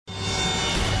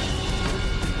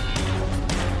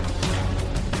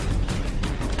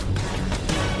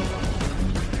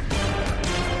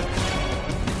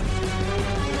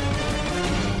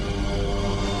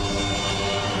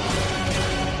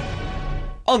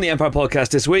On the Empire Podcast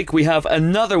this week, we have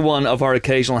another one of our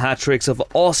occasional hat tricks of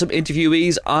awesome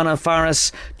interviewees, Anna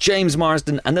Faris, James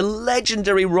Marsden and the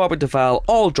legendary Robert Duvall,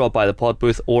 all dropped by the pod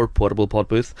booth or portable pod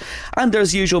booth. And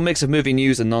there's the usual mix of movie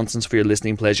news and nonsense for your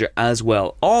listening pleasure as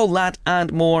well. All that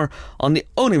and more on the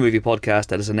only movie podcast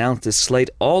that has announced its slate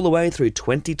all the way through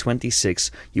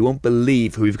 2026. You won't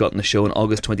believe who we've got on the show in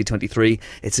August 2023.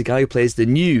 It's a guy who plays the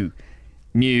new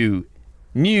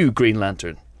Green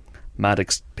Lantern,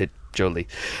 Maddox Pitt Jolie.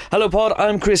 Hello pod,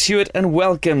 I'm Chris Hewitt and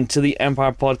welcome to the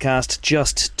Empire Podcast.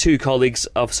 Just two colleagues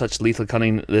of such lethal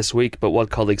cunning this week, but what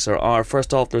colleagues there are.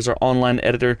 First off, there's our online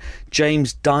editor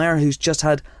James Dyer, who's just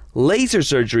had laser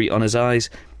surgery on his eyes,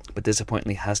 but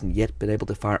disappointingly hasn't yet been able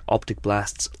to fire optic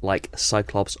blasts like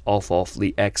Cyclops off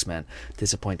the X-Men.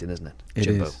 Disappointing, isn't it,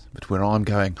 Jimbo? It is, but where I'm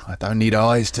going, I don't need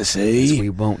eyes to see. Yes, we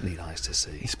won't need eyes to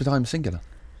see. Yes, but I'm singular.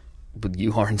 But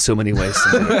you are in so many ways.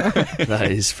 That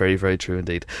is very, very true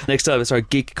indeed. Next up is our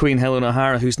geek queen Helen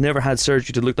O'Hara, who's never had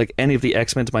surgery to look like any of the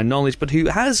X-Men to my knowledge, but who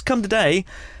has come today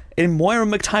in Moira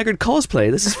McTaggart cosplay.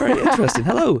 This is very interesting.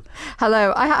 Hello.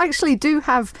 Hello. I actually do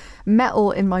have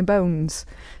metal in my bones.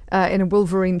 In a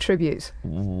Wolverine tribute.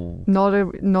 Not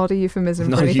a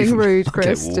euphemism for anything rude,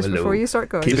 Chris, okay, just before you start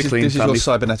going. Keep it clean, this is your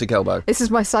cybernetic elbow. This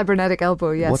is my cybernetic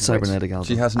elbow, yes. What's cybernetic elbow?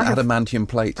 She has an adamantium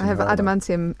plate. I have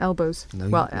adamantium elbows.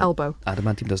 No, elbow.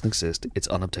 Adamantium doesn't exist. It's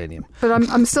unobtainium. But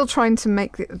I'm still trying to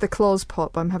make the claws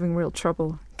pop. I'm having real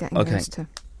trouble getting those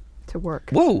to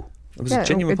work. Whoa! It was a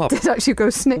genuine pop. It did actually go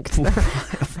snicked there.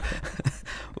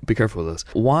 Be careful with those.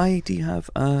 Why do you have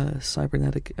a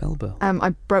cybernetic elbow? I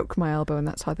broke my elbow and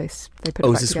that's how they put it back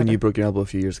is this together. when you broke your elbow a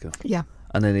few years ago? Yeah.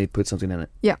 And then they put something in it?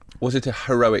 Yeah. Was it a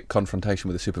heroic confrontation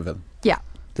with a supervillain? Yeah.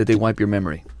 Did they wipe your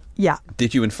memory? Yeah.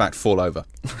 Did you in fact fall over?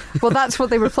 Well, that's what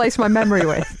they replaced my memory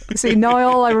with. See, now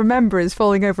all I remember is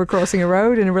falling over crossing a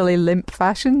road in a really limp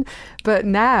fashion. But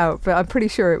I'm pretty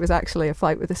sure it was actually a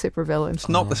fight with a supervillain. It's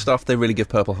not the stuff they really give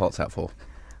Purple Hearts out for.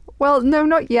 Well, no,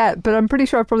 not yet, but I'm pretty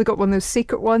sure I've probably got one of those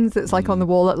secret ones that's like on the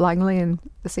wall at Langley in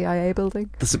the CIA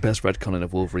building. That's the best retconning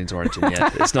of Wolverine's origin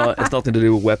yet. It's nothing to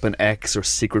do with Weapon X or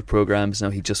secret programs. No,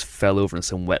 he just fell over in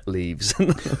some wet leaves and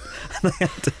they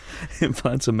had to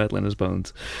implant some metal in his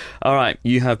bones. All right,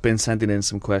 you have been sending in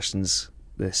some questions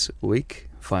this week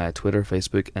via Twitter,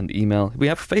 Facebook and email. We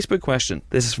have a Facebook question.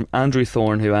 This is from Andrew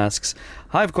Thorne, who asks,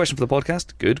 I have a question for the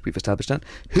podcast. Good, we've established that.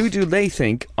 Who do they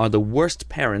think are the worst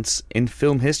parents in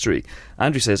film history?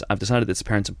 Andrew says, I've decided it's the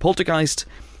parents in Poltergeist.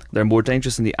 They're more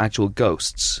dangerous than the actual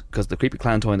ghosts because the creepy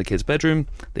clown toy in the kid's bedroom,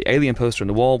 the alien poster on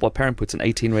the wall. What parent puts an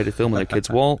 18-rated film on their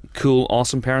kid's wall? Cool,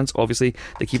 awesome parents, obviously.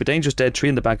 They keep a dangerous dead tree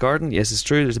in the back garden. Yes, it's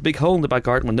true. There's a big hole in the back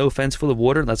garden with no fence, full of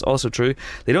water. That's also true.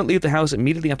 They don't leave the house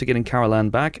immediately after getting Carol Ann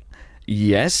back.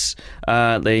 Yes.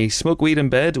 They smoke weed in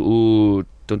bed. Ooh,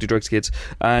 don't do drugs, kids.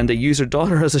 And they use their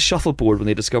daughter as a shuffleboard when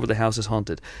they discover the house is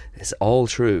haunted. It's all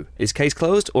true. Is case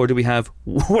closed, or do we have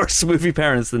worse movie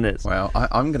parents than this? Well,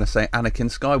 I'm going to say Anakin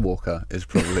Skywalker is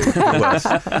probably the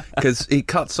worst. Because he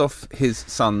cuts off his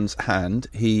son's hand,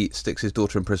 he sticks his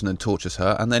daughter in prison and tortures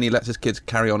her, and then he lets his kids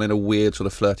carry on in a weird sort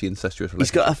of flirty, incestuous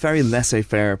relationship. He's got a very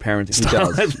laissez-faire parenting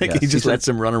style. He does, I think yes. he just lets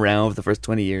them run around for the first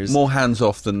 20 years. More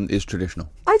hands-off than is traditional.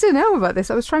 I don't know about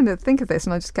this. I was trying to think of this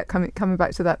and I just kept coming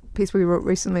back to that piece we wrote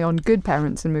recently on good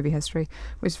parents in movie history,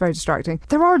 which is very distracting.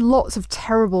 There are lots of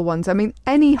terrible ones. I mean,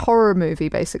 any horror movie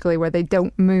basically where they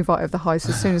don't move out of the house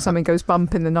as soon as something goes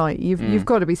bump in the night, you've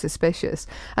got to be suspicious.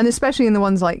 And especially in the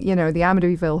ones like, you know, the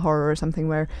Amityville horror or something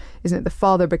where, isn't it, the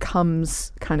father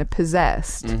becomes kind of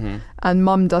possessed and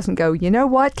mum doesn't go, you know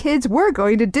what, kids, we're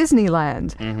going to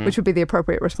Disneyland, which would be the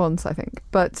appropriate response, I think.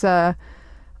 But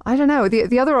I don't know.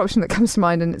 The other option that comes to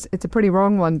mind, and it's a pretty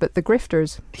wrong one, but the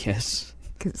grifters. Yes.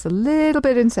 Because it's a little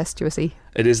bit incestuous-y.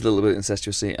 It is a little bit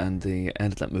incestuous-y, and the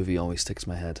end of that movie always sticks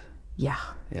in my head. Yeah.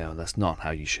 Yeah, well, that's not how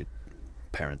you should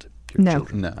parent your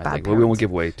children. No, I think. Well, we won't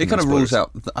give away too it kind of many rules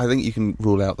spoilers. out. I think you can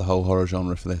rule out the whole horror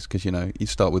genre for this because, you know, you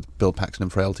start with Bill Paxton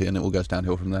and Frailty and it all goes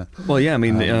downhill from there. Well, yeah, I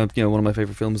mean, you know, one of my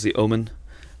favourite films, The Omen.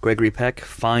 Gregory Peck,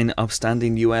 fine,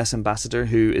 upstanding US ambassador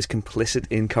who is complicit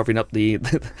in covering up the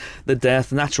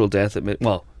natural death.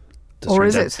 Well,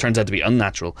 turns out to be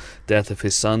unnatural death of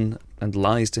his son and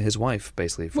lies to his wife,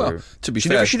 basically. Well, to be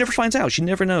fair, she never finds out. She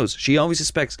never knows. She always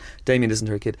suspects Damien isn't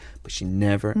her kid, but she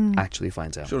never actually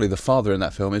finds out. Surely the father in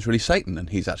that film is really Satan, and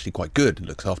he's actually quite good. He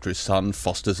looks after his son,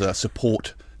 fosters a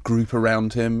support group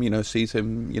around him, you know, sees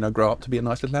him, you know, grow up to be a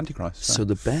nice little antichrist. So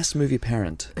the best movie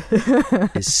parent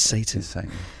is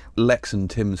Satan. Lex and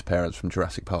Tim's parents from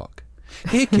Jurassic Park.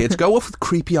 Here, kids, go off with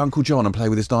creepy Uncle John and play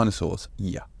with his dinosaurs.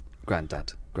 Yeah.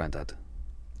 Granddad. Grandad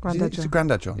Is it John.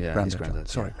 Grandad John? Yeah, Grandad he's Grandad. John.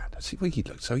 Sorry, Yeah. Grandad. See, he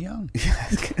looked so young.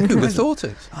 Who would have thought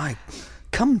it?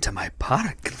 Come to my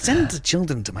park. Send the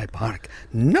children to my park.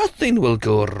 Nothing will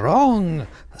go wrong.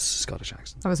 That's a Scottish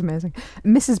accent. That was amazing.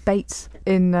 Mrs. Bates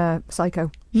in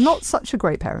Psycho. Not such a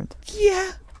great parent.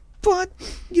 Yeah, but,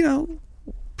 you know,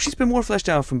 she's been more fleshed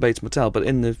out from Bates Motel, but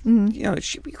in the, you know,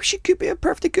 she could be a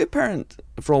perfectly good parent,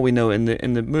 for all we know, in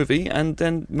the movie. And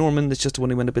then Norman is just the one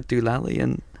who went a bit doolally.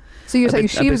 And so you're saying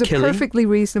she was a killing. perfectly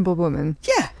reasonable woman?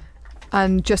 Yeah.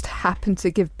 And just happened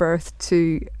to give birth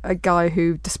to a guy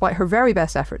who, despite her very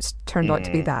best efforts, turned out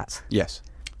to be that. Yes.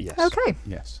 Yes. Okay.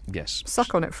 Yes. Yes.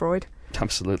 Suck on it, Freud.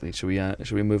 Absolutely. Should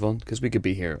we move on? Because we could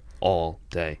be here all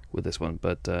day with this one,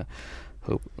 but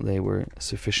hope they were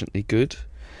sufficiently good.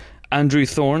 Andrew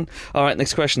Thorne. All right,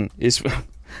 next question is this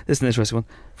is an interesting one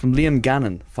from Liam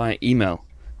Gannon via email.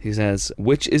 He says,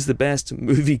 which is the best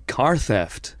movie car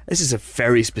theft? This is a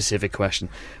very specific question.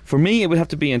 For me, it would have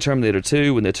to be in Terminator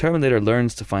 2 when the Terminator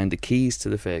learns to find the keys to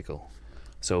the vehicle.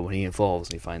 So when he evolves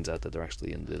and he finds out that they're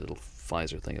actually in the little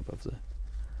visor thing above the...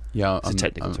 Yeah, it's a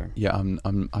technical term. Yeah,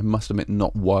 I must admit,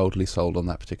 not wildly sold on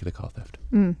that particular car theft.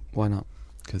 Why not?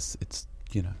 Because it's,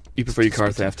 you know... You prefer your car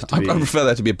theft to I be... prefer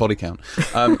there to be a body count.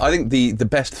 I think the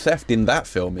best theft in that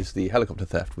film is the helicopter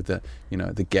theft with the, you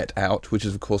know, the Get Out, which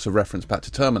is of course a reference back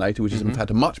to Terminator, which is in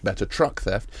fact a much better truck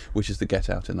theft, which is the Get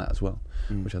Out in that as well,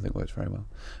 which I think works very well.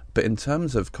 But in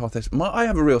terms of car theft, I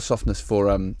have a real softness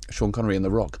for Sean Connery in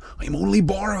The Rock. I'm only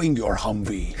borrowing your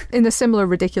Humvee. In a similar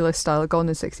ridiculous style, Gone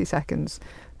in 60 Seconds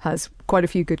has quite a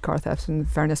few good car thefts, in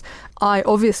fairness. I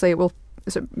obviously, it will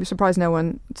surprise no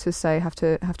one to say, have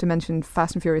to mention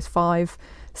Fast and Furious 5,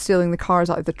 stealing the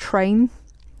cars out of the train.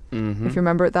 If you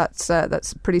remember it,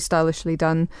 that's pretty stylishly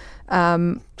done.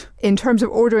 In terms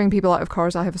of ordering people out of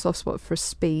cars, I have a soft spot for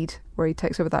Speed, where he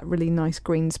takes over that really nice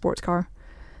green sports car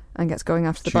and gets going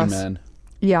after the bus. Man.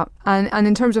 Yeah, and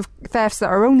in terms of thefts that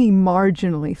are only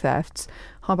marginally thefts,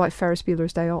 how about Ferris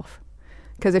Bueller's Day Off?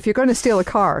 Because if you're going to steal a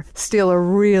car, steal a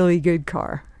really good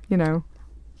car, you know.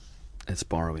 It's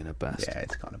borrowing at best. Yeah,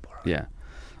 it's kind of borrowing. Yeah,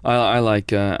 I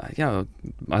like I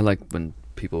like when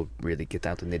people really get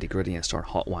down to nitty gritty and start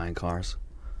hot wiring cars,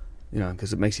 you know,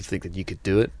 because it makes you think that you could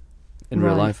do it in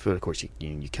real life, but of course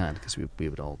you can't, because we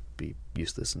would all be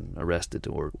useless and arrested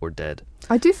or dead.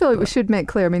 I do feel like we should make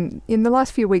clear. I mean, in the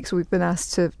last few weeks we've been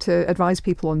asked to advise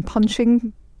people on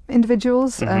punching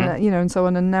individuals, you know, and so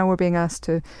on, and now we're being asked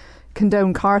to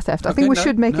condone car theft. I think we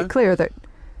should make it clear that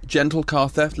gentle car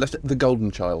theft. The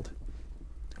Golden Child,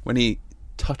 when he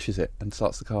touches it and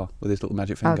starts the car with his little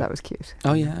magic finger. Oh, that was cute.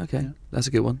 Oh yeah, okay, that's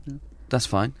a good one. Yeah. That's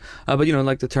fine. But you know,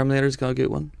 like the Terminator's got a good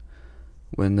one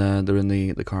when they're in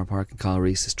the car park and Kyle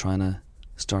Reese is trying to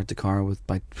start the car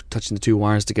by touching the two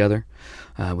wires together,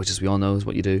 which, as we all know, is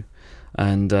what you do,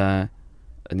 and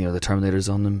you know, the Terminator's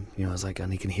on them. You know, it's like,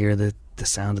 and he can hear the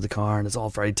sound of the car, and it's all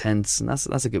very tense, and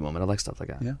that's a good moment. I like stuff like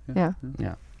that. Yeah.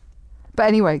 But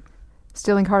anyway,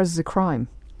 stealing cars is a crime.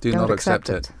 Do Don't not accept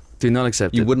it. Do not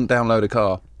accept it. You wouldn't download a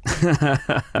car.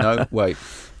 No, wait.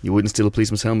 You wouldn't steal a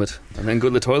policeman's helmet and then go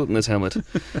to the toilet in his helmet.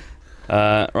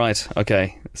 Right,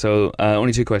 okay. So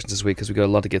only 2 questions this week because we got a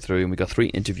lot to get through and we got 3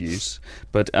 interviews.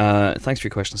 But thanks for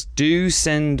your questions. Do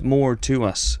send more to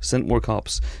us. Send more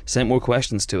cops. Send more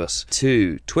questions to us.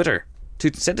 To Twitter.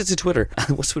 Send it to Twitter.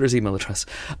 What's Twitter's email address?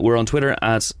 We're on Twitter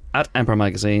at Empire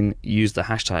Magazine. Use the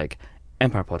hashtag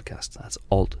Empire Podcast. That's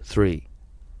Alt3.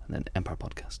 And then Empire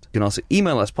Podcast. You can also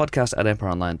email us,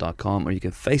 podcast@empireonline.com, or you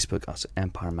can Facebook us.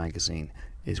 Empire Magazine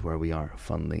is where we are,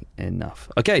 funnily enough.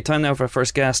 Okay, time now for our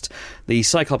first guest. The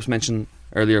Cyclops mention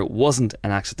earlier wasn't an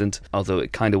accident, although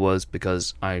it kind of was,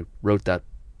 because I wrote that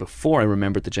before I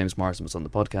remembered that James Marsden was on the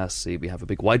podcast. See, we have a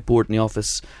big whiteboard in the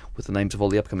office with the names of all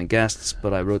the upcoming guests,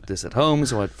 but I wrote this at home,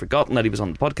 so I'd forgotten that he was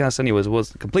on the podcast. Anyways, it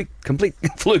was a complete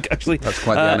fluke, actually. That's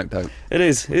quite the anecdote. It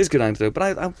is a good anecdote,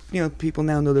 but I you know, people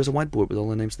now know there's a whiteboard with all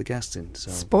the names of the guests in. So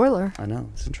spoiler. I know,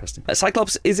 it's interesting.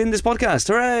 Cyclops is in this podcast.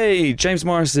 Hooray! James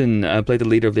Marsden played the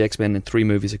leader of the X-Men in 3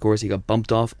 movies. Of course, he got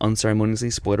bumped off unceremoniously.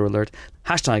 Spoiler alert.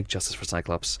 Hashtag justice for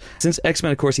Cyclops. Since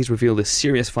X-Men, of course, he's revealed a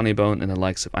serious funny bone in the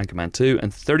likes of Anchorman 2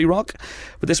 and 30 Rock.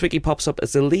 But this week he pops up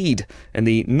as the lead in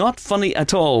the not funny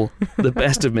at all, The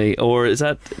Best of Me. Or is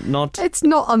that not... It's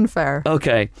not unfair.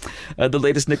 Okay. The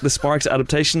latest Nicholas Sparks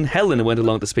adaptation. Helen went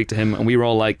along to speak to him, and we were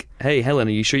all like, hey, Helen,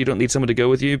 are you sure you don't need someone to go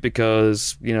with you?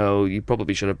 Because, you know, you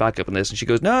probably should have backup in this. And she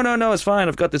goes, no, it's fine.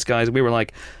 I've got this, guys. And we were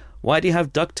like, why do you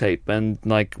have duct tape and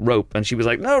like rope? And she was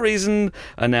like, no reason.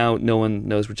 And now no one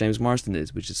knows where James Marsden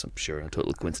is, which is, I'm sure, a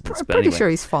total coincidence. I'm but pretty anyway. sure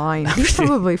he's fine. He's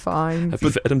probably fine. Have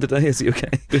you fed him today? Is he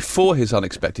okay? Before his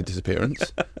unexpected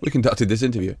disappearance, we conducted this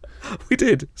interview. We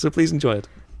did. So please enjoy it.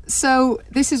 So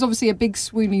this is obviously a big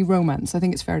swoony romance, I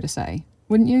think it's fair to say,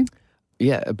 wouldn't you?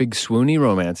 Yeah, a big swoony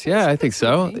romance. Yeah, I think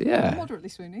so. Swoony. Yeah. Moderately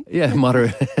swoony. Yeah,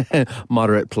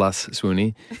 moderate plus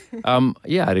swoony.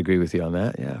 Yeah, I'd agree with you on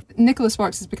that. Yeah. Nicholas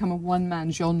Sparks has become a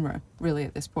one-man genre, really,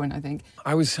 at this point, I think.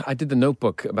 I did The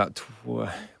Notebook about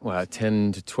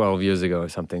 10 to 12 years ago or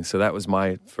something. So that was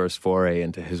my first foray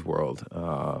into his world,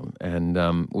 and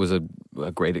it was a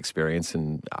great experience.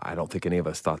 And I don't think any of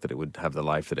us thought that it would have the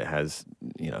life that it has.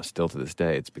 Still to this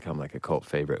day, it's become like a cult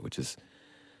favorite, which is,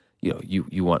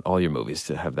 you want all your movies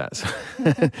to have that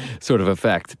sort of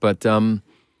effect. But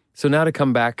so now to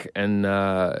come back and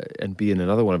be in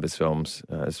another one of his films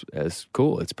is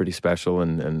cool. It's pretty special,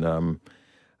 and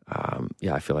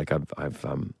I feel like I'm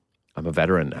a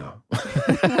veteran now.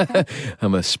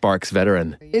 I'm a Sparks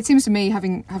veteran. It seems to me,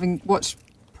 having watched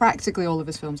practically all of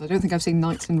his films, I don't think I've seen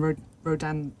Nights in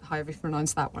Rodin, however you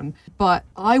pronounce that one, but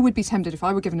I would be tempted, if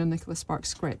I were given a Nicholas Sparks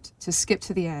script, to skip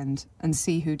to the end and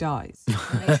see who dies.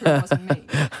 And make sure it wasn't me.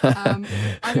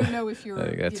 I don't know if you're... I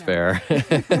think that's fair.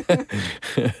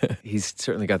 He's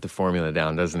certainly got the formula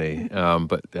down, doesn't he?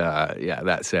 But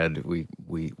that said, we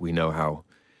know how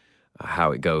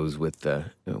it goes with the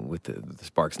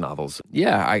Sparks novels.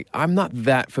 Yeah, I'm not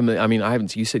that familiar. I mean,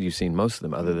 you said you've seen most of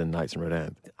them other than Nights in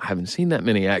Rodin. I haven't seen that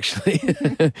many, actually.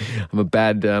 I'm a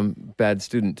bad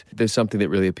student. There's something that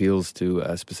really appeals to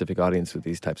a specific audience with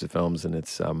these types of films, and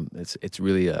it's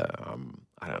really I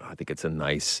don't know. I think it's a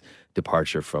nice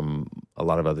departure from a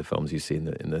lot of other films you see in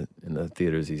the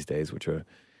theaters these days, which are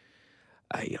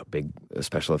big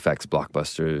special effects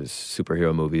blockbusters,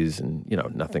 superhero movies, and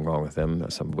nothing wrong with them.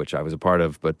 Some of which I was a part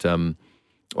of, but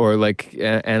or like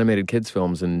animated kids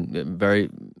films, and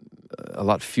a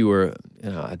lot fewer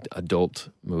adult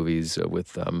movies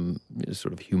with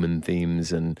sort of human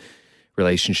themes and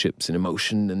relationships and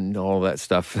emotion and all that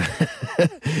stuff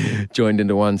joined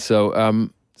into one. So I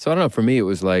don't know. For me, it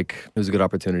was a good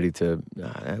opportunity to.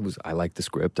 I liked the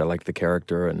script. I liked the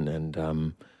character,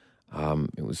 and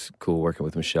it was cool working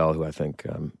with Michelle, who I think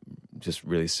just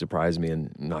really surprised me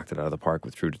and knocked it out of the park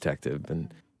with True Detective.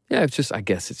 And yeah, it's just an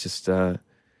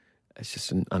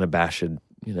unabashed,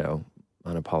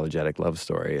 unapologetic love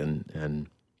story, and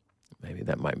maybe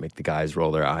that might make the guys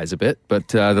roll their eyes a bit, but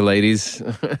the ladies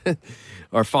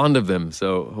are fond of them,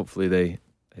 so hopefully they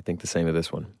think the same of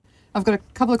this one. I've got a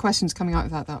couple of questions coming out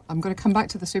of that, though. I'm going to come back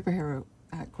to the superhero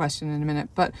question in a minute,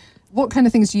 but what kind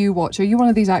of things do you watch? Are you one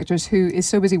of these actors who is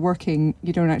so busy working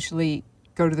you don't actually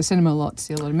go to the cinema a lot to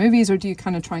see a lot of movies, or do you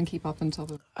kind of try and keep up on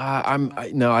top of it?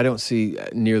 No, I don't see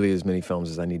nearly as many films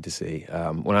as I need to see.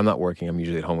 When I'm not working, I'm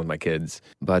usually at home with my kids,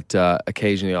 but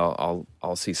occasionally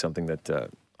I'll see something that I'm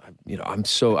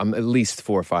at least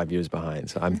 4 or 5 years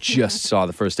behind. So I just saw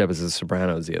the first episode of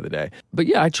Sopranos the other day. But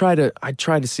yeah, I try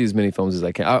to see as many films as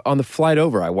I can. On the flight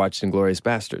over, I watched Inglourious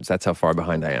Bastards. That's how far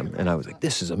behind I am. And I was like,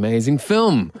 this is an amazing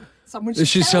film. Someone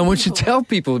should tell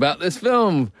people about this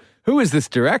film. Who is this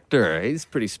director? He's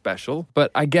pretty special. But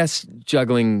I guess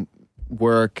juggling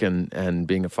work and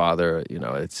being a father,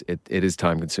 it is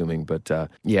time consuming. But I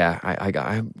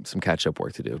have some catch up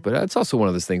work to do. But it's also one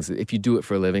of those things that if you do it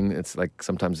for a living, it's like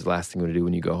sometimes the last thing you want to do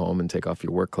when you go home and take off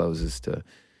your work clothes is to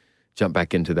jump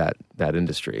back into that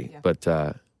industry. Yeah. But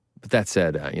that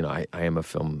said, I am a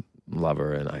film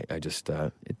lover, and I just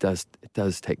it does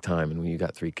take time. And when you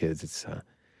got 3 kids,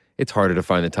 it's harder to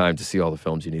find the time to see all the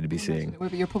films you need to be seeing.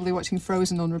 But you're probably watching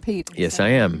Frozen on repeat. Yes, I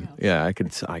am. Yeah, I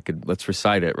could. Let's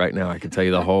recite it right now. I could tell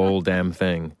you the whole damn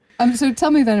thing. So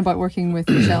tell me then about working with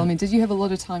Michelle. I mean, did you have a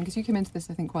lot of time? Because you came into this,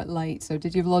 I think, quite late. So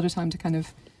did you have a lot of time to kind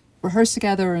of rehearse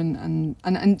together and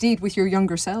indeed with your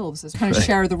younger selves, as kind of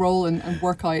share the role and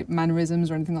work out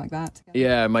mannerisms or anything like that together?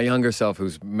 Yeah, my younger self,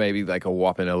 who's maybe like a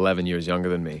whopping 11 years younger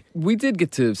than me. We did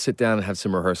get to sit down and have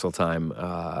some rehearsal time.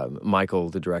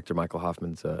 Michael, the director, Michael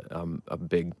Hoffman's a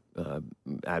big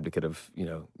advocate of,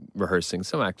 rehearsing.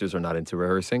 Some actors are not into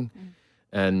rehearsing. Mm.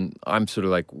 And I'm sort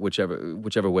of like,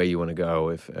 whichever way you want to go.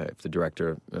 If the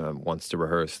director wants to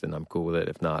rehearse, then I'm cool with it.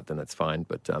 If not, then that's fine.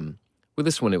 But with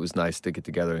this one, it was nice to get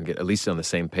together and get at least on the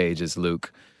same page as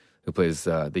Luke, who plays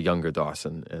the younger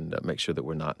Dawson, and make sure that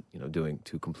we're not, doing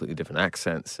 2 completely different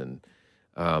accents. And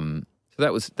so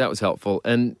that was helpful.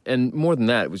 And more than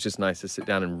that, it was just nice to sit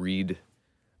down and read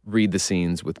the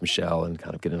scenes with Michelle and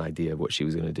kind of get an idea of what she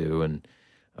was going to do, and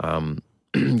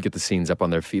get the scenes up on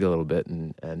their feet a little bit,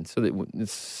 and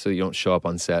so you don't show up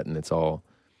on set and it's all.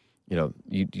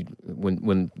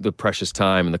 When the precious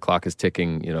time and the clock is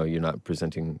ticking, you're not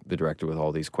presenting the director with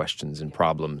all these questions and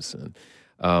problems. And,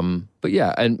 but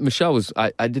yeah, and Michelle was,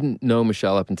 I didn't know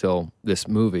Michelle up until this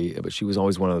movie, but she was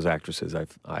always one of those actresses I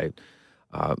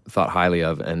thought highly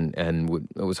of and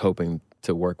was hoping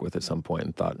to work with at some point,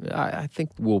 and thought, I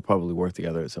think we'll probably work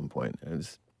together at some point. And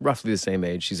roughly the same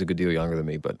age. She's a good deal younger than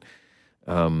me, but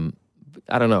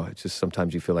I don't know. It's just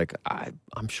sometimes you feel like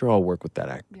I'm sure I'll work with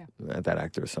that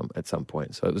actor at some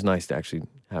point. So it was nice to actually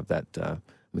have that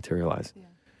materialize. Yeah.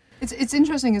 It's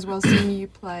interesting as well seeing you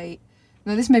play.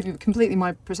 Now, this may be completely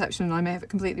my perception, and I may have it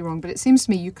completely wrong, but it seems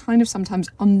to me you kind of sometimes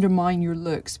undermine your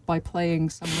looks by playing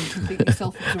someone completely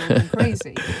self-absorbed and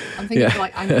crazy. I'm thinking of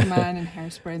like Anchorman and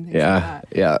Hairspray and things like that.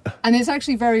 Yeah. And it's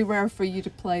actually very rare for you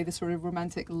to play the sort of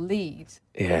romantic lead.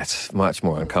 Yeah, it's much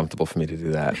more uncomfortable for me to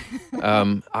do that.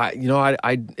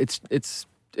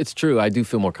 It's true. I do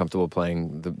feel more comfortable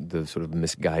playing the sort of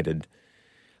misguided,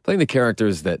 playing the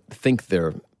characters that think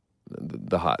they're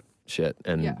the hot shit,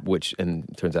 and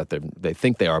turns out they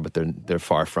think they are, but they're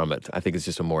far from it. I think it's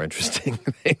just a more interesting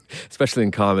thing, especially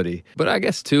in comedy. But I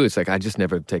guess too, it's like I just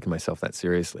never taken myself that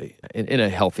seriously in a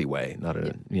healthy way, not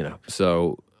in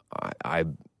So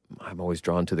I'm always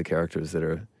drawn to the characters that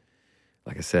are,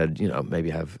 like I said, maybe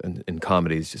have in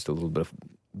comedies just a little bit of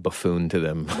buffoon to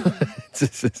them.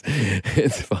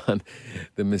 It's fun.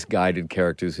 The misguided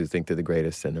characters who think they're the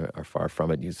greatest and are far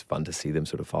from it. It's fun to see them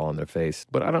sort of fall on their face.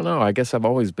 But I don't know. I guess I've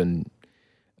always been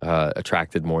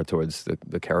attracted more towards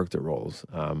the character roles.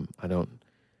 I don't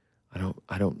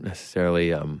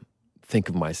necessarily think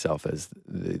of myself as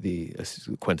the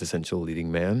quintessential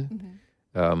leading man.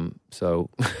 Mm-hmm. So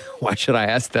why should I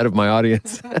ask that of my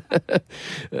audience?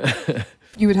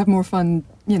 You would have more fun,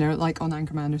 like on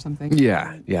Anchorman or something.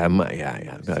 Yeah.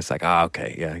 It's like,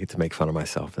 okay, yeah, I get to make fun of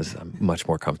myself. I'm much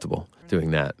more comfortable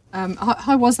doing that.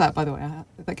 How was that, by the way?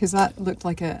 Because that looked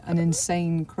like an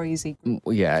insane, crazy.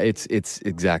 Yeah, it's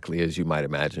exactly as you might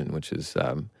imagine, which is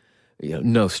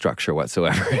no structure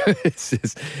whatsoever.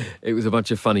 It was a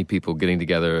bunch of funny people getting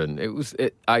together, and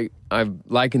I've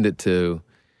likened it to.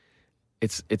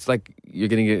 It's like you're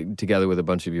getting together with a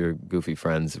bunch of your goofy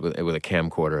friends with a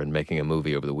camcorder and making a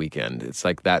movie over the weekend. It's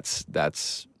like that's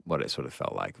what it sort of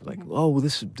felt like. Like, oh, well,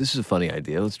 this is a funny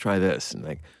idea. Let's try this. And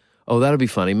like, oh, that'll be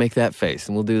funny. Make that face,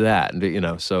 and we'll do that.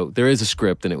 And so there is a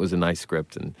script, and it was a nice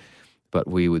script, but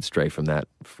we would stray from that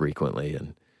frequently.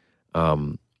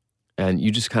 And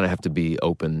you just kind of have to be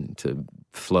open to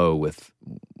flow with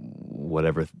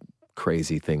whatever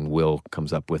crazy thing Will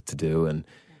comes up with to do,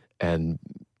 and.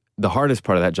 The hardest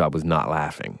part of that job was not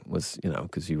laughing,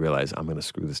 because you realize I'm going to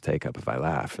screw this take up if I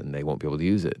laugh, and they won't be able to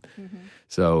use it. Mm-hmm.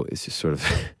 So it's just sort of,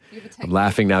 I'm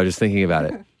laughing now just thinking about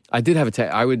it. I did have a take.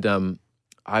 I would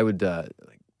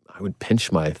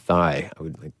pinch my thigh.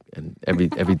 And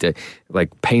every day,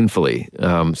 like painfully.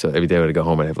 So every day when I go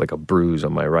home, I'd have like a bruise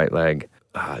on my right leg.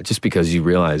 Just because you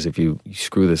realize if you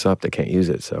screw this up, they can't use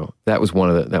it. So that was one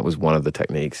of the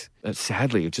techniques.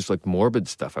 Sadly, it's just like morbid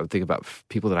stuff. I would think about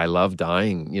people that I love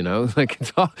dying. Like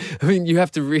it's all. I mean, you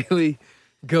have to really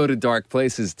go to dark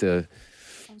places to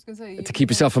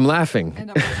keep yourself from laughing. End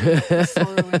up with the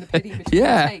sorrow and the pity between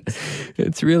the takes.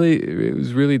 It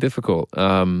was really difficult.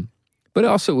 But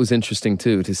also it was interesting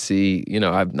too to see.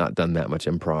 I've not done that much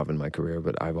improv in my career,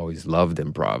 but I've always loved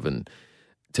improv. And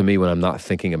to me, when I'm not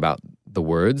thinking about the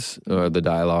words or the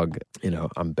dialogue,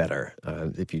 I'm better.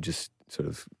 If you just sort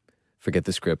of forget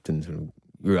the script and sort of,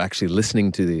 you're actually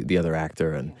listening to the other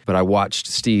actor. But I watched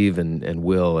Steve and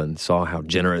Will and saw how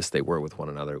generous they were with one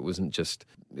another. It wasn't just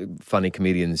funny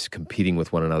comedians competing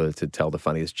with one another to tell the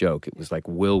funniest joke. It was like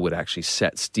Will would actually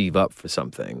set Steve up for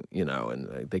something,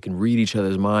 and they can read each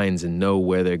other's minds and know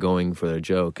where they're going for their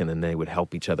joke, and then they would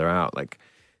help each other out, like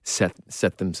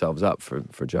set themselves up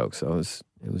for jokes. So it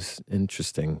was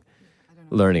interesting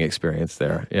learning experience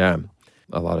there. Yeah.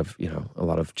 A lot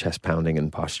of chest pounding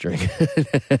and posturing.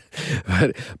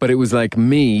 but it was like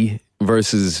me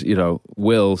versus,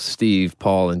 Will, Steve,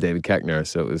 Paul, and David Koechner.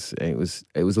 So it was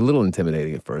a little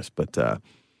intimidating at first, but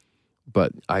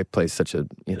I played such an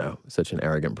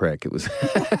arrogant prick. It was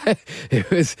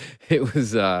it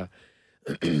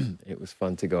was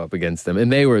fun to go up against them.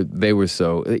 And they were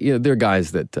so, they're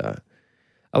guys that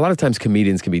a lot of times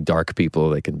comedians can be dark people.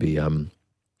 They can be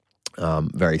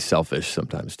very selfish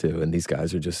sometimes too, and these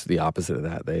guys are just the opposite of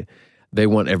that. They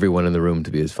want everyone in the room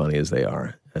to be as funny as they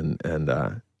are, and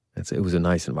it was a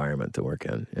nice environment to work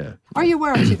in. Yeah. Are you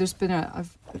aware? Actually, there's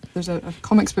a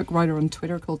comics book writer on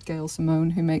Twitter called Gail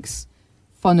Simone who makes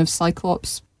fun of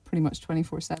Cyclops pretty much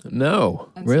 24/7. No,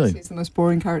 and really, he's the most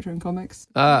boring character in comics.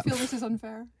 Do you feel this is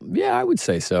unfair? Yeah, I would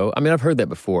say so. I mean, I've heard that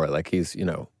before. Like he's,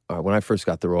 when I first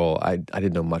got the role, I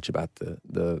didn't know much about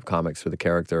the comics or the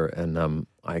character, and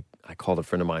I called a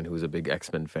friend of mine who was a big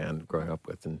X-Men fan growing up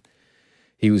with, and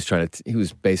he was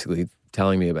basically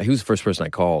telling me about. He was the first person I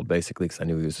called basically because I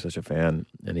knew he was such a fan,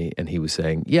 and he was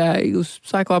saying, yeah, he goes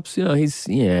Cyclops, he's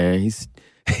a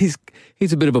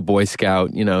bit of a Boy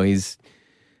Scout,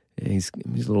 he's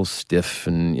a little stiff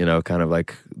and, kind of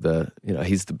like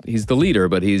he's the leader,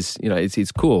 but he's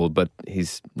cool, but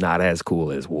he's not as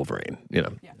cool as Wolverine, Yeah.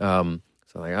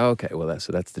 So I'm like, oh, okay, well that's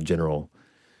the general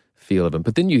feel of him.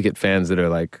 But then you get fans that are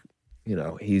like,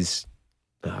 he's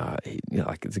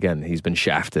he's been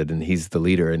shafted and he's the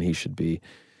leader and he should be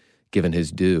given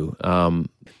his due.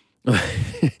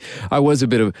 I was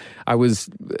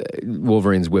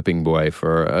Wolverine's whipping boy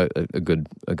for a good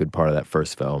part of that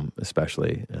first film,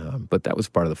 especially. But that was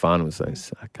part of the fun, was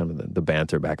kind of the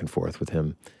banter back and forth with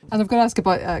him. And I've got to ask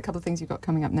about a couple of things you've got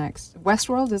coming up next.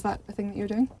 Westworld, is that a thing that you're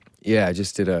doing? Yeah, I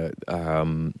just did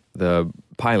the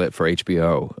pilot for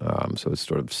HBO. So it's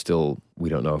sort of still, we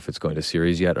don't know if it's going to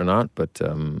series yet or not. But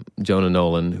Jonah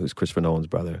Nolan, who's Christopher Nolan's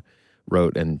brother,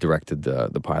 wrote and directed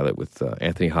the pilot with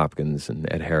Anthony Hopkins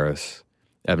and Ed Harris,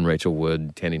 Evan Rachel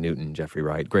Wood, Tandy Newton, Jeffrey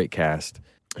Wright. Great cast.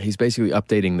 He's basically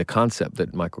updating the concept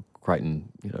that Michael Crichton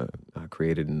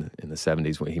created in the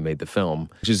 70s when he made the film,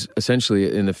 which is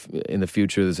essentially in the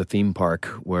future there's a theme park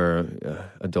where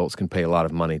adults can pay a lot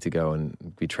of money to go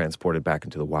and be transported back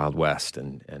into the Wild West,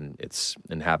 and it's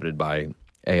inhabited by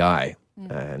AI.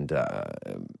 And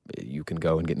you can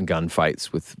go and get in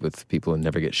gunfights with people and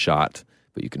never get shot.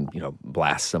 But you can,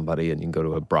 blast somebody, and you can go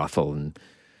to a brothel and,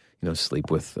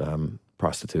 sleep with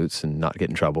prostitutes and not get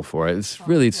in trouble for it. It's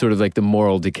really sort of like the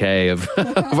moral decay of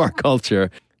of our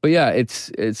culture. But yeah,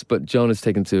 but Jonah's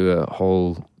taken to a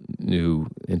whole new,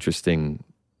 interesting,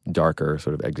 darker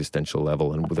sort of existential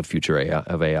level, and with a future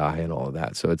of AI and all of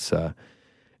that. So it's a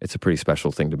pretty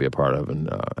special thing to be a part of, and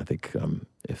I think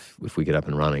if we get up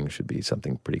and running, it should be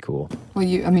something pretty cool. Well,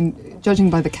 judging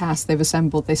by the cast they've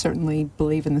assembled, they certainly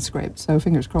believe in the script. So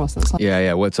fingers crossed.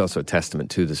 Yeah. Well, it's also a testament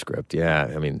to the script. Yeah,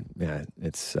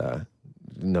 it's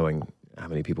knowing how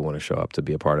many people want to show up to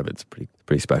be a part of it. It's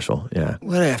pretty special. Yeah.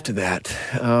 What after that?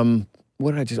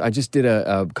 What did I just did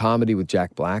a comedy with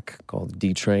Jack Black called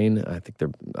D-Train. I think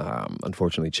they're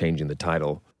unfortunately changing the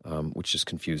title, which just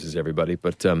confuses everybody.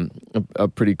 But a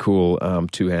pretty cool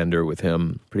two-hander with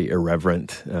him, pretty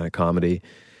irreverent comedy.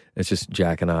 It's just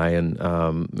Jack and I, and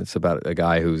it's about a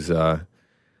guy who's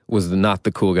was not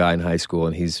the cool guy in high school,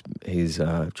 and he's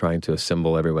trying to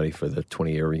assemble everybody for the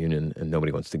 20-year reunion, and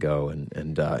nobody wants to go,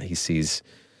 and he sees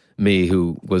me,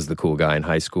 who was the cool guy in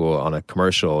high school, on a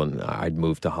commercial, and I'd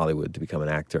moved to Hollywood to become an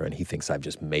actor, and he thinks I've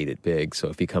just made it big. So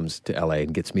if he comes to LA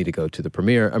and gets me to go to the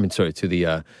premiere, to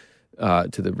the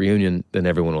reunion, then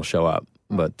everyone will show up.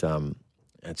 But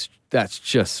that's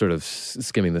just sort of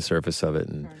skimming the surface of it,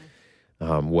 and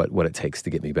what it takes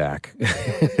to get me back.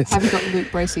 Have you got Luke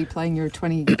Bracey playing your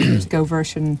 20 years ago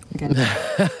version again?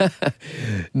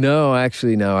 No,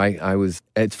 actually, no. I was.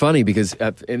 It's funny because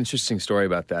an interesting story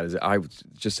about that is I was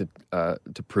just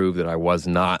to prove that I was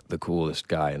not the coolest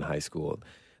guy in high school.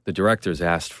 The directors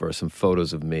asked for some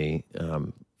photos of me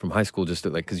from high school,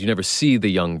 just because you never see the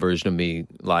young version of me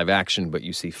live action, but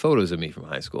you see photos of me from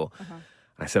high school. Uh-huh.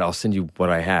 I said, I'll send you what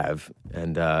I have,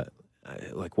 and.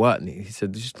 Like what? And he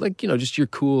said, just your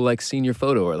cool senior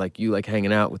photo, or you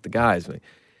hanging out with the guys.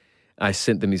 I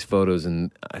sent them these photos,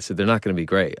 and I said they're not going to be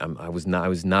great. I wasn't a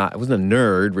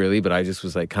nerd really, but I just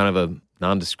was kind of a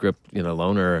nondescript,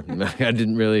 loner. I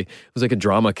didn't really. It was like a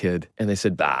drama kid, and they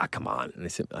said, come on. And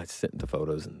I sent the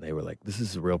photos, and they were like, this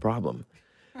is a real problem,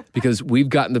 because we've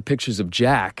gotten the pictures of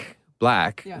Jack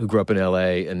Black, who grew up in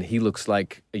L.A., and he looks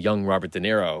like a young Robert De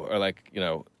Niro, or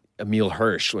Emile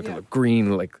Hirsch, a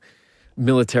green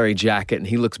military jacket, and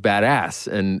he looks badass,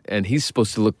 and he's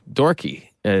supposed to look dorky,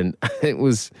 and it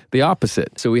was the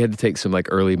opposite. So we had to take some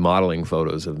early modeling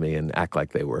photos of me and act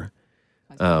like they were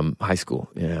high school.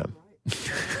 Yeah.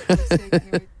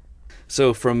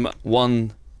 So from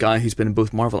one guy who's been in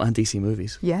both Marvel and DC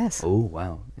movies. Yes. Oh,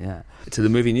 wow. Yeah. To the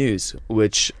movie news,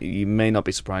 which you may not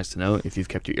be surprised to know if you've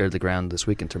kept your ear to the ground this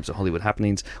week in terms of Hollywood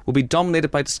happenings, will be dominated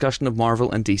by discussion of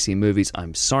Marvel and DC movies.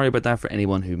 I'm sorry about that for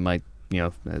anyone who might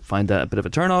find that a bit of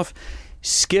a turn-off.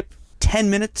 Skip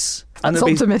 10 minutes and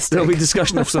there'll be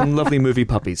discussion of some lovely movie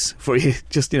puppies for you.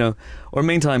 Just, or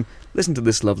meantime, listen to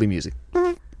this lovely music.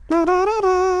 Okay.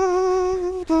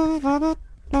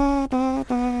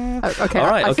 All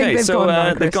right, okay,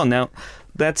 so they've gone now.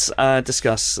 Let's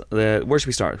discuss where should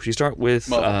we start? Should we start with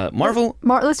Marvel?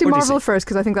 Let's do Marvel DC? first,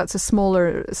 because I think that's a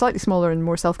slightly smaller and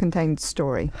more self-contained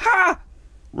story. Ha!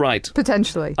 Right.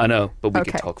 Potentially. I know, but we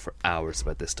could talk for hours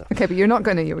about this stuff. Okay, but you're not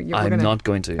going to. I'm not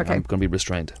going to. Okay. I'm going to be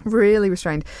restrained. Really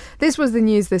restrained. This was the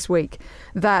news this week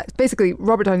that basically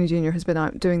Robert Downey Jr. has been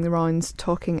out doing the rounds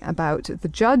talking about The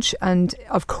Judge, and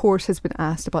of course has been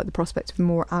asked about the prospect of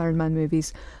more Iron Man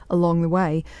movies along the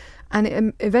way. And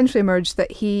it eventually emerged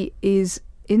that he is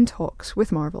in talks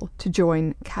with Marvel to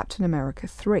join Captain America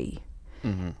 3.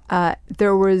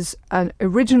 There was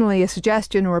originally a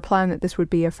suggestion or a plan that this would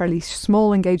be a fairly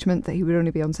small engagement, that he would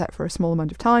only be on set for a small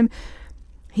amount of time.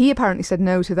 He apparently said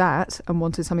no to that and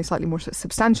wanted something slightly more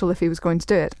substantial if he was going to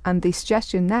do it. And the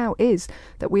suggestion now is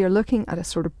that we are looking at a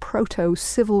sort of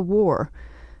proto-Civil War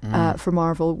for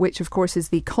Marvel, which of course is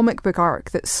the comic book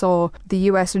arc that saw the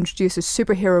US introduce a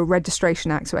Superhero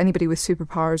Registration Act. So anybody with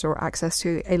superpowers or access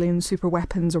to alien super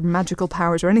weapons or magical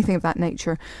powers or anything of that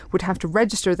nature would have to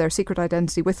register their secret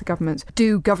identity with the government,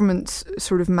 do government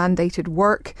sort of mandated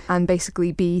work, and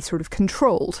basically be sort of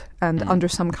controlled and under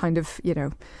some kind of,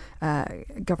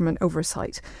 government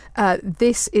oversight.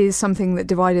 This is something that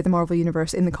divided the Marvel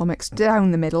Universe in the comics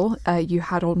down the middle. You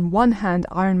had on one hand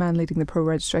Iron Man leading the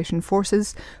pro-registration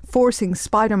forces, forcing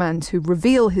Spider-Man to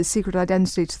reveal his secret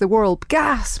identity to the world.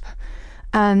 Gasp!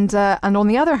 And on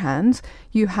the other hand,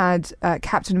 you had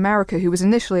Captain America, who was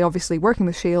initially obviously working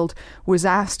with S.H.I.E.L.D., was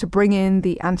asked to bring in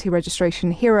the anti-registration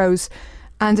heroes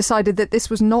and decided that this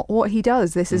was not what he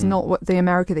does. This is not what the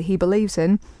America that he believes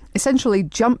in. Essentially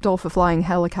jumped off a flying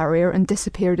helicarrier and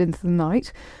disappeared into the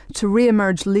night to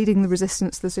re-emerge leading the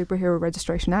resistance to the Superhero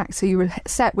Registration Act. So you were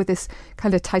set with this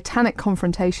kind of titanic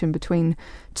confrontation between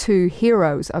two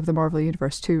heroes of the Marvel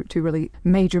Universe, two really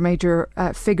major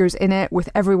figures in it, with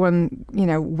everyone,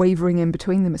 wavering in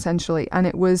between them essentially. And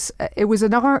it was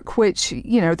an arc which,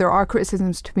 there are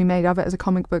criticisms to be made of it as a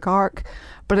comic book arc,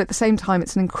 but at the same time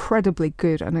it's an incredibly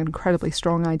good and incredibly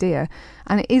strong idea.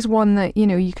 And it is one that,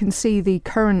 you can see the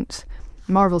current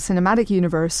Marvel Cinematic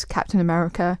Universe, Captain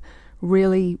America,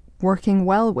 really working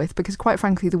well with, because quite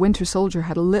frankly the Winter Soldier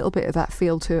had a little bit of that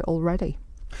feel to it already.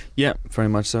 Yeah, very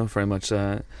much so, very much.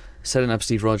 Setting up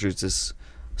Steve Rogers as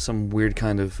some weird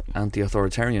kind of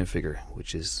anti-authoritarian figure,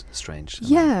 which is strange.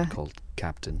 Yeah. Called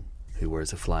Captain, who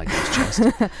wears a flag on his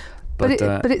chest.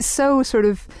 But it's so sort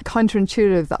of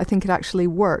counterintuitive that I think it actually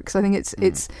works. I think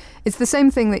it's the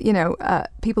same thing that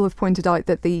people have pointed out,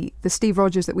 that the Steve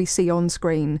Rogers that we see on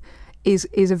screen is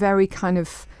a very kind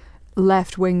of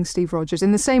left-wing Steve Rogers,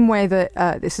 in the same way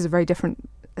that this is a very different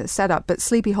setup, but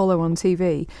Sleepy Hollow on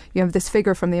TV, you have this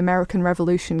figure from the American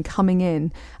Revolution coming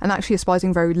in and actually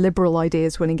espousing very liberal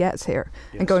ideas when he gets here,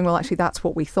 and going, well, actually that's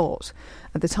what we thought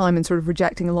at the time, and sort of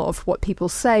rejecting a lot of what people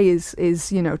say is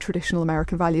traditional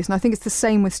American values. And I think it's the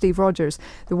same with Steve Rogers,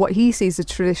 that what he sees as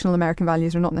traditional American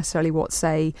values are not necessarily what,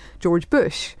 say, George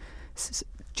Bush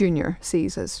Jr.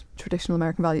 sees as traditional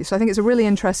American values. So I think it's a really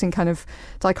interesting kind of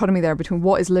dichotomy there between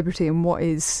what is liberty and what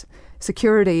is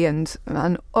cybersecurity, and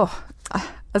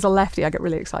as a lefty, I get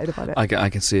really excited about it. I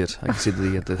can see it. I can see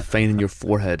the vein in your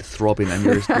forehead throbbing, and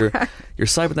your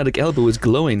cybernetic elbow is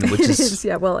glowing. Which is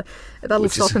yeah. Well, that'll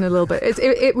soften a little bit.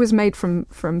 It was made from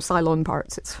Cylon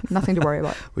parts. It's nothing to worry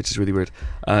about. Which is really weird.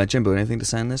 Jimbo, anything to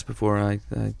say on this before I?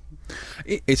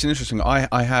 It's an interesting.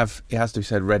 I have, it has to be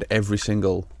said, read every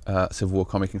single Civil War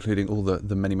comic, including all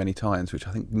the many times, which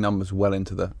I think numbers well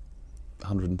into the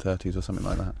 130s or something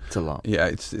like that. It's a lot. Yeah,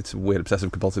 it's a weird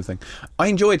obsessive compulsive thing. I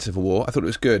enjoyed Civil War. I thought it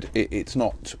was good. It's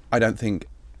not, I don't think,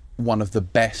 one of the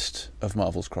best of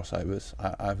Marvel's crossovers.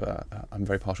 I'm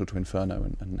very partial to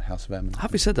Inferno and House of M.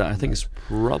 Having said that, I think it's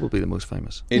probably the most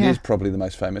famous. It is probably the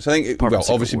most famous. I think,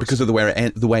 obviously because of the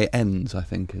way it ends, I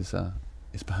think is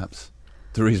perhaps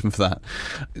the reason for that.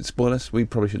 Spoilers. We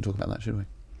probably shouldn't talk about that, should we?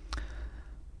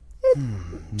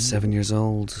 7 years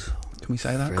old. Can we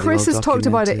say that? Chris has talked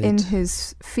about it in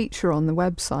his feature on the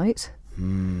website.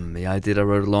 Yeah, I did. I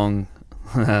wrote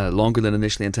a longer than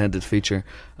initially intended feature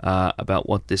about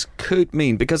what this could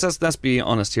mean. Because let's be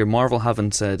honest here, Marvel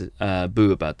haven't said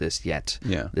boo about this yet.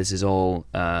 Yeah. This is all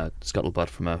scuttlebutt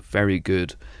from a very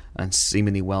good and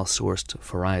seemingly well-sourced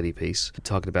variety piece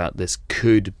talking about this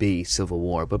could be Civil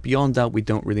War. But beyond that, we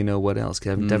don't really know what else.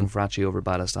 Devin Fracci over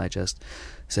Badass Digest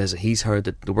says he's heard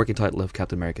that the working title of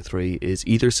Captain America 3 is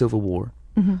either Civil War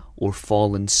or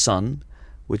Fallen Sun,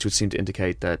 which would seem to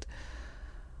indicate that,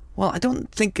 well, I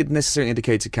don't think it necessarily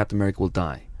indicates that Captain America will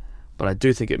die, but I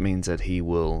do think it means that he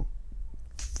will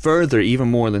further,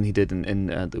 even more than he did in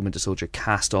the Winter Soldier,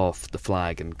 cast off the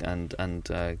flag and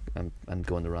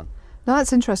go on the run. Now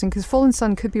that's interesting, because Fallen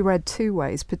Sun could be read two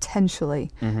ways potentially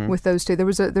with those two. There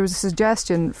was a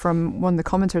suggestion from one of the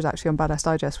commenters actually on Badass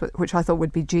Digest, which I thought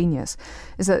would be genius,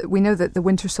 is that we know that the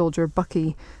Winter Soldier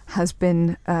Bucky has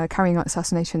been carrying out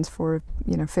assassinations for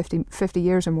 50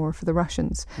 years or more for the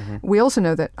Russians. We also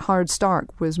know that Howard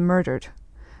Stark was murdered.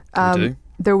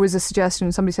 There was a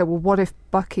suggestion. Somebody said, "Well, what if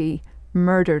Bucky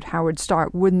murdered Howard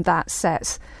Stark? Wouldn't that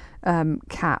set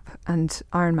Cap and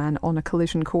Iron Man on a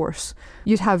collision course.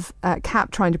 You'd have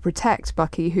Cap trying to protect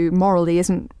Bucky, who morally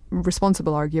isn't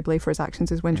responsible, arguably, for his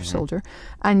actions as Winter Soldier,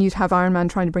 and you'd have Iron Man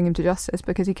trying to bring him to justice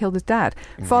because he killed his dad.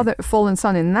 Fallen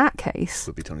son in that case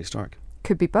Would be Tony Stark.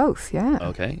 could be both, yeah.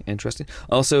 Okay, interesting.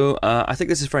 Also, I think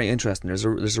this is very interesting. There's a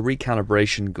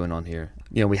recalibration going on here.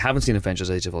 You know, we haven't seen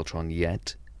Avengers: Age of Ultron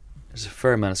yet. There's a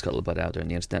fair amount of scuttlebutt out there on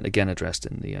the internet, again addressed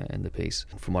in the piece.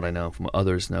 From what I know, from what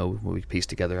others know, what we piece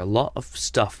together, a lot of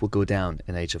stuff will go down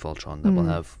in Age of Ultron that will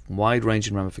have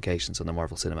wide-ranging ramifications on the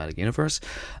Marvel Cinematic Universe,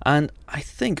 and I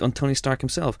think on Tony Stark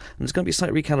himself. And there's going to be a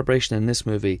slight recalibration in this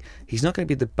movie. He's not going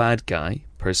to be the bad guy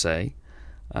per se.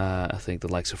 I think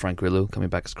the likes of Frank Grillo coming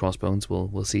back as Crossbones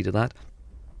will see to that.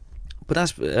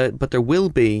 But there will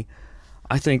be,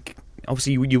 I think,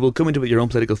 obviously you will come into it with your own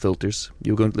political filters.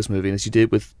 You'll go into this movie, and as you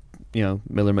did with, you know,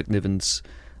 Miller McNiven's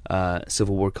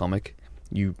Civil War comic,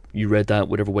 you read that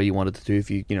whatever way you wanted to do.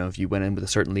 If you went in with a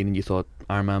certain leaning, you thought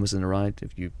Iron Man was in the right.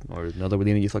 Or another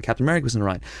leaning, you thought Captain America was in the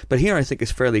right. But here, I think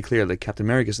it's fairly clear that Captain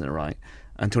America is in the right,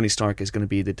 and Tony Stark is going to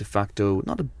be the de facto,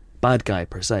 not a bad guy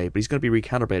per se, but he's going to be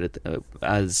recalibrated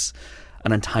as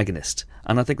an antagonist.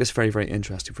 And I think that's very, very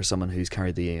interesting for someone who's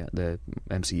carried the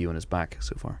MCU on his back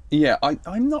so far. Yeah,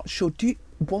 I'm not sure.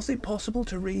 Was it possible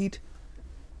to read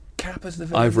Cap as the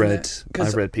villain? I've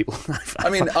read people.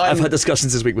 I've had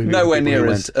discussions this week with people. Nowhere near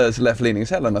as left-leaning as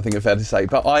Helen, I think it's fair to say.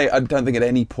 But I don't think at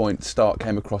any point Stark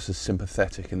came across as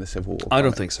sympathetic in the Civil War. I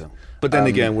don't think so. But then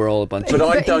again, we're all a bunch. But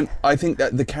I think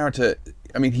that the character,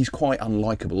 I mean, he's quite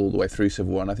unlikable all the way through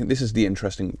Civil War, and I think this is the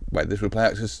interesting way this will play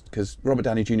out, because Robert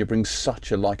Downey Jr. brings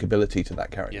such a likability to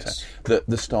that character that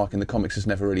the Stark in the comics has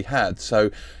never really had. So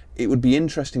it would be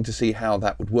interesting to see how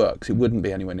that would work. 'Cause it wouldn't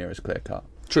be anywhere near as clear-cut.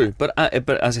 True, but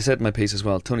as I said in my piece as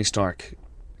well, Tony Stark,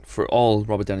 for all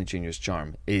Robert Downey Jr.'s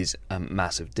charm, is a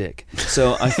massive dick.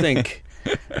 So I think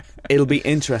it'll be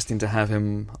interesting to have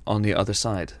him on the other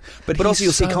side. But also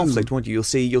you'll see conflict, won't you?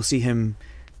 You'll see him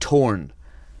torn.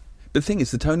 The thing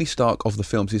is, the Tony Stark of the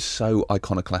films is so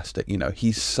iconoclastic. You know,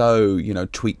 he's so,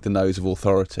 tweak the nose of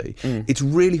authority. It's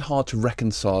really hard to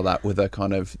reconcile that with a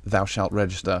kind of thou shalt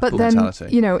register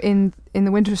mentality. But then, in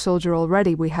the Winter Soldier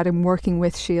already, we had him working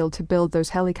with S.H.I.E.L.D. to build those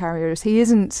helicarriers.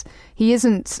 He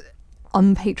isn't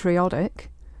unpatriotic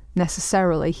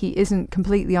necessarily. He isn't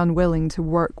completely unwilling to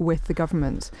work with the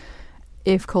government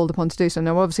if called upon to do so.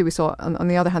 Now, obviously, we saw, on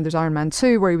the other hand, there's Iron Man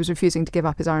 2, where he was refusing to give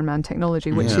up his Iron Man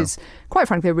technology, which is, quite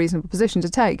frankly, a reasonable position to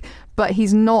take. But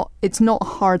it's not a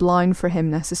hard line for him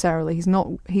necessarily.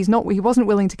 He wasn't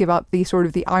willing to give up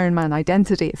the Iron Man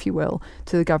identity, if you will,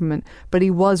 to the government, but he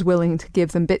was willing to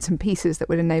give them bits and pieces that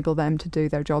would enable them to do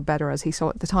their job better, as he saw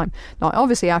at the time. Now,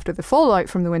 obviously, after the fallout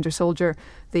from the Winter Soldier,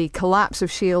 the collapse of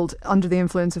S.H.I.E.L.D. under the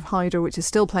influence of Hydra, which is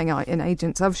still playing out in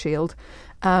Agents of S.H.I.E.L.D.,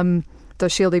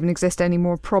 does S.H.I.E.L.D. even exist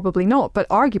anymore? Probably not, but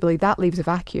arguably that leaves a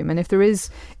vacuum. And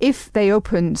if they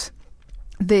opened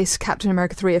this Captain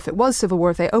America 3, if it was Civil War,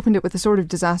 if they opened it with the sort of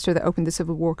disaster that opened the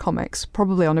Civil War comics,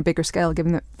 probably on a bigger scale,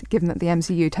 given that the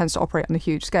MCU tends to operate on a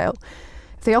huge scale,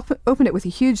 if they opened it with a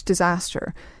huge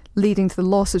disaster leading to the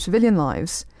loss of civilian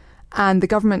lives, and the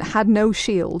government had no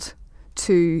S.H.I.E.L.D.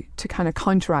 to kind of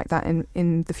counteract that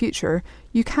in the future,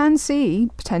 you can see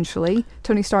potentially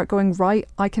Tony Stark going, right,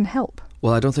 I can help.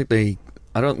 Well,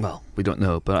 we don't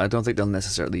know, but I don't think they'll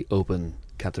necessarily open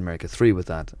Captain America 3 with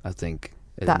that. I think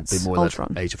it'll be more Ultron.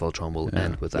 that Age of Ultron will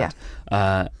end with that.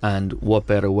 Yeah. And what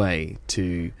better way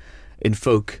to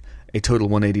invoke a total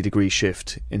 180-degree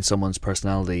shift in someone's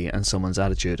personality and someone's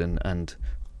attitude and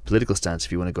political stance,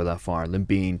 if you want to go that far, than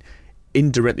being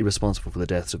indirectly responsible for the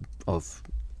deaths of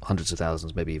hundreds of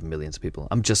thousands, maybe even millions of people.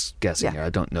 I'm just guessing here.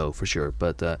 I don't know for sure,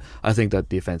 but I think that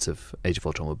the events of Age of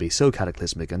Ultron will be so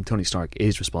cataclysmic, and Tony Stark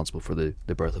is responsible for the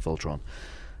birth of Ultron,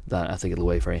 that I think it'll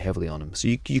weigh very heavily on him. So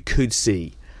you could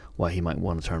see why he might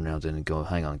want to turn around and go,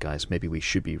 hang on guys, maybe we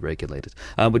should be regulated.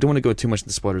 We don't want to go too much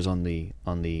into spoilers on the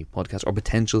podcast, or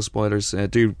potential spoilers.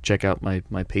 Do check out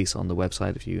my piece on the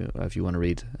website if you want to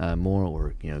read more,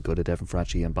 or go to Devin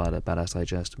Fracci and Badass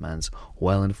Digest. Man's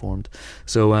well informed,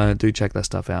 so do check that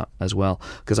stuff out as well,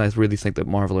 because I really think that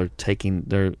Marvel are taking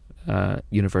their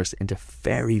universe into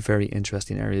very, very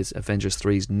interesting areas. Avengers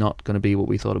 3 is not going to be what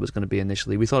we thought it was going to be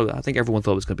initially. I think everyone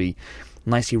thought it was going to be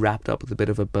nicely wrapped up with a bit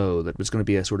of a bow, that was going to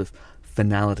be a sort of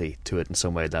finality to it in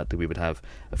some way, that we would have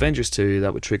Avengers 2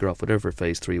 that would trigger off whatever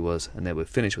phase 3 was, and then we'd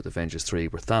finish with Avengers 3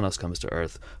 where Thanos comes to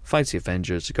Earth, fights the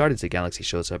Avengers, the Guardians of the Galaxy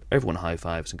shows up, everyone high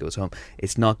fives and goes home.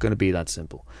 It's not going to be that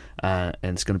simple, and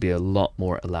it's going to be a lot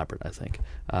more elaborate, I think,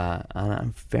 and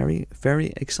I'm very,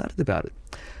 very excited about it.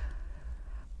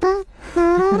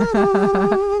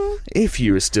 if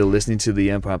you're still listening to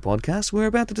the Empire podcast, we're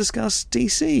about to discuss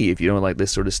DC. If you don't like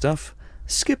this sort of stuff,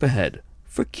 skip ahead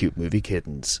for Cute Movie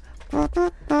Kittens.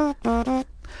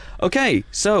 Okay,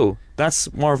 so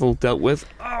that's Marvel dealt with.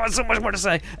 Oh, so much more to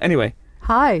say. Anyway.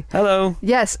 Hi. Hello.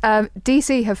 Yes,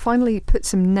 DC have finally put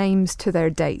some names to their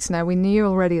dates. Now, we knew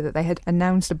already that they had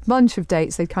announced a bunch of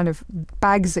dates. They'd kind of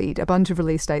bagsied a bunch of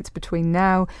release dates between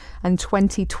now and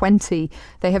 2020.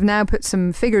 They have now put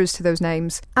some figures to those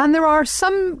names. And there are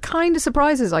some kind of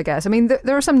surprises, I guess. I mean,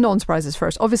 there are some non-surprises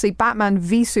first. Obviously, Batman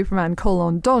v Superman: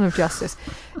 Dawn of Justice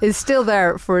is still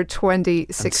there for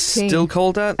 2016. And still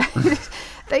called that?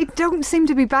 They don't seem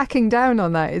to be backing down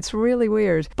on that. It's really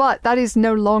weird. But that is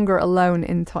no longer alone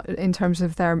in terms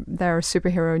of their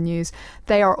superhero news.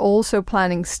 They are also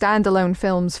planning standalone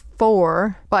films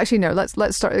for... Well, actually, no.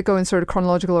 Let's start go in sort of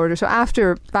chronological order. So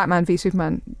after Batman v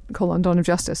Superman: Dawn of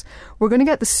Justice, we're going to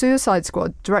get The Suicide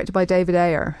Squad, directed by David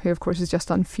Ayer, who, of course, has just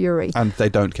done Fury. And they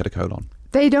don't get a colon.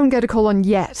 They don't get a colon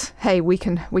yet. Hey, we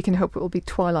can hope it will be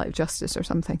Twilight of Justice or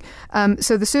something.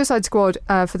 So the Suicide Squad,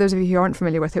 for those of you who aren't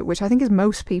familiar with it, which I think is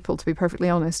most people, to be perfectly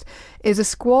honest, is a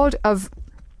squad of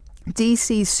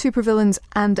DC's supervillains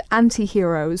and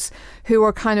anti-heroes who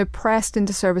are kind of pressed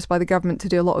into service by the government to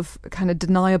do a lot of kind of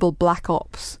deniable black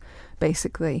ops.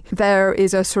 Basically,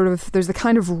 there's the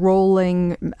kind of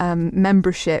rolling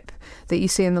membership that you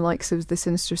see in the likes of the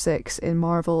Sinister Six in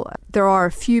Marvel. There are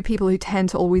a few people who tend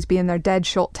to always be in there.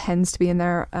 Deadshot tends to be in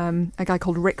there. A guy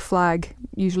called Rick Flag,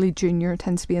 usually Junior,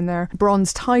 tends to be in there.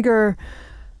 Bronze Tiger.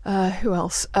 Who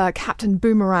else? Captain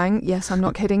Boomerang. Yes, I'm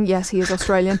not kidding. Yes, he is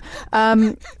Australian.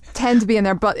 Tend to be in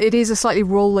there, but it is a slightly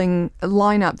rolling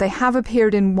lineup. They have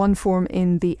appeared in one form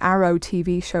in the Arrow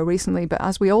TV show recently, but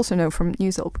as we also know from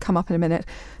news that will come up in a minute,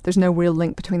 there's no real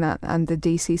link between that and the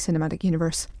DC cinematic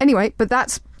universe. Anyway, but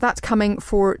that's coming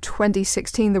for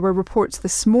 2016. There were reports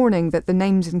this morning that the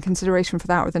names in consideration for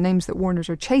that, or the names that Warners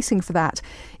are chasing for that,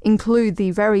 include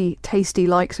the very tasty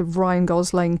likes of Ryan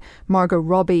Gosling, Margot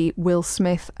Robbie, Will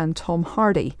Smith and Tom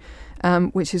Hardy.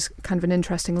 Which is kind of an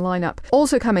interesting lineup.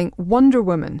 Also coming, Wonder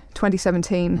Woman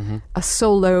 2017, a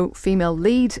solo female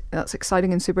lead. That's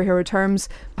exciting in superhero terms.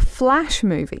 A Flash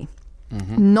movie.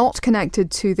 Not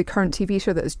connected to the current TV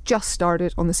show that has just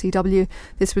started on the CW.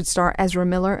 This would star Ezra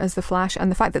Miller as the Flash, and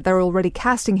the fact that they're already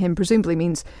casting him presumably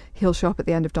means he'll show up at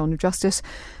the end of Dawn of Justice.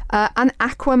 An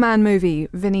Aquaman movie.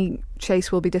 Vinny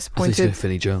Chase will be disappointed.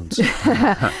 Vinny Jones.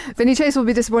 Vinny Chase will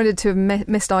be disappointed to have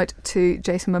missed out to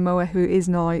Jason Momoa, who is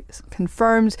now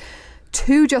confirmed.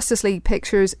 2 Justice League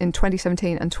pictures in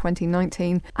 2017 and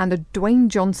 2019, and a Dwayne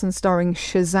Johnson starring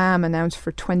Shazam announced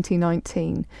for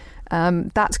 2019.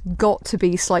 That's got to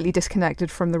be slightly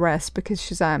disconnected from the rest because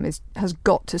Shazam has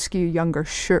got to skew younger,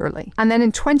 surely. And then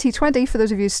in 2020, for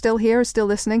those of you still here, still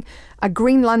listening, a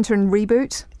Green Lantern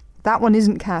reboot. That one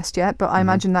isn't cast yet, but I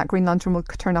imagine that Green Lantern will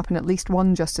turn up in at least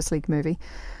one Justice League movie.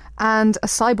 And a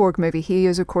Cyborg movie. He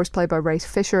is, of course, played by Ray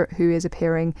Fisher, who is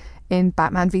appearing in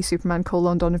Batman v Superman: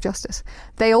 Dawn of Justice.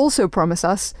 They also promise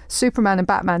us Superman and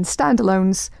Batman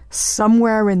standalones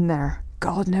somewhere in there.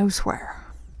 God knows where.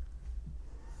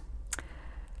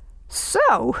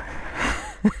 So,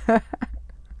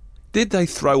 did they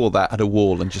throw all that at a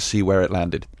wall and just see where it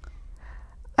landed?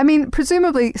 I mean,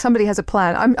 presumably somebody has a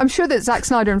plan. I'm sure that Zack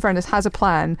Snyder, in fairness, has a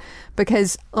plan,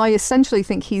 because I essentially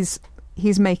think he's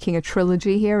making a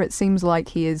trilogy here. It seems like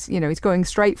he is, he's going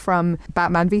straight from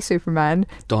Batman v Superman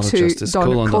Dawn to of Justice,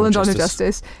 Dawn of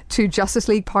Justice to Justice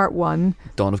League Part 1.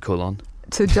 Dawn of Colon.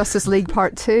 To Justice League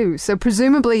Part 2. So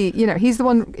presumably, he's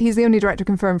the only director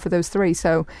confirmed for those 3,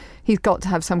 so he's got to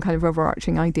have some kind of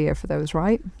overarching idea for those,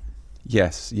 right?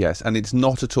 Yes, and it's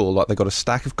not at all like they got a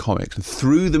stack of comics and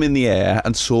threw them in the air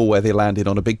and saw where they landed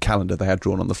on a big calendar they had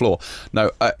drawn on the floor.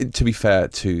 No, to be fair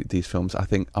to these films, I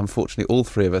think, unfortunately, all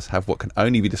 3 of us have what can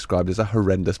only be described as a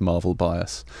horrendous Marvel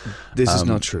bias. This is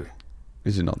not true.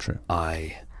 This is not true.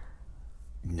 I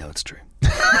know it's true.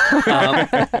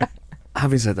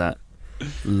 Having said that,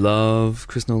 love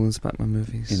Chris Nolan's Batman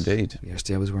movies. Indeed.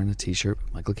 Yesterday I was wearing a t-shirt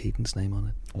with Michael Keaton's name on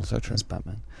it. Also true. That's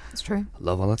Batman. It's true. I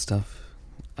love all that stuff.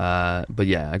 But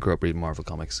yeah, I grew up reading Marvel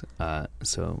comics,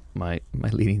 so my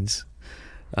leanings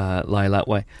lie that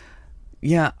way.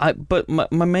 Yeah, but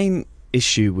my main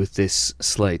issue with this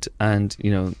slate, and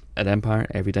at Empire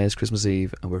every day is Christmas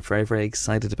Eve, and we're very, very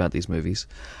excited about these movies,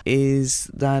 is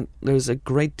that there's a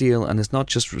great deal, and it's not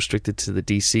just restricted to the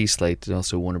DC slate.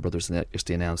 Also, Warner Brothers just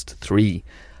announced 3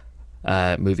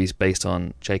 movies based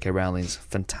on J.K. Rowling's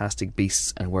Fantastic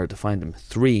Beasts and Where to Find Them.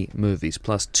 3 movies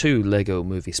plus 2 Lego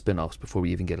movie spin-offs before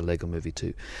we even get a Lego movie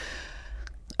 2.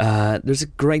 There's a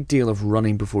great deal of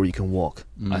running before you can walk,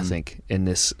 I think, in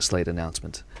this slate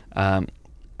announcement.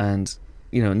 And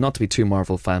not to be too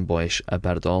Marvel fanboyish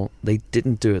about it all, they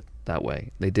didn't do it that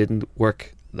way. They didn't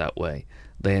work that way.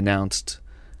 They announced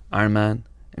Iron Man,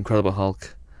 Incredible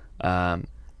Hulk, and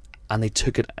they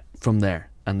took it from there.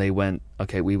 And they went,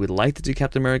 okay, we would like to do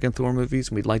Captain America and Thor movies,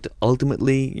 and we'd like to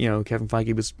ultimately, Kevin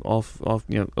Feige was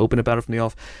open about it from the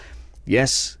off.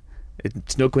 Yes,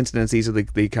 it's no coincidence these are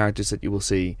the characters that you will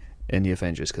see in the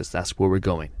Avengers, because that's where we're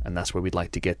going, and that's where we'd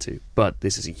like to get to. But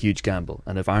this is a huge gamble,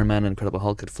 and if Iron Man and Incredible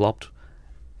Hulk had flopped,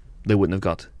 they wouldn't have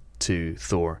got to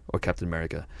Thor or Captain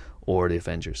America or the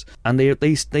Avengers. And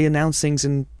they announce things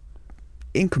in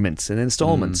increments and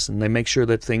installments, and they make sure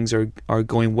that things are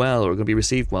going well or going to be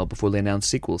received well before they announce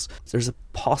sequels. There's a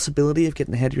possibility of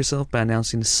getting ahead of yourself by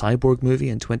announcing a Cyborg movie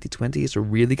in 2020. Is there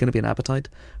really going to be an appetite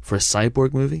for a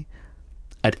Cyborg movie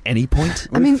at any point?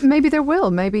 I mean, maybe there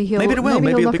will. Maybe he'll knock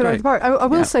it out of the park. I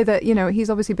will say that, he's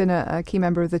obviously been a key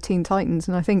member of the Teen Titans,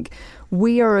 and I think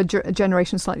we are a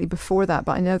generation slightly before that,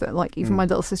 but I know that even my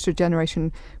little sister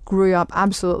generation grew up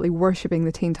absolutely worshipping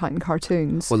the Teen Titan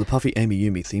cartoons. Well, the Puffy Amy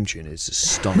Yumi theme tune is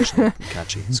astonishingly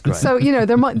catchy. It's great. So,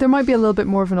 there might be a little bit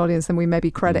more of an audience than we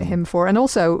maybe credit him for. And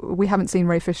also, we haven't seen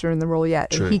Ray Fisher in the role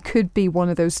yet. True. He could be one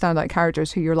of those standout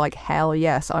characters who you're like, hell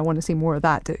yes, I want to see more of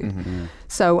that dude. Mm-hmm.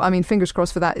 So, I mean, fingers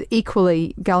crossed for that.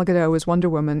 Equally, Gal Gadot as Wonder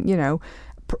Woman,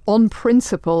 on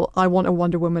principle, I want a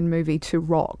Wonder Woman movie to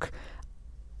rock.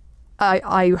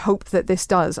 I hope that this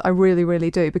does. I really,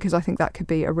 really do, because I think that could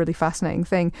be a really fascinating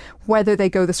thing. Whether they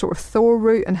go the sort of Thor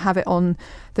route and have it on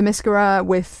the Themyscira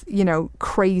with,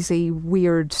 crazy,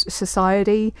 weird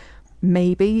society,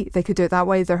 maybe they could do it that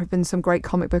way. There have been some great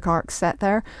comic book arcs set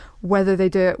there. Whether they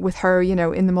do it with her,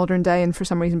 in the modern day, and for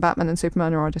some reason Batman and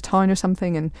Superman are out of town or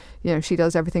something, and, she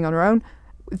does everything on her own.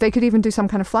 They could even do some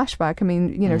kind of flashback. I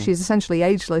mean, she's essentially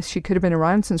ageless. She could have been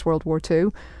around since World War II.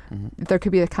 There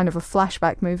could be a kind of a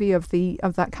flashback movie of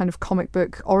that kind of comic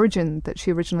book origin that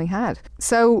she originally had.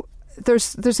 So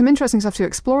there's some interesting stuff to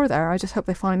explore there. I just hope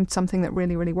they find something that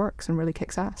really, really works and really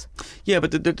kicks ass. Yeah,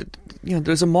 but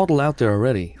there's a model out there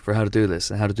already for how to do this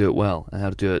and how to do it well and how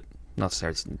to do it not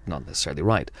necessarily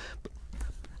right, but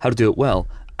how to do it well.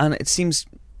 And it seems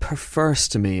perverse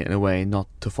to me in a way not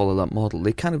to follow that model.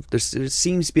 There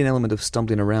seems to be an element of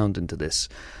stumbling around into this,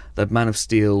 that Man of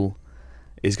Steel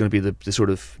is going to be the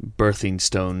sort of birthing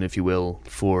stone, if you will,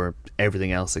 for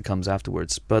everything else that comes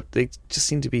afterwards. But they just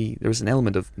seem to be, there's an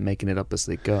element of making it up as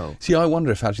they go. See, I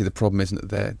wonder if actually the problem isn't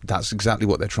that that's exactly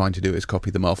what they're trying to do, is copy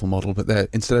the Marvel model, but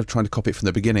instead of trying to copy it from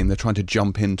the beginning, they're trying to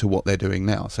jump into what they're doing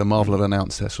now. So Marvel have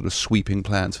announced their sort of sweeping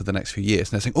plans for the next few years,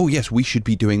 and they're saying, oh yes, we should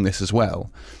be doing this as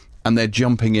well. And they're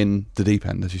jumping in the deep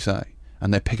end, as you say.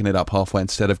 And they're picking it up halfway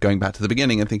instead of going back to the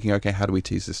beginning and thinking, okay, how do we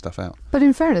tease this stuff out? But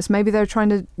in fairness, maybe they're trying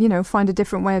to, find a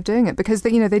different way of doing it. Because,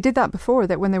 they did that before,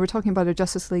 that when they were talking about a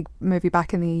Justice League movie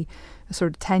back in the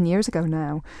sort of 10 years ago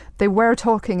now, they were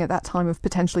talking at that time of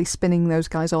potentially spinning those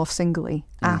guys off singly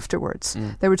afterwards.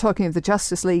 They were talking of the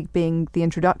Justice League being the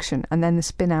introduction and then the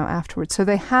spin out afterwards. So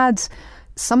they had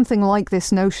something like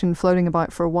this notion floating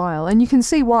about for a while. And you can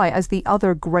see why, as the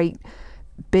other great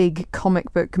big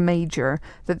comic book major,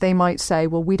 that they might say,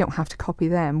 well, we don't have to copy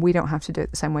them, we don't have to do it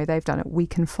the same way they've done it, we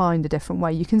can find a different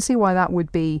way. You can see why that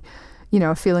would be,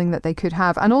 a feeling that they could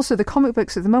have. And also the comic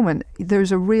books at the moment,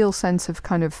 there's a real sense of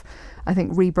kind of, I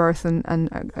think, rebirth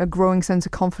and a growing sense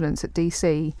of confidence at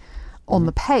DC on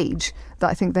the page that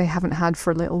I think they haven't had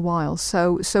for a little while.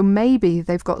 So maybe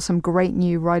they've got some great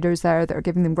new writers there that are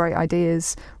giving them great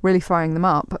ideas, really firing them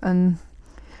up. And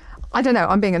I don't know,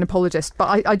 I'm being an apologist,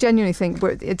 but I genuinely think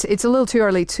it's a little too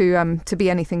early to be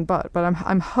anything but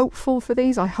I'm hopeful for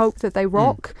these. I hope that they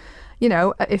rock.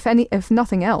 If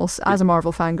nothing else, as a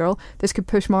Marvel fangirl, this could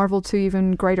push Marvel to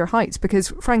even greater heights,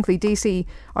 because frankly DC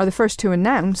are the first to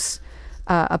announce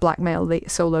a black male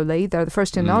solo lead. They're the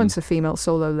first to announce a female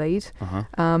solo lead.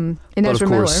 In but Ezra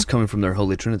of course, Miller. coming from their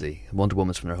holy trinity, Wonder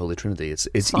Woman's from their holy trinity. It's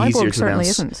Cyborg easier to certainly announce.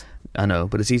 isn't. I know,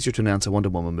 but it's easier to announce a Wonder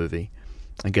Woman movie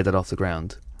and get that off the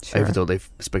ground, even though they've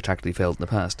spectacularly failed in the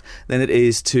past, than it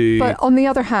is to... But on the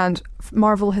other hand,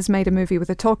 Marvel has made a movie with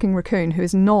a talking raccoon who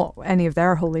is not any of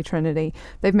their holy trinity.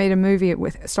 They've made a movie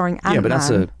starring Ant-Man. Yeah, but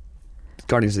that's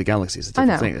Guardians of the Galaxy is a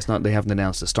different thing. It's not. They haven't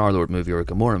announced a Star-Lord movie or a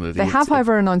Gamora movie. They have,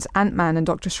 however, announced Ant-Man and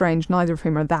Doctor Strange, neither of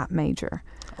whom are that major.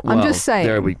 Well, I'm just saying...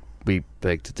 There we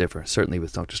beg to differ, certainly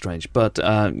with Doctor Strange. But,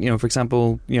 for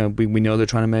example, we know they're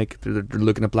trying to they're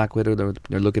looking at Black Widow,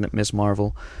 they're looking at Miss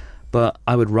Marvel. But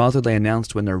I would rather they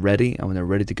announced when they're ready and when they're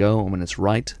ready to go and when it's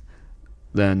right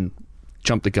than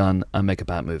jump the gun and make a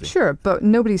bad movie. Sure, but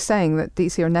nobody's saying that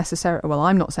DC are necessarily... Well,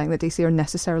 I'm not saying that DC are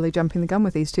necessarily jumping the gun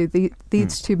with these two.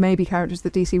 These two may be characters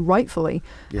that DC rightfully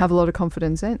have a lot of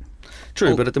confidence in.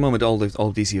 True, but at the moment, all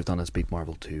DC have done is beat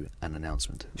Marvel to an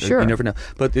announcement. Sure. You never know.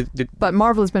 But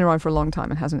Marvel has been around for a long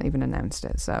time and hasn't even announced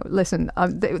it. So, listen,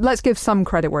 let's give some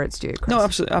credit where it's due,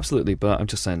 Chris. No, absolutely. But I'm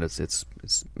just saying that it's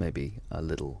maybe a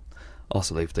little...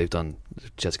 Also, they've done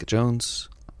Jessica Jones.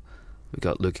 We've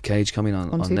got Luke Cage coming on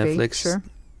TV, Netflix. Sure.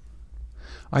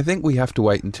 I think we have to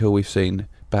wait until we've seen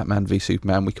Batman v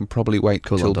Superman. We can probably wait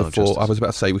till before. I was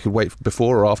about to say we could wait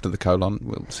before or after the colon.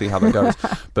 We'll see how that goes.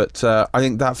 But I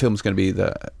think that film's going to be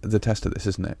the test of this,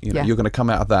 isn't it? You're going to come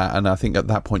out of that, and I think at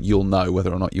that point you'll know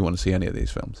whether or not you want to see any of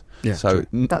these films. Yeah, so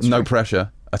no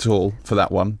pressure at all for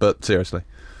that one. But seriously,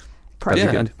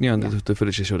 and the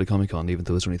footage they showed at Comic-Con, even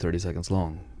though it was only 30 seconds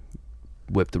long,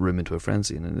 whipped the room into a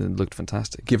frenzy, and it looked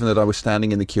fantastic. Given that I was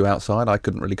standing in the queue outside, I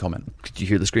couldn't really comment. Did you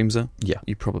hear the screams though? Yeah,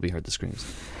 you probably heard the screams.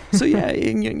 So yeah,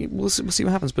 we'll see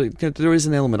what happens. But there is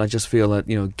an element. I just feel that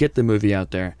get the movie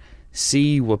out there,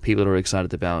 see what people are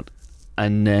excited about,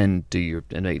 and then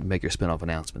make your spin-off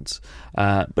announcements.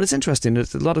 But it's interesting.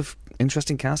 There's a lot of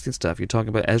interesting casting stuff. You're talking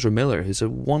about Ezra Miller, who's a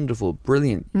wonderful,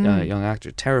 brilliant young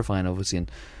actor, terrifying obviously,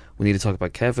 and we need to talk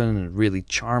about Kevin, and really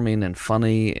charming and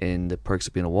funny in The Perks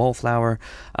of Being a Wallflower.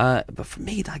 But for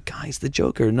me, that guy's the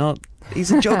Joker.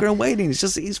 He's a Joker in waiting.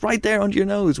 He's right there under your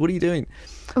nose. What are you doing?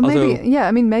 Well,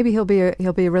 maybe he'll be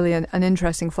a really an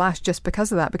interesting Flash just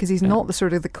because of that, because he's not the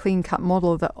sort of the clean cut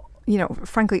model that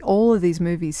frankly all of these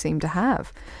movies seem to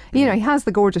have. He has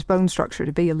the gorgeous bone structure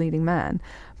to be a leading man,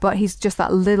 but he's just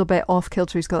that little bit off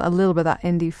kilter. He's got a little bit of that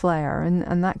indie flair,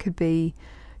 and that could be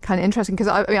kind of interesting, because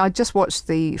I just watched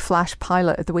the Flash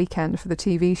pilot at the weekend for the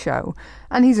TV show,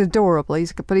 and he's adorable.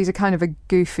 But he's a kind of a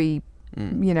goofy,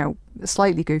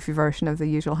 slightly goofy version of the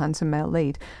usual handsome male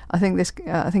lead. I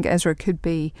think Ezra could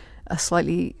be a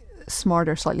slightly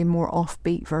smarter, slightly more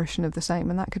offbeat version of the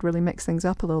same, and that could really mix things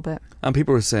up a little bit. And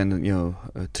people are saying,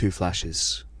 two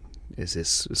Flashes is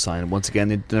this sign. And once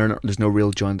again, there's no real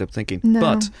joined up thinking. No.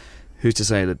 But who's to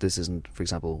say that this isn't, for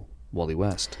example, Wally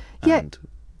West? And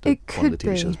it could one of the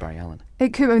TV be. shows, Barry Allen.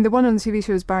 It could. I mean, the one on the TV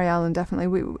show is Barry Allen,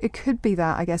 definitely. It could be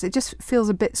that, I guess. It just feels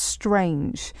a bit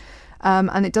strange,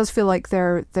 and it does feel like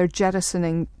they're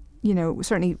jettisoning.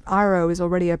 Certainly Arrow is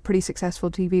already a pretty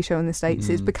successful TV show in the States.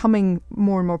 It's becoming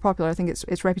more and more popular. I think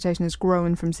its reputation has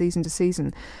grown from season to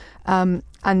season, and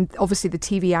obviously the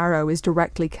TV Arrow is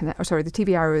directly connected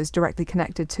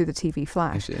to the TV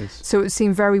Flash. Yes, it is. So it would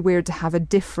seem very weird to have a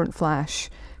different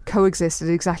Flash coexist at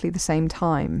exactly the same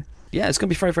time. Yeah, it's going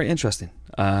to be very, very interesting.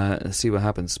 Let's see what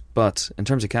happens. But in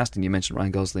terms of casting, you mentioned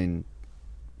Ryan Gosling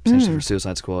potentially for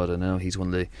Suicide Squad. I know he's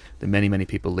one of the many, many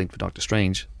people linked with Doctor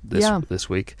Strange this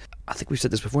week. I think we've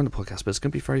said this before in the podcast, but it's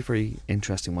going to be very, very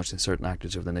interesting watching certain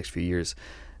actors over the next few years.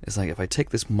 It's like, if I take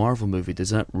this Marvel movie,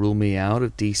 does that rule me out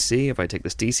of DC? If I take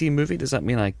this DC movie, does that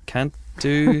mean I can't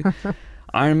do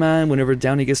Iron Man whenever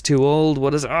Downey gets too old? What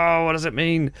does it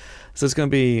mean? So it's going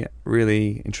to be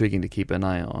really intriguing to keep an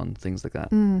eye on things like that,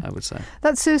 I would say.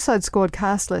 That Suicide Squad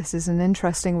cast list is an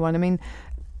interesting one. I mean,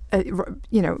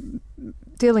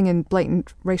 dealing in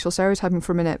blatant racial stereotyping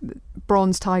for a minute,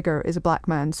 Bronze Tiger is a black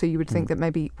man, so you would think that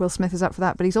maybe Will Smith is up for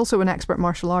that, but he's also an expert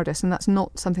martial artist, and that's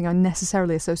not something I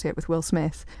necessarily associate with Will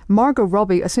Smith. Margot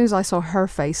Robbie, as soon as I saw her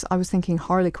face, I was thinking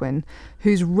Harley Quinn,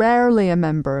 who's rarely a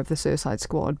member of the Suicide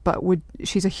Squad, but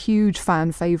she's a huge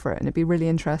fan favourite, and it'd be really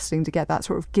interesting to get that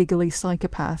sort of giggly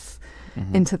psychopath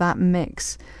into that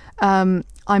mix. I'm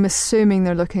assuming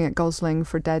they're looking at Gosling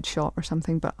for Deadshot or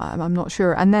something, but I'm not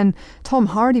sure. And then Tom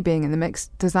Hardy being in the mix,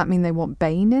 does that mean they want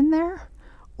Bane in there?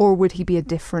 Or would he be a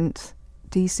different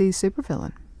DC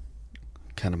supervillain?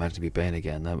 Can't imagine to be Bane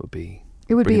again. That would be...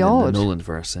 It would be odd. The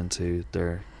Nolanverse into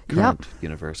their current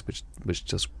universe, which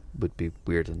just would be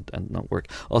weird and not work.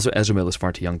 Also, Ezra Miller is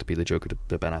far too young to be the Joker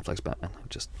to Ben Affleck's Batman, I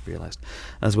just realised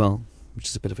as well, which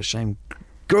is a bit of a shame.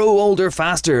 Grow older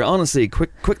faster, honestly,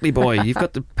 quickly, boy. You've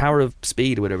got the power of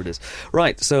speed, or whatever it is.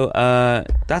 Right, so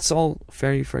that's all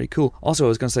very, very cool. Also, I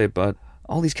was going to say about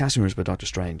all these casting rumors about Doctor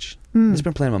Strange. It's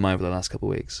been playing in my mind for the last couple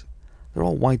of weeks. They're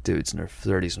all white dudes in their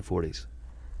 30s and 40s.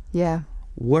 Yeah.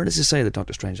 Where does it say that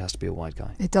Doctor Strange has to be a white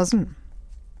guy? It doesn't.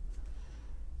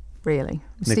 Really.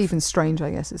 Stephen Strange,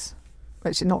 I guess, is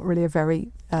actually not really a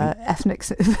very ethnic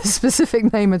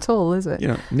specific name at all, is it?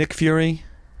 Nick Fury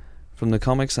from the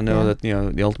comics. I know that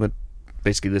the Ultimate,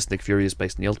 basically this Nick Fury is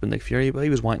based on the Ultimate Nick Fury, but he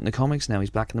was white in the comics, now he's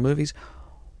black in the movies.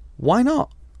 Why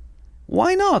not?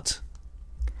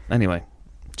 Anyway,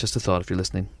 just a thought if you're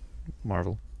listening,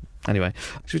 Marvel. Anyway,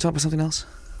 should we talk about something else?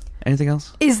 Anything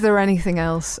else? Is there anything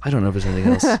else? I don't know if there's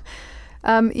anything else.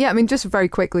 Yeah, I mean, just very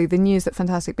quickly, the news that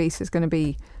Fantastic Beasts is going to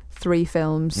be 3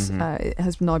 films it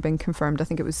has now been confirmed. I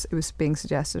think it was being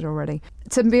suggested already.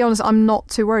 To be honest, I'm not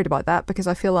too worried about that because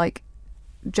I feel like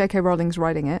J.K. Rowling's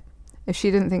writing it. If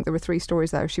she didn't think there were 3 stories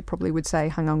there, she probably would say,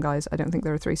 hang on guys, I don't think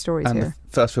there are 3 stories and here.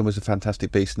 the first film was The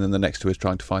Fantastic Beast, and then the next 2 is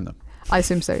trying to find them. I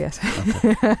assume so, yes.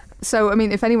 Okay. So, I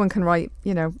mean, if anyone can write,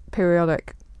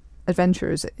 periodic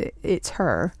adventures, it's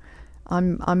her.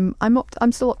 I'm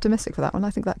still optimistic for that one.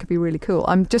 I think that could be really cool.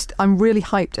 I'm really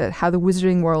hyped at how the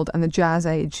Wizarding World and the Jazz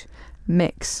Age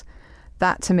mix.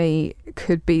 That to me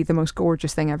could be the most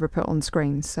gorgeous thing ever put on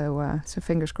screen. So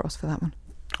fingers crossed for that one.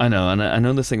 I know, and I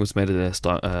know this thing was made at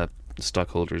a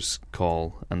stockholders'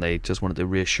 call, and they just wanted to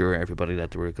reassure everybody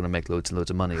that they were going to make loads and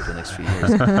loads of money over the next few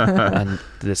years. And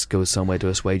this goes some way to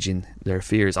assuaging their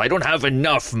fears. I don't have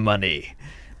enough money.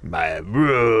 I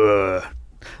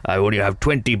only have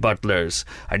 20 butlers.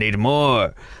 I need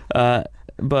more.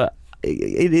 But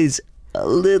it is a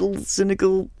little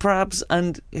cynical, perhaps,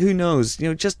 and who knows?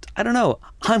 I don't know.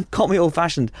 Call me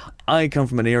old-fashioned. I come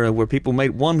from an era where people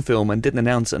made one film and didn't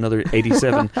announce another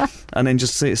 87, and then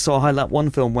just saw how that one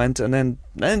film went, and then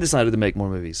decided to make more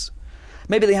movies.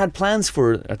 Maybe they had plans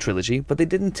for a trilogy, but they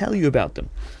didn't tell you about them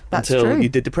until true. You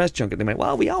did the press junket. They went,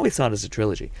 well, we always thought it was a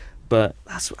trilogy, but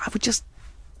I would just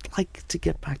like to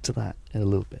get back to that in a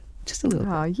little bit. Just a little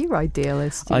bit. Oh, you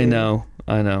idealist. You. I know.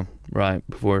 Right,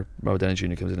 before Robert Downey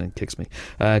Jr. comes in and kicks me.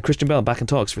 Christian Bale back in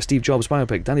talks for Steve Jobs'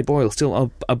 biopic. Danny Boyle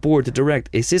still aboard to direct.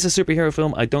 Is this a superhero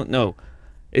film? I don't know.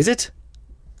 Is it?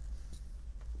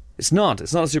 It's not.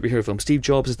 It's not a superhero film. Steve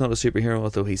Jobs is not a superhero,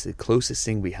 although he's the closest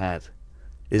thing we had.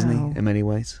 Isn't he, in many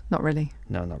ways? Not really.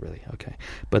 No, not really. Okay.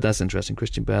 But that's interesting.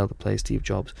 Christian Bale to play Steve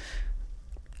Jobs.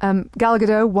 Gal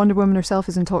Gadot, Wonder Woman herself,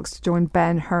 is in talks to join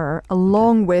Ben-Hur,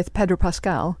 along with Pedro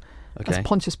Pascal as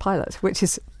Pontius Pilate, which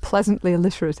is pleasantly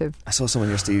alliterative. I saw someone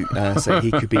yesterday say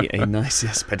he could be a nice...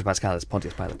 Yes, Pedro Pascal as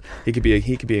Pontius Pilate. He could be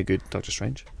a good Doctor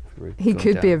Strange. He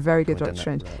could be a very good Doctor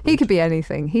Strange. He could be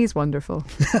anything. He's wonderful.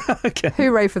 Okay.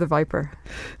 Hooray for the Viper.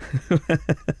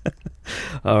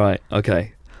 All right,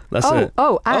 okay.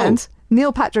 And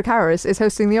Neil Patrick Harris is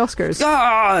hosting the Oscars.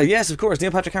 Ah, yes, of course.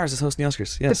 Neil Patrick Harris is hosting the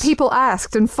Oscars. Yes. The people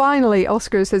asked, and finally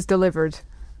Oscars has delivered.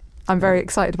 I'm very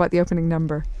excited about the opening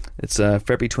number. It's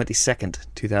February 22nd,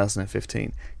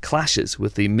 2015. Clashes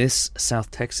with the Miss South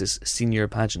Texas Senior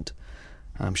Pageant.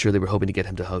 I'm sure they were hoping to get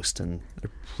him to host, and they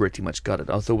pretty much got it.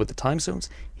 Although with the time zones,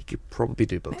 he could probably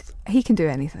do both. He can do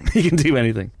anything. He can do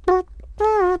anything.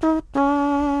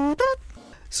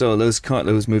 So those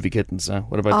movie kittens,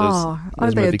 what about those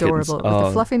aren't they movie adorable? Kittens? With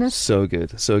the fluffiness? So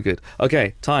good, so good.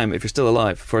 Okay, time, if you're still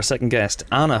alive, for a second guest.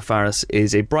 Anna Faris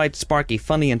is a bright, sparky,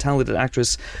 funny and talented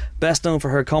actress, best known for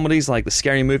her comedies like the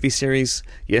Scary Movie series,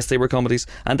 yes they were comedies,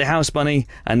 and The House Bunny,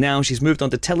 and now she's moved on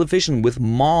to television with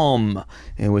Mom,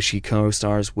 in which she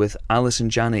co-stars with Alison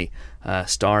Janney,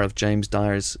 star of James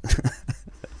Dyer's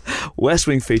West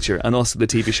Wing feature, and also the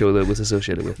TV show that was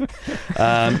associated with.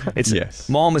 Yes.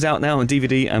 Mom is out now on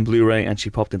DVD and Blu-ray, and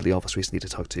she popped into the office recently to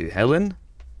talk to Helen.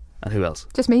 And who else?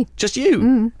 Just me. Just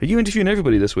you? Are you interviewing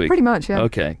everybody this week? Pretty much, yeah.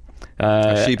 Okay.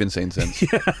 Has she been seen since?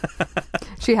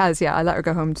 She has, yeah. I let her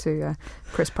go home to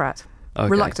Chris Pratt. Okay.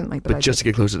 Reluctantly, but just to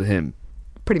get closer to him.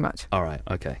 Pretty much. All right,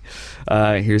 okay.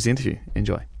 Here's the interview.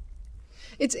 Enjoy.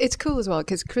 It's cool as well,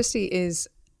 because Christy is...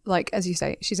 like, as you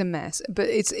say, she's a mess. But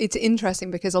it's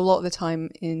interesting because a lot of the time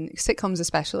in sitcoms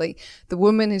especially, the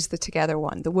woman is the together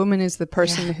one. The woman is the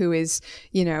person who is,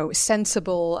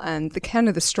 sensible and the kind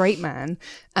of the straight man.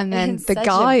 And then the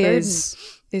guy is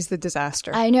the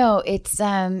disaster. I know. It's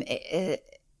I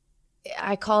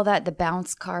call that the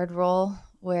bounce card role,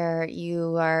 where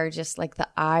you are just like the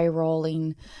eye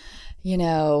rolling,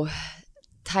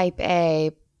 type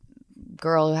A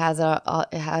girl who has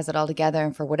it all together,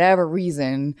 and for whatever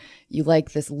reason you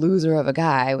like this loser of a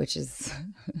guy, which is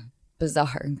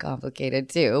bizarre and complicated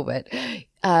too, but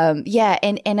and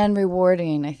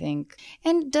unrewarding, I think,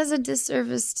 and does a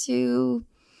disservice to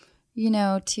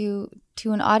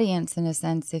an audience in a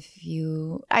sense.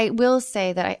 I will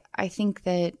say that I think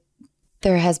that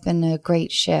there has been a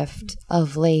great shift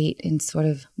of late in sort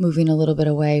of moving a little bit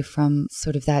away from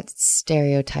sort of that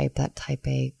stereotype, that type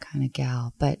A kind of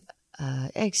gal, but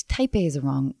type A is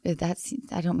wrong.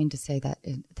 I don't mean to say that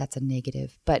that's a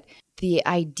negative, but the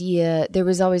idea, there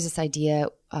was always this idea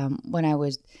when I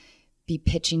would be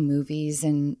pitching movies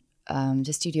and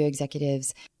to studio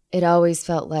executives, it always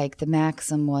felt like the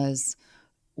maxim was,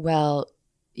 well,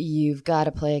 you've got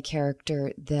to play a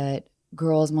character that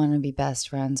girls want to be best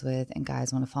friends with and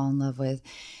guys want to fall in love with.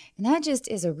 And that just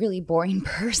is a really boring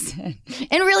person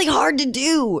and really hard to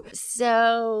do.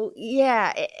 So,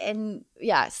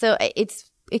 so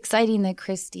it's exciting that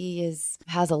Christy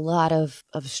has a lot of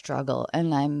struggle,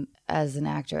 and I'm, as an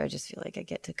actor, I just feel like I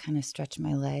get to kind of stretch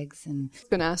my legs. And I was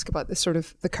going to ask about this sort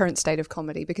of the current state of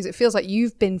comedy, because it feels like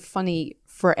you've been funny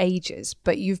for ages,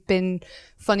 but you've been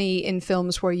funny in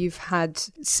films where you've had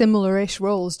similar-ish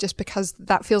roles, just because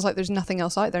that feels like there's nothing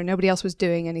else out there. Nobody else was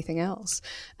doing anything else.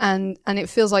 And it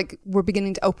feels like we're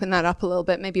beginning to open that up a little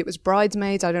bit. Maybe it was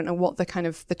Bridesmaids. I don't know what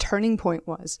the turning point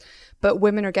was, but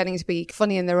women are getting to be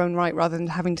funny in their own right rather than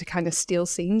having to kind of steal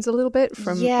scenes a little bit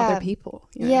from other people.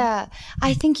 You know? Yeah,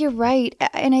 I think you're right.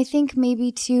 And I think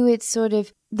maybe too, it's sort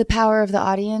of the power of the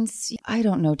audience. I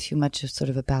don't know too much sort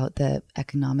of about the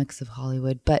economics of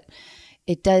Hollywood, but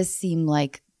it does seem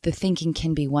like the thinking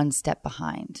can be one step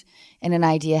behind, and an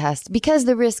idea has to, because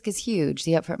the risk is huge.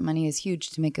 The upfront money is huge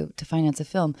to finance a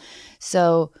film.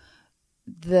 So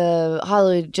the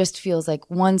Hollywood just feels like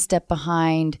one step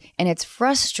behind, and it's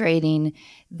frustrating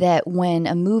that when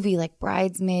a movie like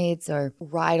Bridesmaids or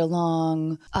Ride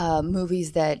Along,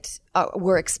 movies that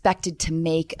were expected to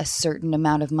make a certain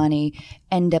amount of money,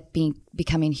 end up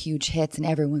becoming huge hits, and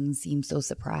everyone seems so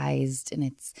surprised.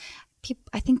 And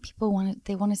I think people want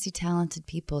to see talented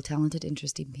people, talented,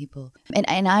 interesting people,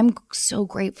 and I'm so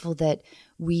grateful that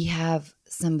we have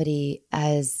somebody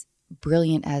as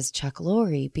brilliant as Chuck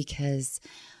Lorre, because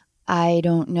I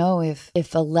don't know if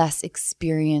a less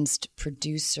experienced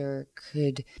producer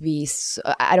could be.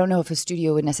 I don't know if a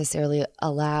studio would necessarily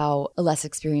allow a less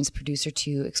experienced producer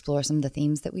to explore some of the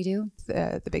themes that we do.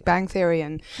 The Big Bang Theory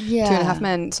and Two and a Half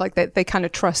Men. It's like they kind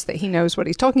of trust that he knows what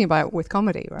he's talking about with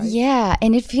comedy, right? Yeah,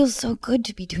 and it feels so good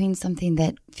to be doing something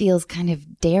that feels kind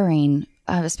of daring,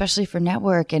 especially for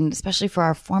network and especially for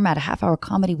our format, a half-hour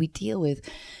comedy. We deal with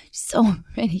so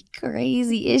many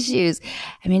crazy issues.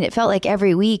 I mean, it felt like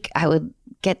every week I would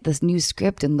get this new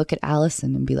script and look at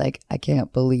Allison and be like, I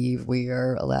can't believe we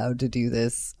are allowed to do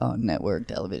this on network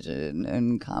television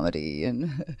and comedy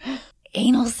and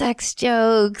anal sex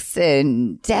jokes.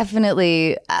 And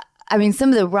definitely, I mean,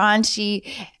 some of the raunchier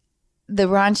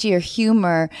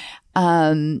humor.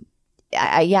 I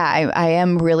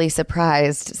am really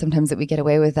surprised sometimes that we get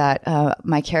away with that.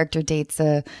 My character dates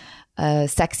a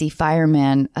sexy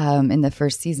fireman in the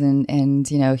first season, and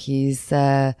he's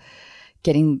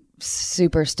getting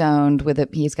super stoned with it.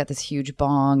 He's got this huge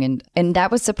bong, and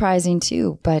that was surprising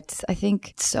too. But I think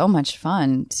it's so much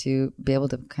fun to be able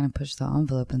to kind of push the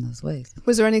envelope in those ways.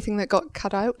 Was there anything that got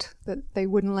cut out that they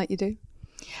wouldn't let you do?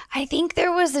 I think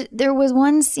there was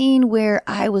one scene where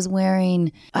I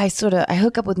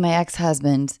hook up with my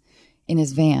ex-husband in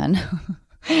his van,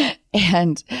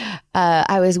 and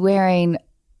I was wearing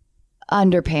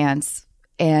underpants,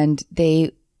 and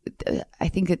I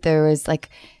think that there's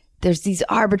these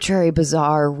arbitrary,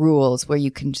 bizarre rules where you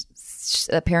can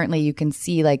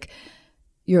see, like,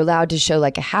 you're allowed to show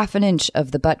like a half an inch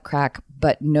of the butt crack,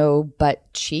 but no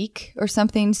butt cheek or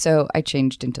something. So I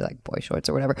changed into like boy shorts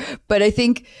or whatever. But I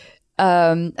think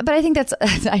that's,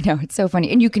 I know, it's so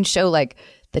funny. And you can show like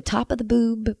the top of the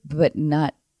boob, but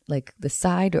not like the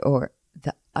side or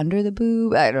the under the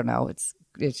boob. I don't know. It's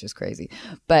just crazy.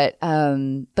 But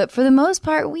for the most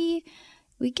part, we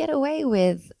get away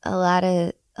with a lot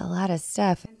of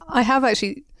stuff. I have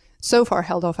actually so far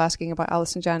held off asking about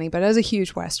Alison Janney, but as a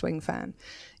huge West Wing fan,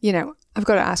 I've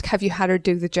got to ask, have you had her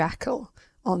do the jackal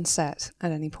on set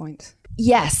at any point?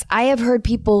 Yes, I have heard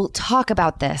people talk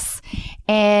about this,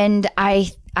 and I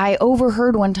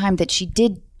overheard one time that she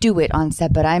did do it on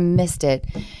set, but I missed it.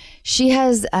 She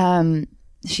has,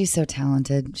 she's so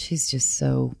talented. She's just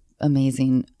so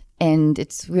amazing, and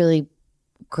it's really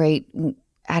great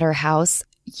at her house.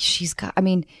 She's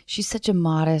such a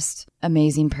modest,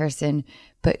 amazing person,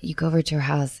 but you go over to her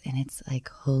house and it's like,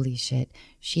 holy shit,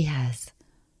 she has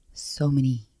so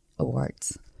many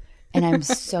awards. And I'm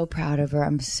so proud of her.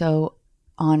 I'm so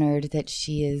honored that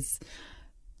she is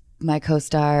my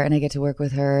co-star and I get to work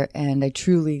with her. And I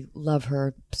truly love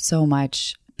her so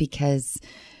much because,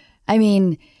 I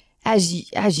mean, as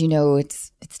you know,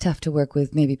 it's tough to work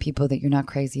with maybe people that you're not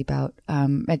crazy about.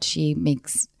 But she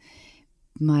makes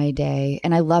my day.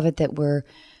 And I love it that we're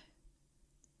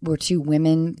two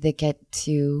women that get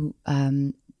to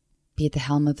be at the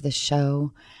helm of the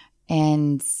show.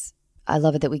 And I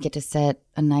love it that we get to set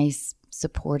a nice,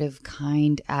 supportive,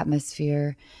 kind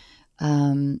atmosphere.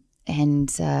 So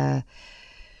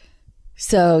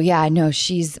yeah, no,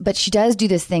 but she does do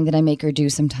this thing that I make her do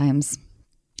sometimes.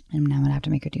 And now I'm gonna have to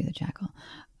make her do the jackal.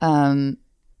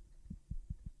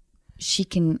 She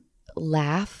can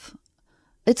laugh.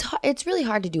 It's really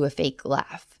hard to do a fake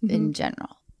laugh in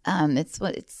general. It's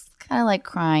kind of like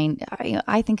crying.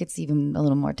 I think it's even a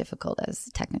little more difficult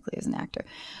technically as an actor,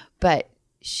 but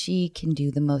she can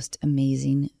do the most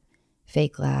amazing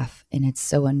fake laugh, and it's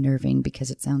so unnerving because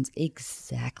it sounds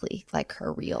exactly like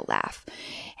her real laugh.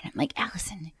 And I'm like,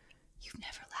 Allison, you've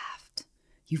never laughed.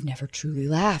 You've never truly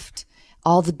laughed.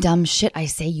 All the dumb shit I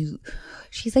say,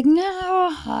 she's like,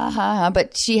 no,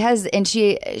 but she has, and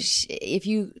she, if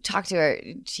you talk to her,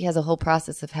 she has a whole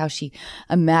process of how she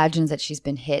imagines that she's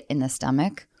been hit in the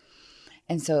stomach.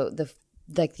 And so the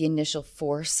initial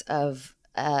force of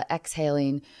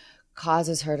exhaling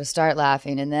causes her to start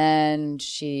laughing, and then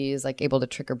she's like able to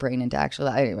trick her brain into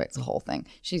actually, anyway, it's a whole thing.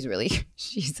 She's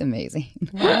amazing.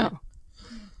 Wow.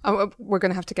 Oh, we're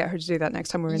going to have to get her to do that next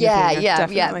time we're in. Yeah,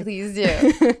 definitely. please do.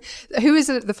 Who is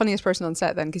the funniest person on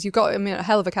set then? Because you've got, a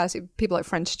hell of a cast, people like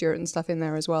French Stewart and stuff in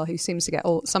there as well, who seems to get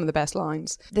some of the best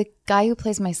lines. The guy who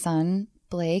plays my son,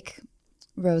 Blake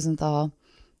Rosenthal,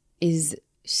 is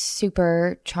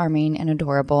super charming and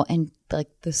adorable, and like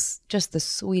this, just the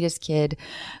sweetest kid.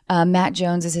 Matt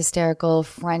Jones is hysterical.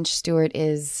 French Stewart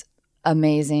is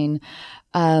amazing.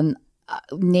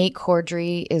 Nate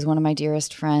Cordry is one of my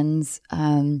dearest friends.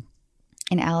 And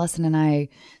Allison and I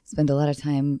spend a lot of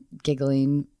time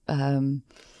giggling.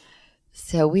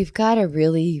 So we've got a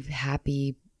really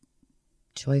happy,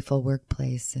 joyful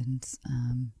workplace. And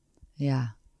yeah,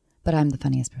 but I'm the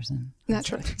funniest person.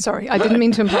 Naturally. Sorry, I didn't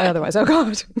mean to imply otherwise. Oh,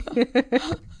 God.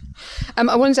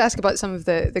 I wanted to ask about some of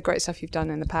the great stuff you've done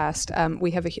in the past.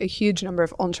 We have a huge number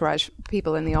of Entourage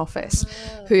people in the office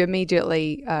who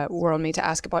immediately were on me to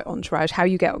ask about Entourage, how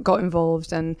you got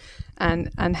involved, and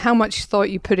how much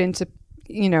thought you put into,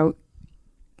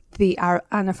 the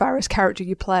Anna Faris character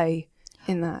you play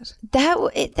in that.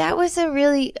 That was a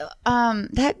really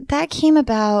that came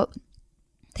about.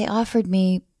 They offered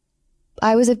me.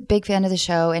 I was a big fan of the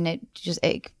show, and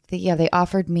they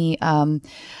offered me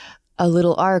a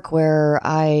little arc where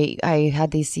I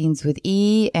had these scenes with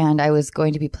E, and I was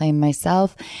going to be playing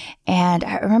myself. And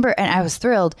I remember, and I was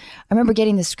thrilled. I remember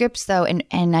getting the scripts though,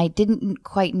 and I didn't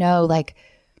quite know, like,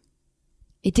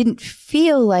 it didn't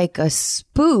feel like a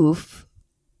spoof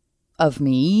of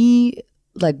me,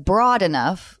 like broad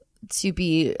enough to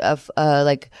be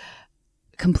like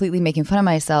completely making fun of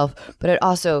myself, but it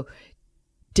also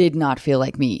did not feel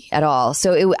like me at all.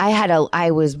 So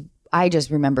I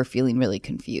just remember feeling really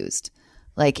confused.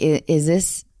 Like, is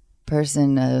this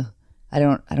person? I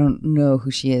don't know who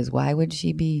she is. Why would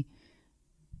she be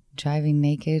driving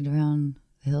naked around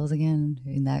the hills again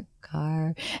in that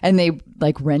car? And they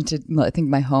like rented. I think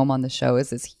my home on the show is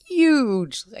this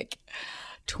huge, like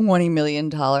 $20 million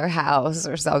house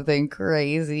or something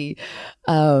crazy.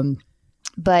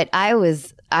 But I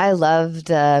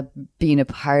loved being a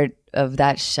part of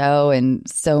that show, and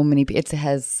so many, it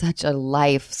has such a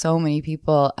life. So many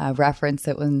people reference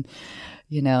it when,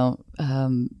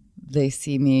 they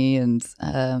see me, and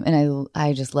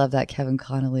I just love that Kevin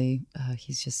Connolly.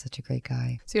 He's just such a great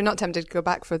guy. So you're not tempted to go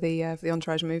back for the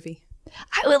Entourage movie?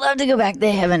 I would love to go back.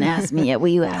 They haven't asked me yet. Will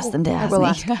you ask them to ask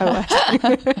me? I will ask.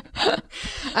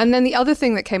 And then the other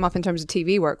thing that came up in terms of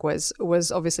TV work was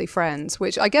obviously Friends,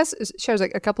 which I guess shows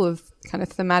like a couple of kind of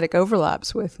thematic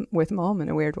overlaps with Mom in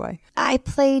a weird way. I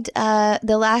played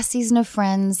the last season of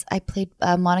Friends. I played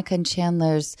Monica and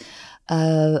Chandler's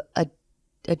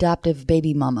adoptive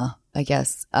baby mama, I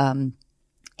guess, and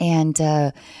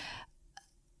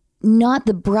not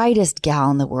the brightest gal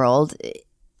in the world.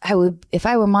 If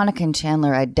I were Monica and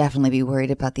Chandler, I'd definitely be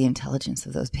worried about the intelligence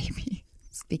of those babies,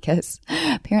 because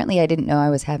apparently I didn't know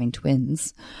I was having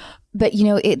twins. But,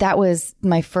 that was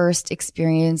my first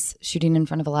experience shooting in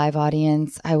front of a live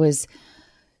audience. I was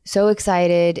so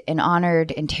excited and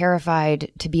honored and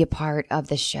terrified to be a part of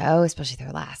the show, especially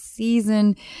their last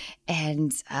season.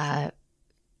 And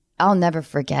I'll never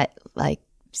forget, like,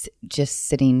 just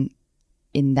sitting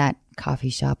in that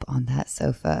coffee shop on that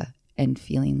sofa and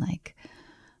feeling like,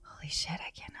 holy shit, I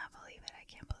cannot believe it. I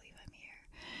can't believe I'm here.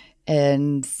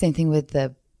 And same thing with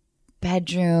the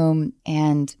bedroom.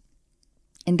 And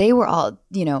they were all,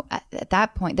 at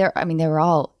that point, they were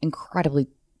all incredibly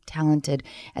talented.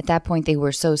 At that point, they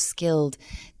were so skilled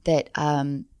that,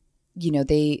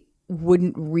 they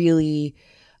wouldn't really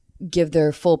give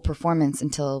their full performance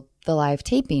until the live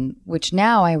taping, which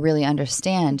now I really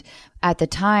understand. At the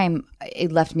time,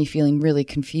 it left me feeling really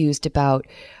confused about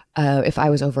if I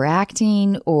was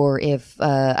overacting, or if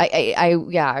I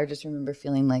just remember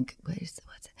feeling like, what's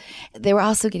it? They were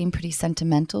also getting pretty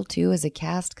sentimental too as a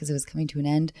cast, because it was coming to an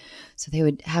end. So they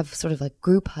would have sort of like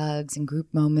group hugs and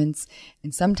group moments,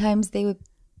 and sometimes they would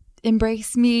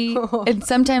embrace me, and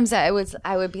sometimes I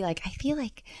would be like, I feel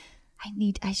like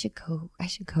I should go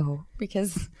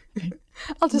because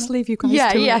I'll just leave you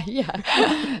guys. Yeah.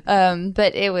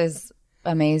 But it was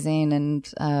amazing,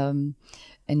 and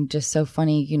and just so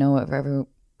funny, you know,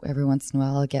 every once in a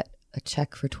while I'll get a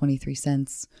check for 23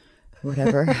 cents or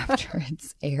whatever after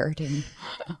it's aired in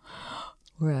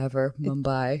wherever,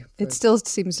 Mumbai. It still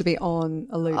seems to be on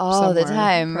a loop all the somewhere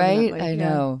time, right? permanently. I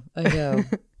know.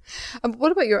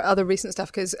 What about your other recent stuff?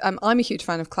 Because I'm a huge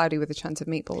fan of Cloudy with a Chance of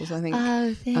Meatballs. I think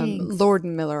thanks. Lord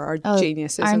and Miller are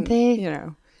geniuses, aren't they? You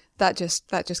know, that just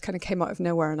kind of came out of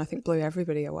nowhere, and I think blew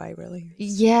everybody away. Really,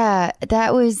 yeah,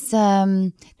 that was.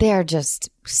 They're just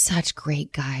such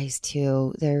great guys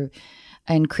too.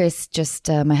 And Chris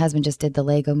my husband just did the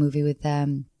Lego movie with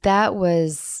them. That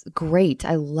was great.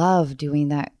 I love doing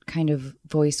that kind of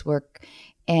voice work.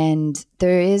 And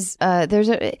there's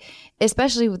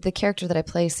especially with the character that I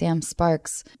play, Sam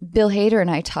Sparks, Bill Hader and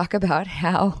I talk about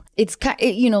how it's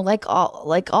like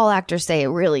all actors say,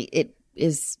 it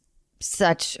is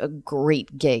such a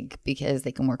great gig because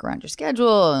they can work around your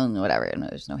schedule and whatever. And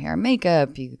there's no hair and makeup,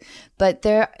 but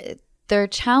there are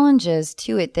challenges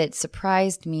to it that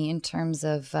surprised me in terms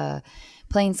of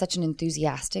playing such an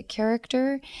enthusiastic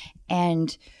character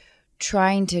and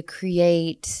trying to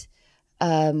create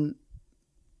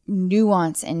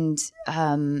nuance and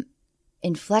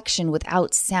inflection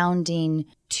without sounding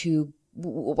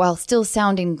while still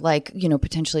sounding like, you know,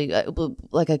 potentially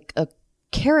like a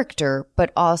character,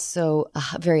 but also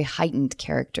a very heightened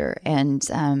character. And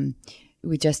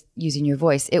we just using your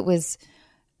voice. It was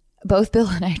both Bill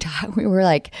and I thought, we were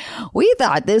like, we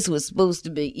thought this was supposed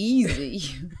to be easy.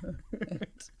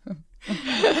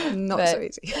 not so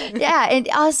easy. Yeah, and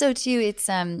also too, it's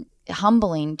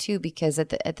humbling too, because at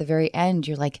the very end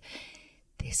you're like,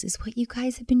 this is what you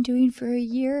guys have been doing for a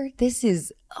year. This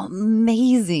is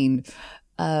amazing.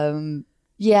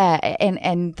 Yeah,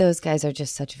 and those guys are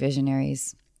just such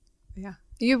visionaries. Yeah,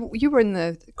 you were in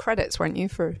the credits, weren't you,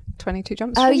 for 22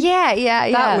 Jump Street? Oh yeah.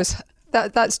 That was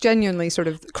that's genuinely sort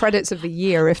of credits of the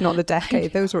year, if not the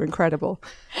decade. Those were incredible.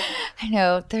 I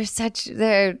know,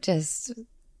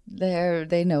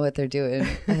 they know what they're doing.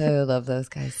 I love those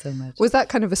guys so much. Was that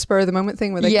kind of a spur of the moment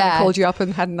thing where they kind of called you up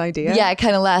and had an idea? Yeah,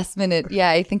 kind of last minute. Yeah,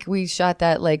 I think we shot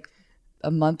that like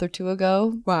a month or two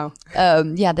ago. Wow.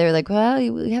 Yeah, they were like, well,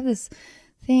 we have this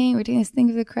thing. We're doing this thing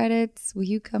for the credits. Will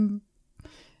you come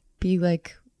be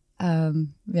like,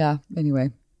 yeah, anyway.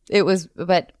 It was,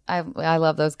 but I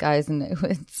love those guys, and it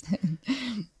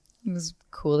was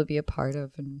cool to be a part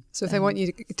of. And so if they want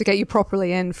you to get you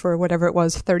properly in for whatever it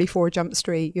was, 34 Jump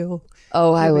Street,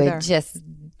 I would there. Just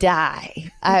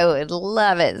die. I would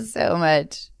love it so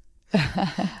much.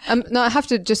 No, I have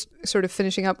to just sort of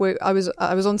finishing up. I was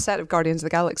on set of Guardians of the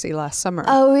Galaxy last summer.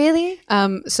 Oh, really?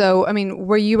 So I mean,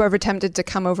 were you ever tempted to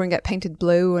come over and get painted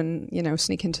blue and, you know,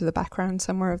 sneak into the background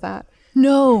somewhere of that?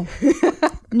 No,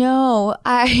 no.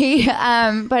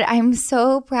 But I'm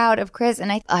so proud of Chris,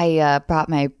 and I brought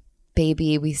my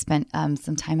baby. We spent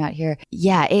some time out here.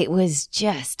 Yeah, it was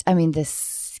just, I mean, the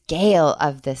scale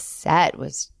of the set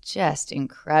was just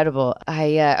incredible.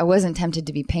 I wasn't tempted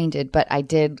to be painted, but I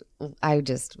did. I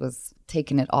just was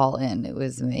taking it all in. It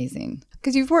was amazing.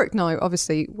 Because you've worked now,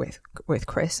 obviously, with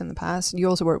Chris in the past. You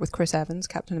also worked with Chris Evans,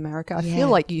 Captain America. I feel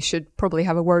like you should probably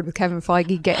have a word with Kevin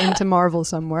Feige, get into Marvel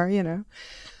somewhere, you know.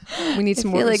 We need some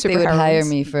more superheroes. I feel like they would hire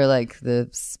me for, like, the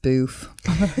spoof.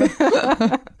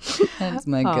 That's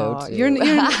my go-to.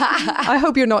 I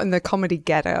hope you're not in the comedy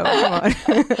ghetto. Come on.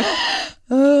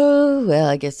 Oh, well,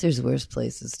 I guess there's worse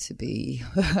places to be.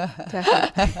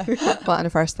 Definitely. Well,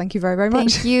 Anna Faris, thank you very, very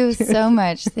much. Thank you so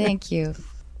much. Thank you.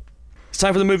 It's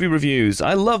time for the movie reviews.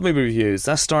 I love movie reviews.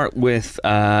 Let's start with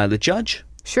The Judge.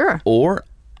 Sure. Or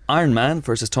Iron Man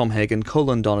versus Tom Hagen,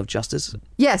 Dawn of Justice.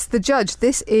 Yes, The Judge.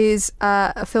 This is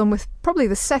a film with probably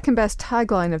the second best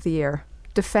tagline of the year.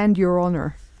 Defend your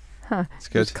honour. Huh. It's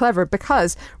good. It's clever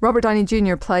because Robert Downey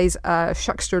Jr. plays a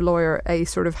shuckster lawyer, a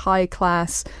sort of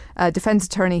high-class defense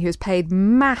attorney who's paid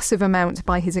massive amounts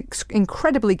by his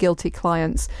incredibly guilty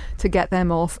clients to get them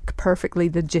off perfectly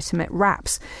legitimate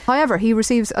raps. However, he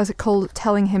receives a call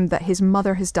telling him that his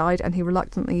mother has died, and he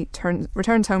reluctantly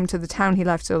returns home to the town he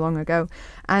left so long ago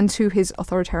and to his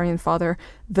authoritarian father,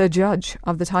 the judge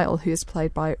of the title, who is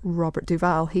played by Robert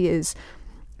Duvall. He is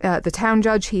the town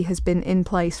judge. He has been in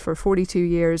place for 42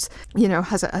 years, you know,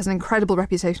 has an incredible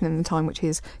reputation in the town, which he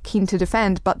is keen to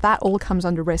defend, but that all comes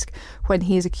under risk when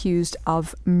he is accused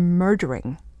of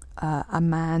murdering a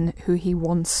man who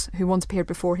once appeared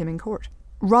before him in court.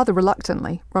 Rather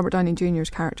reluctantly, Robert Downey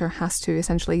Jr.'s character has to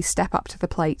essentially step up to the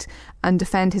plate and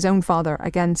defend his own father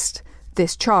against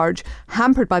this charge,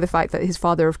 hampered by the fact that his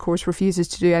father, of course, refuses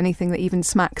to do anything that even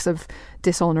smacks of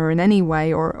dishonour in any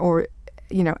way or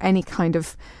you know, any kind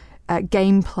of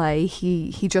gameplay.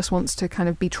 He just wants to kind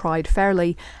of be tried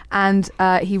fairly, and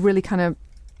he really kind of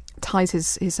ties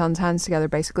his son's hands together,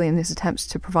 basically, in his attempts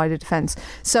to provide a defence.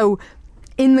 So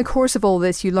in the course of all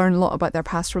this, you learn a lot about their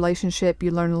past relationship,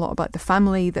 you learn a lot about the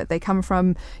family that they come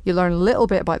from, you learn a little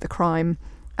bit about the crime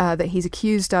that he's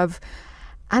accused of,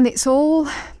 and it's all...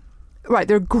 Right,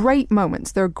 there are great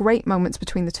moments. There are great moments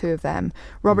between the two of them.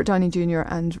 Robert Downey Jr.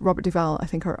 and Robert Duvall, I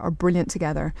think, are brilliant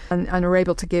together and are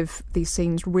able to give these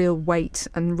scenes real weight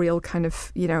and real kind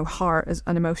of, heart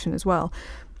and emotion as well.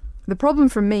 The problem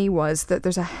for me was that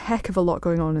there's a heck of a lot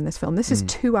going on in this film. This is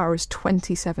 2 hours,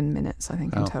 27 minutes, I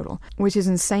think, in total, which is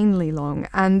insanely long.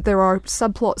 And there are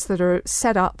subplots that are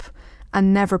set up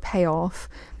and never pay off.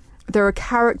 There are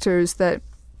characters that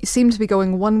seem to be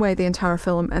going one way the entire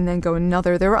film and then go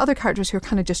another. There are other characters who are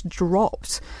kind of just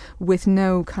dropped with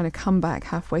no kind of comeback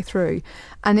halfway through.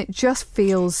 And it just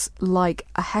feels like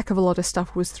a heck of a lot of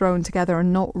stuff was thrown together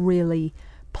and not really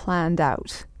planned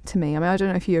out to me. I mean, I don't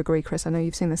know if you agree, Chris. I know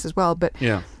you've seen this as well, but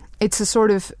it's a sort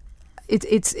of...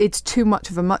 It's too much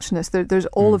of a muchness. There's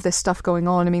all of this stuff going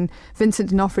on. I mean, Vincent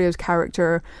D'Onofrio's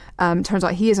character, turns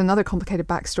out he has another complicated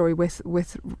backstory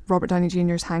with Robert Downey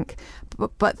Jr.'s Hank,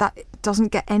 but that doesn't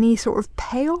get any sort of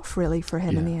payoff really for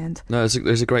him in the end. No,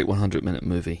 there's a great 100-minute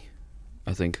movie,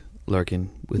 I think, lurking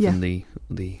within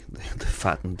the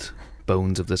fattened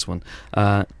bones of this one.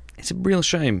 It's a real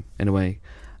shame in a way,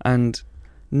 and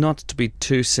not to be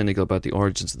too cynical about the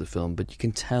origins of the film, but you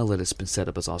can tell that it's been set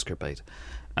up as Oscar bait.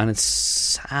 And it's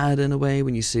sad in a way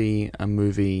when you see a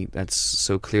movie that's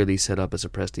so clearly set up as a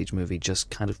prestige movie just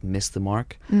kind of miss the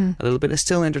mark a little bit. It's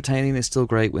still entertaining, it's still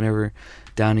great whenever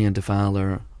Downey and Duvall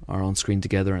are on screen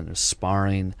together and they're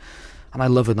sparring. And I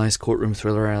love a nice courtroom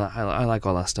thriller. I like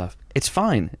all that stuff. It's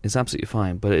fine, it's absolutely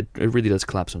fine, but it really does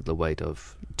collapse under the weight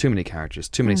of too many characters,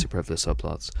 too many superfluous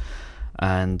subplots,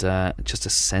 and just a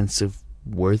sense of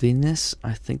worthiness,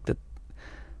 I think, that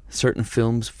certain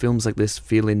films like this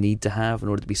feel they need to have in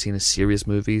order to be seen as serious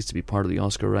movies, to be part of the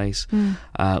Oscar race,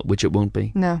 which it won't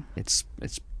be. No. It's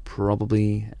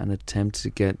probably an attempt to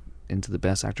get into the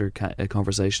Best Actor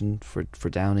conversation for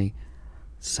Downey.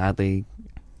 Sadly,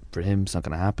 for him, it's not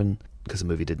going to happen because the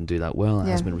movie didn't do that well. It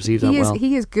hasn't been received that well.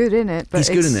 He is good in it. But he's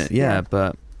good in it,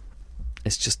 but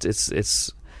it's just...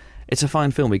 It's a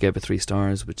fine film. We gave it 3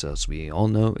 stars, which, as we all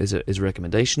know, is a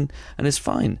recommendation, and it's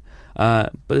fine.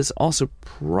 But it's also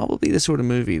probably the sort of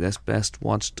movie that's best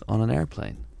watched on an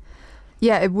airplane.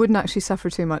 Yeah, it wouldn't actually suffer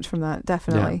too much from that,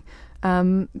 definitely.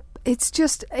 Yeah. It's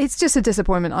just a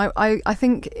disappointment. I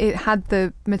think it had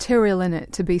the material in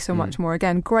it to be so much more.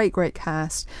 Again, great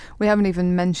cast. We haven't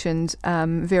even mentioned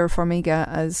Vera Farmiga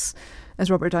as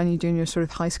Robert Downey Jr.'s sort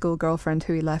of high school girlfriend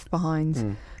who he left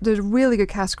behind. There's a really good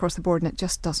cast across the board, and it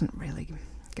just doesn't really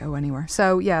go anywhere.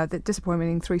 So yeah, the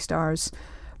disappointing 3 stars,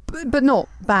 but not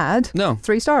bad. No,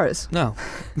 3 stars. No,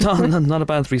 not a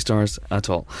bad 3 stars at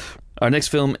all. Our next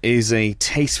film is a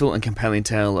tasteful and compelling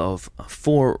tale of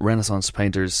 4 Renaissance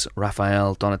painters,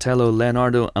 Raphael, Donatello,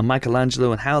 Leonardo and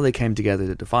Michelangelo, and how they came together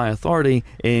to defy authority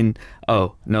in,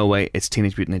 it's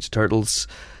Teenage Mutant Ninja Turtles.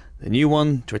 The new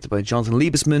one, directed by Jonathan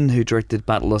Liebesman, who directed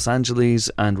Battle Los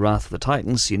Angeles and Wrath of the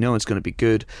Titans. You know it's going to be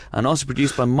good. And also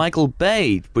produced by Michael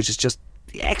Bay, which is just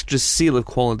the extra seal of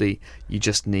quality you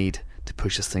just need to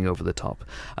push this thing over the top.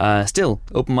 Still,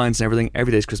 open minds and everything.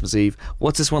 Every day's Christmas Eve.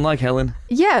 What's this one like, Helen?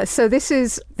 Yeah, so this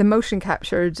is the motion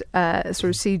captured sort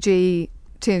of CG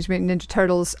Teenage Mutant Ninja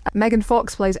Turtles. Megan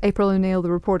Fox plays April O'Neil,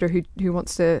 the reporter who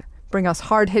wants to bring us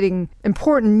hard-hitting,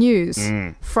 important news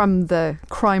from the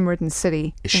crime-ridden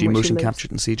city. Is she motion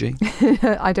captured in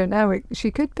CG? I don't know. She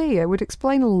could be. It would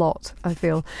explain a lot, I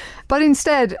feel. But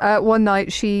instead, one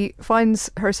night she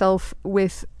finds herself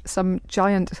with some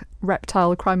giant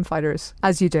reptile crime fighters,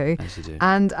 as you do.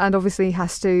 And obviously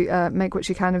has to make what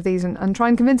she can of these and try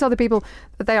and convince other people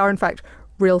that they are, in fact,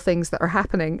 real things that are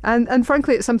happening. And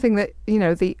frankly, it's something that,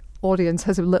 the audience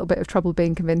has a little bit of trouble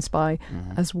being convinced by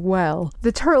as well.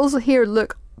 The turtles here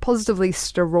look positively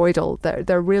steroidal.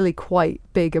 They're really quite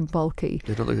big and bulky.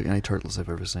 They don't look like any turtles I've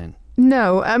ever seen.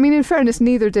 No, I mean, in fairness,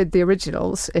 neither did the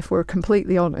originals, if we're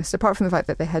completely honest, apart from the fact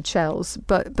that they had shells.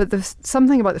 But there's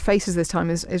something about the faces this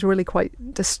time is really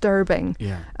quite disturbing.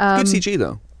 Yeah. Good CG,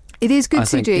 though. It is good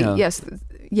CG, yes.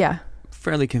 Yeah.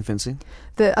 Fairly convincing.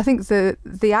 I think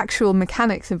the actual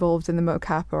mechanics involved in the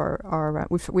mocap are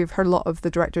we've heard a lot of the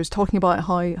directors talking about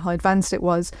how advanced it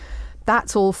was.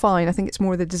 That's all fine. I think it's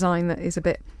more the design that is a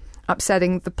bit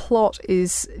upsetting. The plot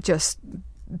is just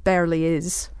barely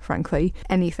is, frankly,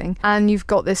 anything. And you've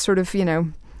got this sort of,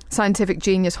 scientific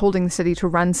genius holding the city to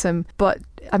ransom. But,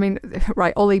 I mean,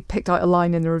 right, Ollie picked out a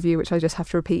line in the review, which I just have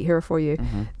to repeat here for you.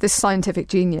 Mm-hmm. This scientific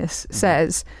genius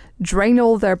says, drain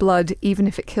all their blood, even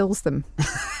if it kills them.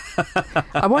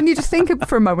 I want you to think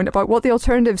for a moment about what the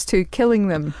alternatives to killing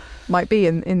them might be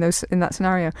in that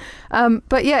scenario.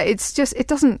 But yeah, it's just, it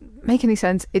doesn't make any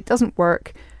sense. It doesn't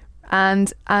work.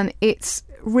 And it's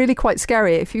really quite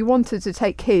scary. If you wanted to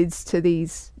take kids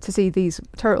to see these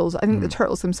turtles, I think the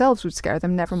turtles themselves would scare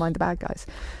them, never mind the bad guys.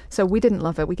 So we didn't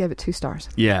love it. We gave it 2 stars.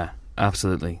 Yeah,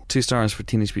 absolutely. 2 stars for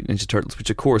Teenage Mutant Ninja Turtles, which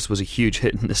of course was a huge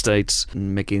hit in the States,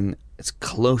 making it's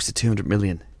close to 200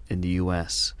 million in the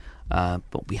US.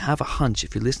 But we have a hunch,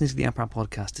 if you're listening to the Empire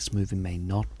podcast, this movie may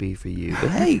not be for you.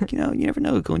 But hey, you never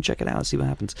know. Go and check it out, see what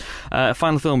happens.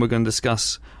 Final film we're going to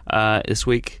discuss this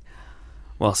week.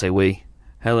 Well, I'll say we.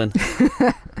 Helen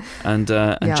and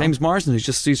James Marsden, he's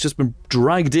just been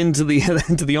dragged into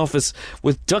the office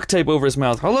with duct tape over his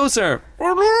mouth. Hello, sir.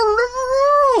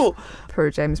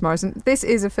 Poor James Marsden. This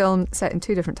is a film set in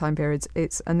 2 different time periods.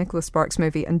 It's a Nicholas Sparks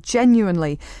movie, and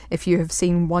genuinely, if you have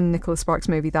seen one Nicholas Sparks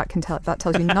movie, that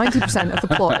tells you 90% of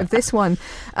the plot of this one.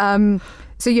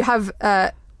 So you have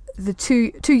the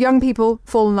two young people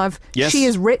fall in love. Yes. She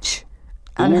is rich,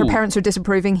 and her parents are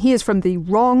disapproving. He is from the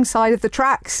wrong side of the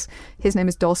tracks. His name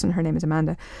is Dawson, her name is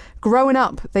Amanda. Growing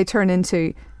up, they turn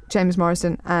into James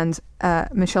Marsden and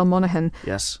Michelle Monaghan.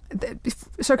 Yes.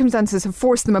 Circumstances have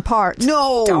forced them apart.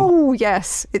 No! Oh,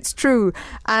 yes, it's true.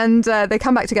 And they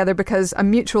come back together because a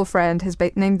mutual friend has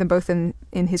named them both in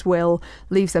his will,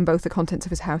 leaves them both the contents of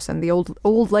his house and the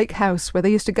old lake house where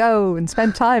they used to go and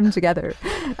spend time together.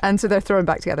 And so they're thrown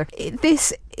back together.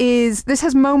 This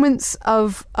has moments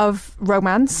of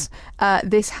romance.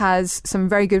 This has some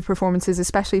very good performances,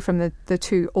 especially from the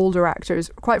 2 older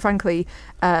actors. Quite frankly,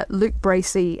 Luke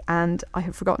Bracey and I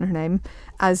have forgotten her name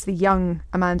as the young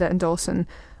Amanda and Dawson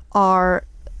are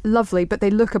lovely, but they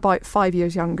look about 5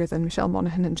 years younger than Michelle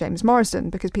Monaghan and James Marsden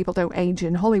because people don't age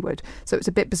in Hollywood. So it's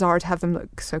a bit bizarre to have them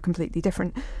look so completely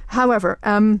different. However,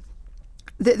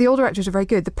 the older actors are very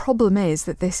good. The problem is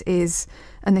that this is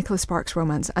a Nicholas Sparks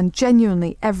romance, and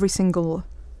genuinely every single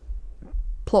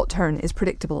plot turn is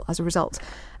predictable as a result.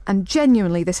 And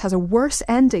genuinely, this has a worse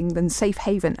ending than Safe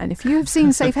Haven. And if you have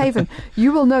seen Safe Haven,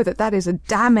 you will know that is a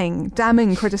damning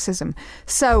criticism.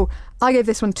 So I gave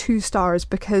this one 2 stars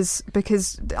because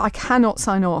I cannot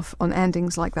sign off on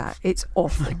endings like that. It's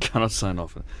awful. I cannot sign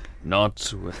off. Not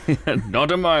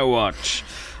on my watch.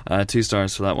 2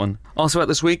 stars for that one. Also out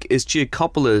this week is Gia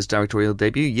Coppola's directorial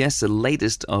debut. Yes, the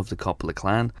latest of the Coppola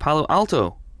clan, Palo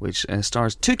Alto, which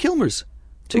stars 2 Kilmers.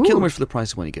 2 Kilmers for the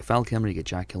price of one. You get Val Kilmer, you get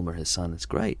Jack Kilmer, his son. It's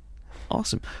great.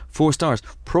 Awesome. 4 stars.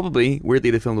 Probably weirdly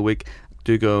the film of the week.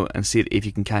 Do go and see it if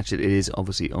you can catch it. It is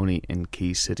obviously only in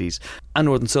key cities. And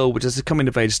Northern Soul, which is a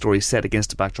coming-of-age story set against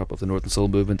the backdrop of the Northern Soul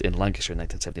movement in Lancashire in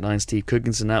 1979. Steve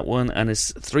Coogan's in that one, and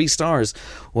it's 3 stars.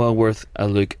 Well worth a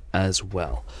look as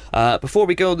well. Before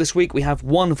we go this week, we have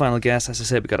one final guest. As I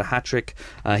said, we got a hat-trick.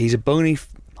 He's a bona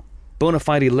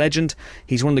fide legend.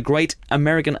 He's one of the great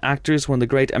American actors, one of the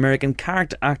great American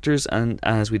character actors, and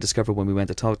as we discovered when we went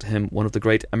to talk to him, one of the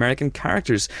great American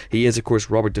characters. He is, of course,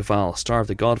 Robert Duvall, star of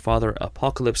The Godfather,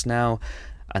 Apocalypse Now,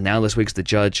 and now this week's The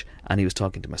Judge. And he was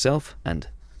talking to myself and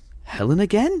Helen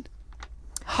again.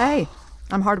 Hey,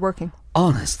 I'm hardworking.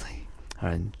 Honestly,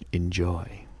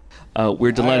 enjoy.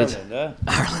 We're delighted.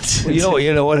 Ireland. Well,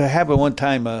 you know what happened one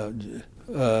time.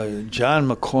 John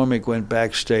McCormick went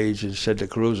backstage and said to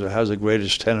Caruso, "How's the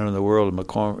greatest tenor in the world?"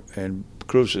 And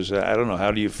Caruso said, "I don't know.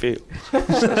 How do you feel?"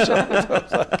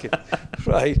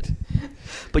 Right.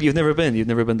 But you've never been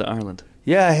to Ireland.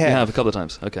 Yeah, I have. You have a couple of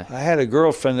times. Okay. I had a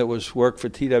girlfriend that worked for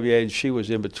TWA, and she was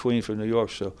in between from New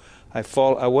York. So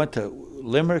I went to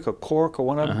Limerick or Cork or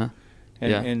one of them.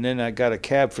 And then I got a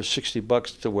cab for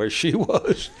 $60 to where she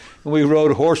was, and we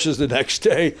rode horses the next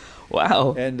day.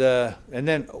 Wow! And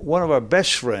then one of our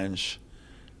best friends,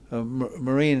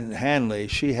 Maureen Hanley,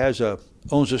 she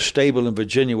owns a stable in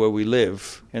Virginia where we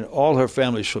live, and all her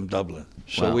family's from Dublin.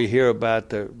 So we hear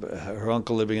about her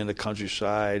uncle living in the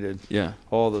countryside and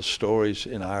all the stories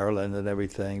in Ireland and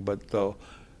everything.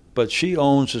 But she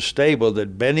owns a stable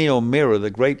that Benny O'Meara, the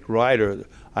great rider,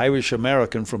 Irish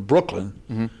American from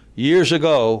Brooklyn. Years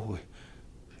ago,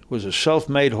 was a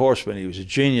self-made horseman. He was a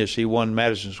genius. He won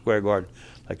Madison Square Garden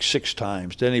like 6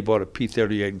 times. Then he bought a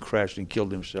P-38 and crashed and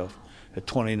killed himself at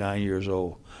 29 years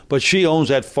old. But she owns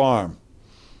that farm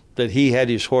that he had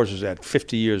his horses at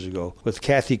 50 years ago with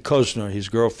Kathy Kozner, his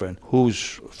girlfriend,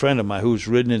 who's a friend of mine, who's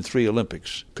ridden in 3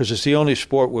 Olympics. Because it's the only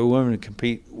sport where women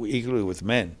compete equally with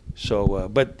men. So,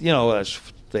 but, that's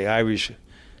the Irish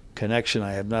connection.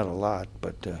 I have not a lot,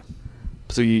 but...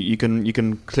 So you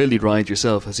can clearly ride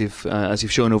yourself, as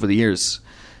you've shown over the years.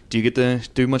 Do you get to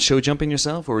do much show jumping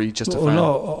yourself, or are you just a fan?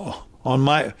 No,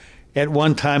 at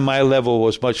one time my level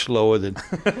was much lower than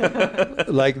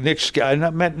like Nick. I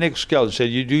met Nick Skelton and said,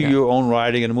 "You do your own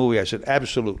riding in a movie." I said,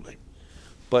 "Absolutely,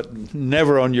 but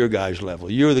never on your guys' level.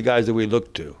 You're the guys that we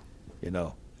look to,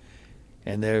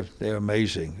 and they're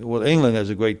amazing." Well, England has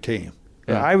a great team.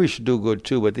 The Irish do good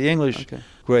too, but the English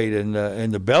great, and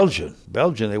the Belgian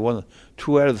they won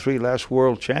 2 out of the 3 last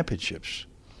World Championships,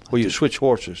 where you switch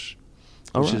horses.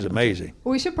 Which is amazing.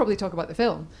 Well, we should probably talk about the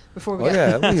film before we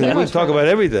we talk about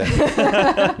everything.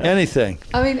 Anything.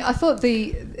 I mean, I thought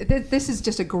this is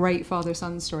just a great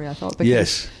father-son story, I thought.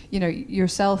 Because,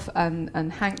 yourself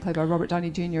and Hank, played by Robert Downey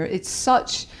Jr., it's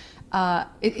such...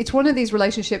 it's one of these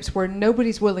relationships where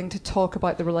nobody's willing to talk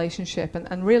about the relationship.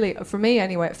 And really, for me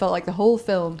anyway, it felt like the whole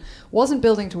film wasn't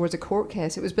building towards a court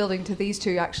case. It was building to these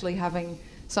two actually having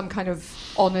some kind of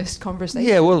honest conversation.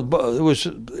 Yeah, well, it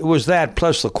was that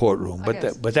plus the courtroom,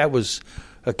 but that was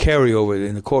a carryover,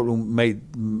 and the courtroom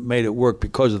made it work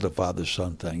because of the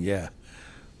father-son thing. Yeah,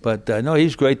 but no,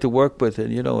 he's great to work with,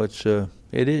 and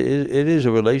it is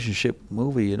a relationship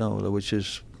movie, which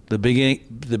is the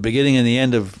beginning and the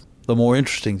end of the more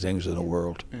interesting things in the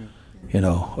world,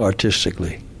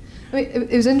 artistically. I mean,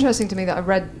 it was interesting to me that I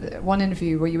read one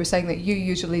interview where you were saying that you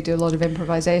usually do a lot of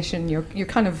improvisation. You're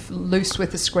kind of loose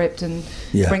with the script and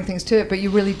bring things to it, but you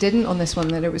really didn't on this one.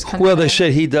 That it was kind of... Well, they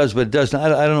said he does, but it doesn't. I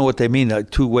don't know what they mean. Like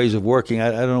 2 ways of working.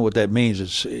 I don't know what that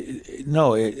means.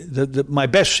 My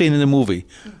best scene in the movie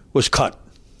was cut.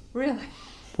 Really?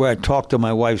 Where I talked to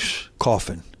my wife's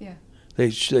coffin. Yeah.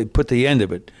 They put the end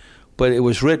of it, but it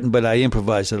was written. But I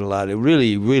improvised it a lot. It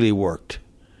really, really worked.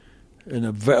 On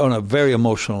a very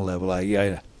emotional level.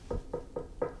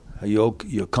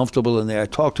 You're comfortable in there. I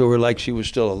talked to her like she was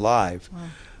still alive. Wow.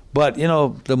 But,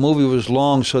 the movie was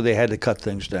long, so they had to cut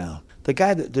things down.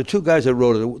 The 2 guys that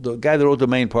wrote it, the guy that wrote the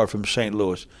main part from St.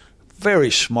 Louis, very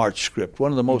smart script,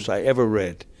 one of the most I ever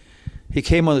read. He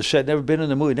came on the set, never been in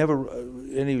the movie,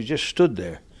 and he just stood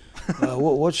there.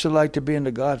 What's it like to be in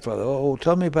The Godfather? Oh,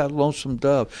 tell me about Lonesome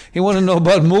Dove. He wanted to know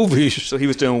about movies. So he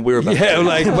was doing weird about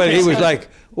but he was like,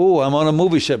 oh, I'm on a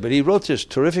movie set. But he wrote this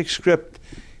terrific script,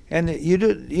 and you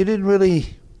didn't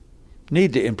really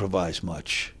need to improvise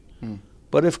much.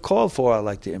 But if called for, I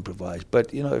like to improvise.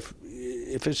 But if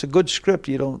it's a good script,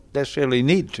 you don't necessarily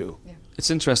need to. Yeah.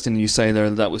 It's interesting you say there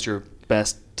that was your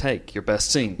best take, your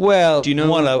best scene. Well, do you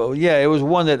know it was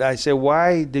one that I said,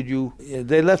 why did you...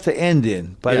 They left the end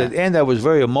in. By the end, I was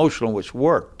very emotional, which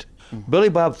worked. Billy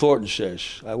Bob Thornton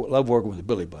says, I love working with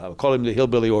Billy Bob. I call him the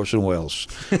hillbilly Orson Welles.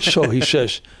 So he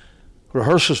says,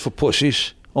 rehearsals for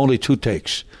pussies, only 2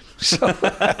 takes. So,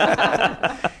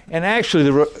 and actually,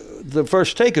 the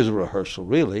first take is a rehearsal,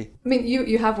 really. I mean,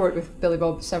 you have worked with Billy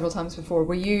Bob several times before.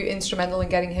 Were you instrumental in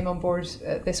getting him on board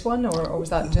this one, or was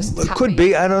that just It could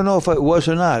be. I don't know if it was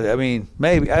or not. I mean,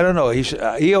 maybe. I don't know.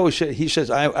 He always said, he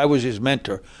says, I was his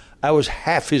mentor. I was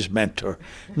half his mentor.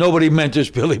 Nobody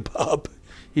mentors Billy Bob.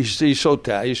 He's so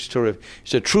talented. He's terrific.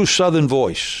 He's a true Southern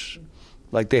voice,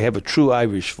 like they have a true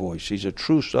Irish voice. He's a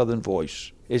true Southern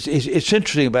voice. It's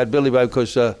interesting about Billy Bob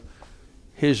because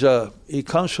he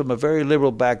comes from a very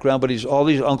liberal background, but all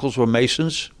these uncles were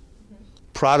Masons,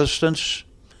 Protestants.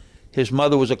 His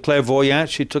mother was a clairvoyante.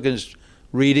 She took his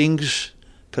readings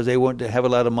because they wanted to have a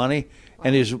lot of money.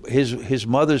 And his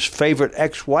mother's favorite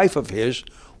ex-wife of his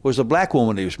was a black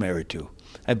woman he was married to.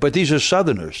 But these are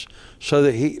Southerners,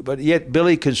 but yet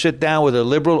Billy can sit down with a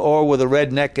liberal or with a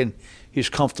redneck, and he's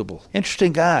comfortable.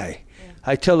 Interesting guy. Yeah.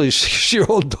 I tell his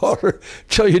 6-year-old daughter,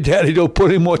 tell your daddy don't put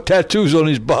any more tattoos on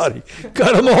his body.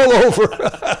 Got them all over.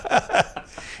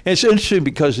 It's interesting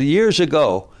because years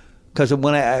ago,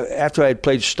 after I had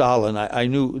played Stalin, I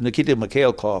knew Nikita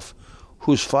Mikhailkov,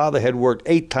 whose father had worked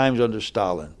 8 times under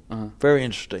Stalin. Uh-huh. Very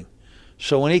interesting.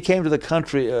 So when he came to the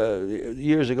country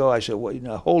years ago, I said,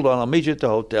 well, hold on, I'll meet you at the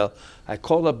hotel. I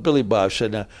called up Billy Bob,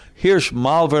 said, now, here's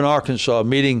Malvern, Arkansas,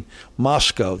 meeting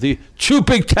Moscow. The 2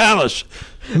 big talents,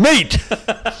 meet!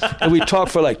 And we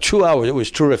talked for like 2 hours. It was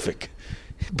terrific.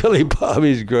 Billy Bob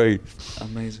is great.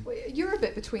 Amazing. Well, you're a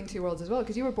bit between 2 worlds as well,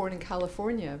 because you were born in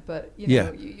California, but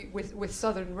with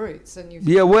Southern roots. And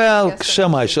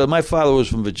semi. So my father was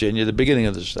from Virginia, the beginning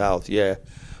of the South,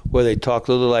 where they talk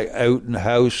a little like out in the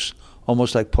house,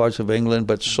 almost like parts of England,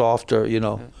 but softer,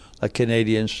 like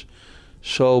Canadians.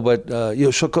 So, but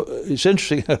it's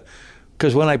interesting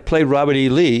because when I played Robert E.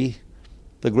 Lee,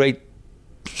 the great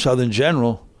Southern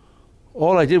general,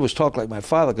 all I did was talk like my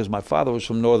father because my father was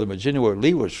from Northern Virginia, where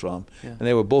Lee was from, and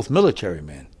they were both military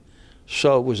men.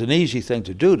 So it was an easy thing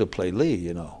to do to play Lee,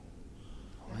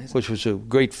 which was a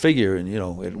great figure, and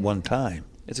at one time.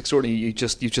 It's extraordinary. You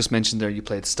just mentioned there you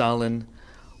played Stalin,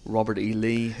 Robert E.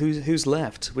 Lee. Who's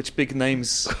left? Which big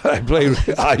names? I played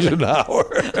Eisenhower.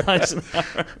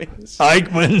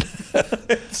 Eichmann.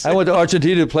 I went to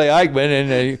Argentina to play Eichmann,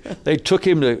 and they took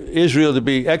him to Israel to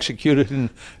be executed,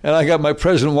 and I got my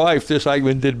present wife. This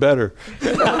Eichmann did better.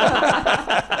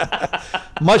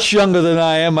 Much younger than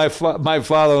I am. My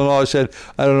father-in-law said,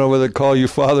 "I don't know whether to call you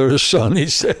father or son," he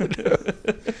said.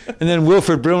 And then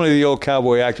Wilford Brimley, the old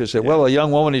cowboy actor, said, "Well, a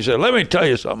young woman," he said, "let me tell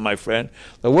you something, my friend.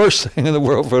 The worst thing in the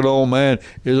world for an old man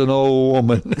is an old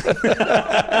woman."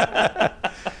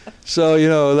 So,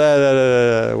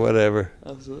 whatever.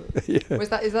 Absolutely. Yeah.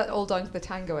 Is that all down to the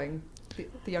tangoing?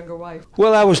 The younger wife.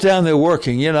 Well, I was down there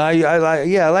working. I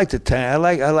like the I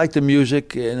like the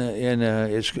music, and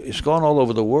it's gone all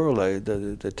over the world.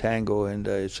 The tango, and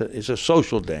it's a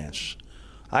social dance.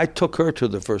 I took her to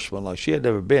the first one. Like, she had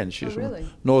never been. She's really?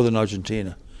 From northern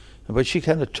Argentina, but she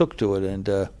kind of took to it, and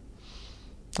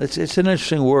it's an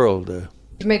interesting world.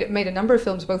 You've made a number of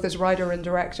films, both as writer and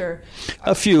director.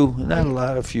 A few, not a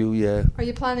lot. A few, yeah. Are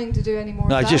you planning to do any more?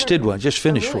 No, I just did one. Just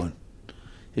finished one.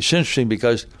 It's interesting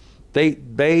because they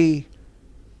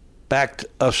backed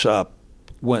us up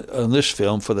on this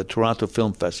film for the Toronto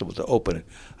Film Festival to open it.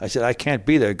 I said, "I can't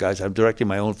be there, guys. I'm directing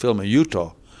my own film in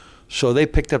Utah." So they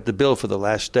picked up the bill for the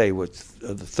last day with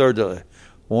the third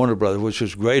Warner Brothers, which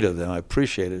was great of them. I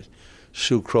appreciate it.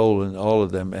 Sue Kroll and all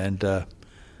of them. And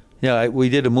we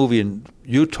did a movie in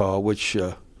Utah, which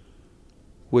is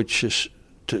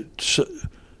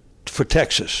for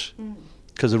Texas,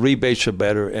 because the rebates are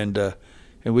better, and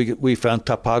we found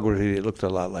topography that looked a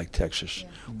lot like Texas,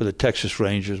 with the Texas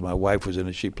Rangers. My wife was in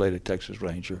it; she played a Texas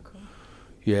Ranger. Cool.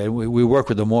 Yeah, we work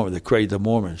with the Mormons. They create the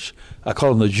Mormons. I call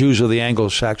them the Jews of the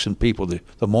Anglo-Saxon people.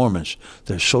 The Mormons.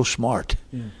 They're so smart.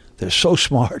 Yeah. They're so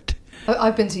smart.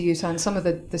 I've been to Utah, and some of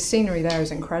the scenery there is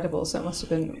incredible. So it must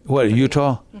have been. What,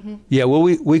 Utah? Mm-hmm. Yeah. Well,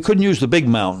 we couldn't use the big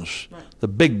mountains, right.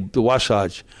 the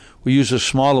Wasatch. We used the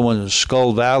smaller ones in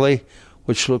Skull Valley,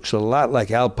 which looks a lot like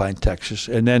Alpine, Texas.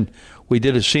 And then we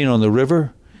did a scene on the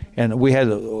river, and we had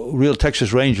real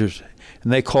Texas Rangers.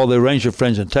 And they called their ranger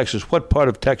friends in Texas, "What part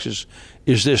of Texas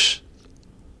is this?"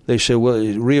 They said, "Well,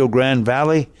 Rio Grande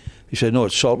Valley." He said, "No,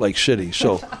 it's Salt Lake City."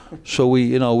 So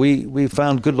we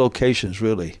found good locations,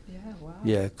 really. Yeah, wow.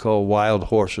 Yeah, called wild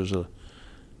horses.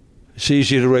 It's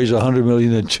easier to raise 100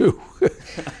 million than two.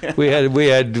 we had a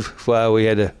good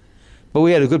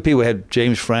people. We had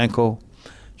James Franco,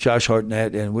 Josh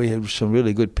Hartnett, and we had some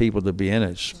really good people to be in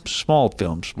it. Small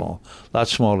film, a lot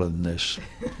smaller than this.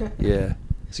 Yeah.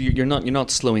 So you're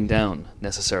not slowing down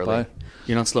necessarily. What?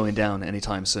 You're not slowing down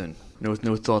anytime soon. No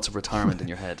thoughts of retirement in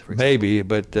your head. For Maybe,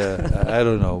 but I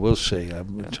don't know. We'll see.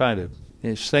 I'm trying to.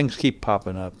 Things keep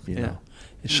popping up. You know,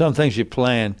 some things you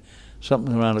plan,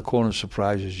 something around the corner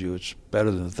surprises you. It's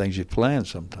better than the things you plan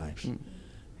sometimes. Mm.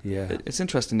 Yeah, it's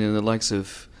interesting. In the likes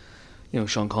of,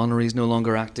 Sean Connery's no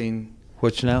longer acting.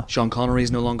 Which now? Sean Connery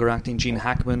is no longer acting. Gene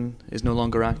Hackman is no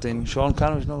longer acting. Sean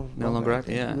Connery's no longer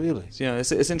acting. Yeah, really. So,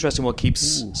 it's interesting what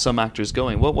keeps some actors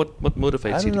going. What motivates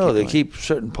you? I don't to know. Keep they going? keep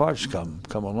certain parts come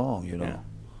along. Yeah.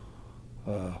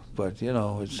 But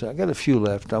I got a few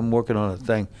left. I'm working on a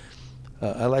thing.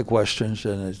 I like westerns,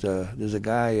 and there's a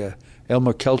guy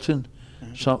Elmer Kelton.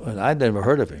 And I'd never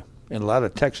heard of him. In a lot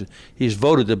of Texas, he's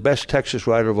voted the best Texas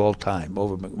writer of all time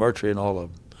over McMurtry and all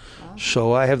of them. Wow.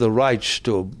 So I have the rights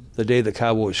to The Day the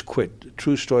Cowboys Quit. The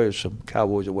true story of some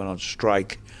cowboys that went on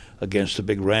strike against the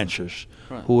big ranchers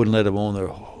who wouldn't let them own their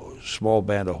small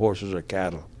band of horses or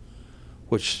cattle,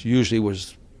 which usually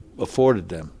was afforded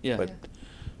them. Yeah.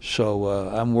 So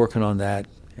I'm working on that,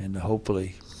 and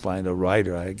hopefully find a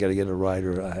writer. I got to get a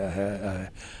writer.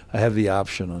 I have the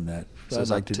option on that. So I'd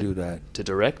like to do that. To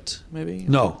direct, maybe?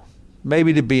 No.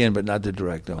 Maybe to be in, but not to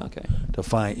direct. No. Okay. To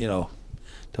find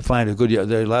a good.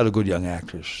 There are a lot of good young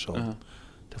actors. So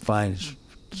to find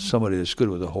somebody that's good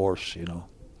with a horse,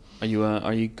 Are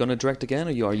you going to direct again,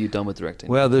 or are you done with directing?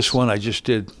 Well, this one I just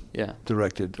did. Yeah.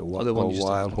 Directed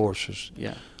Wild Horses.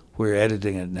 Yeah. We're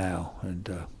editing it now, and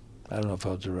I don't know if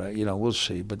I'll direct. We'll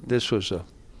see. But this was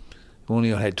we only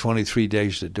had 23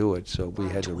 days to do it, so we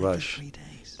had to rush. 23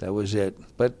 days. That was it.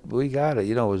 But we got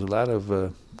it. There was a lot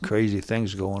of crazy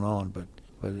things going on, but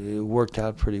it worked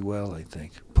out pretty well, I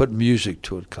think. Put music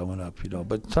to it coming up,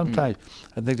 But sometimes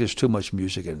I think there's too much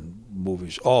music in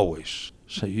movies, always.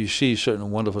 So you see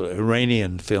certain wonderful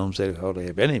Iranian films, they hardly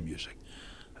have any music.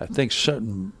 I think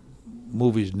certain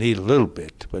movies need a little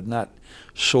bit, but not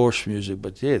source music.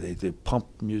 But yeah, they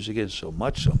pump music in so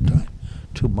much sometimes.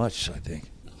 Too much, I think.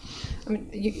 I mean,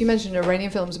 you mentioned Iranian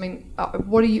films. I mean,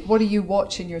 what do you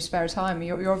watch in your spare time?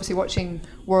 You're obviously watching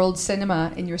world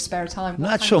cinema in your spare time. What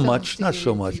Not kind so of much. films Not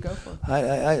so do much. you go for?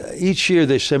 I each year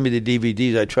they send me the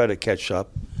DVDs. I try to catch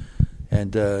up,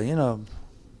 and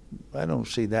I don't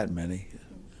see that many.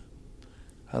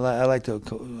 I like to.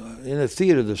 In a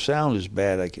theater, the sound is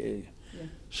bad.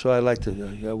 So I like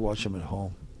to watch them at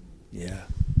home. Yeah.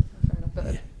 Fair enough.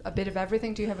 But a bit of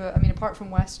everything. Do you have apart from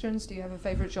westerns, do you have a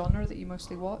favorite genre that you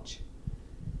mostly watch?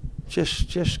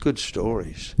 Just good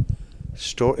stories.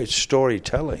 It's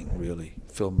storytelling, really.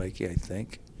 Filmmaking, I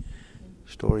think.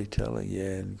 Storytelling,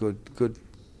 yeah, and good.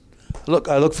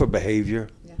 I look for behavior.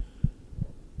 Yeah.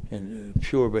 And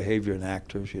pure behavior in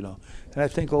actors, And I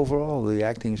think overall the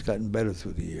acting's gotten better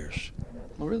through the years.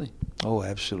 Oh, really? Oh,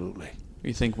 absolutely.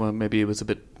 You think maybe it was a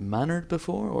bit mannered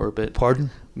before, or a bit?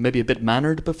 Pardon? Maybe a bit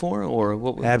mannered before, or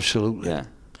what? Absolutely. Yeah.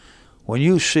 When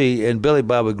you see, and Billy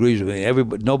Bob agrees with me.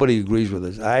 Nobody agrees with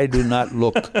us. I do not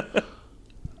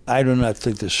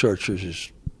think The Searchers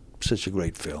is such a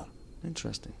great film.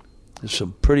 Interesting. There's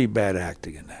some pretty bad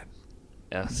acting in that.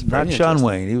 Yeah, it's Not very John interesting.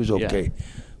 Wayne. He was okay, Yeah.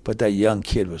 but that young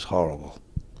kid was horrible.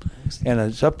 And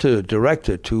it's up to the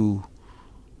director to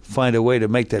find a way to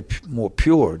make that more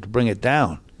pure, to bring it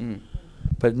down. Mm.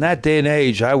 But in that day and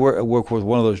age, I worked with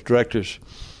one of those directors.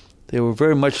 They were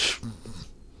very much.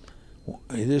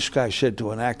 This guy said to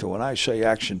an actor, "When I say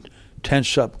action,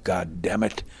 tense up, God damn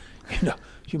it!" Can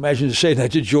you imagine saying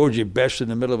that to Georgie Best in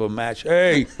the middle of a match?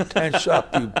 Hey, tense up,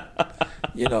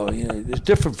 it's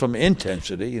different from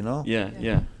intensity,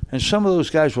 Yeah. And some of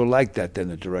those guys were like that. Then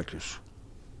the directors,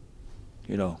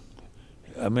 I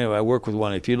mean, I work with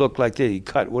one. If you look like that, he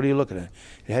cut. What are you looking at?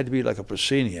 It had to be like a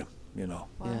proscenium, Wow.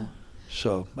 Yeah.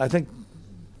 So I think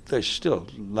there's still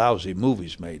lousy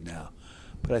movies made now,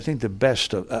 but I think the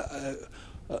best of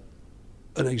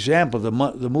an example, the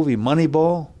movie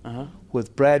Moneyball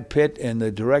with Brad Pitt and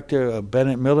the director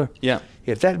Bennett Miller. Yeah.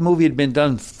 If that movie had been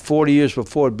done 40 years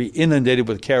before, it'd be inundated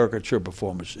with caricature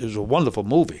performers. It was a wonderful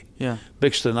movie. Yeah.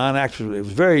 Mixed the non-actors. It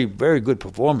was very, very good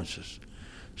performances.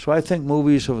 So I think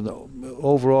movies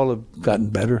overall have gotten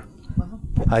better. Wow.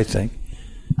 I think.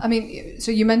 I mean, so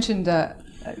you mentioned The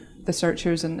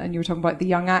Searchers, and you were talking about the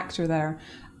young actor there.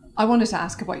 I wanted to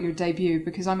ask about your debut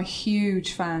because I'm a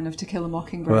huge fan of To Kill a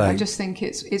Mockingbird. Right. I just think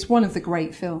it's one of the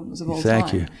great films of all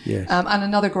Thank time. you. Yes. And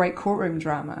another great courtroom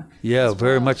drama. Yeah, as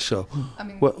very well. much so. I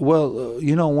mean,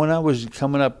 When I was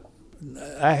coming up,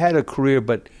 I had a career,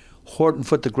 but Horton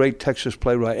Foote, the great Texas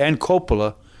playwright, and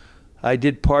Coppola, I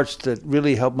did parts that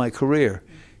really helped my career.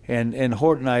 And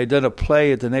Horton, I had done a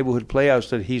play at the Neighborhood Playhouse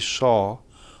that he saw,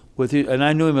 and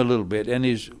I knew him a little bit. And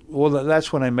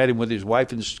that's when I met him with his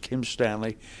wife, and Kim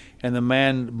Stanley, and the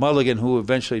man Mulligan, who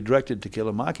eventually directed To Kill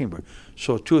a Mockingbird.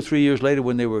 So 2 or 3 years later,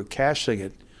 when they were casting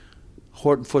it,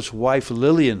 Horton Foote's wife,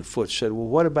 Lillian Foote, said, "Well,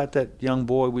 what about that young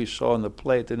boy we saw in the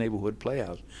play at the Neighborhood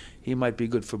Playhouse? He might be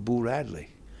good for Boo Radley."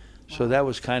 Wow. So that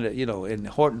was kind of, and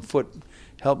Horton Foote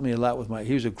helped me a lot with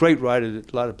he was a great writer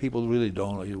that a lot of people really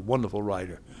don't know. He's a wonderful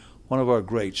writer, one of our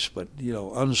greats, but,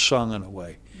 unsung in a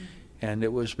way. Mm-hmm. And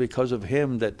it was because of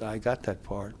him that I got that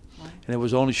part. Wow.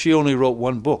 And she only wrote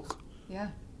one book. Yeah.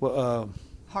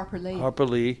 Harper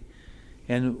Lee.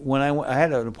 And when I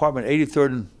had an apartment,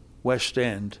 83rd and West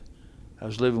End. I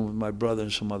was living with my brother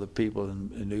and some other people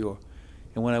in New York.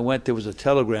 And when I went, there was a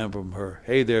telegram from her.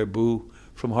 "Hey there, Boo,"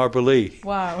 from Harper Lee.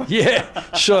 Wow. Yeah.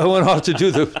 So I went off to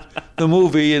do the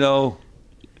movie, and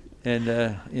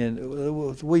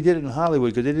we did it in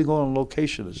Hollywood because they didn't go on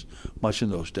location as much in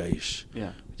those days.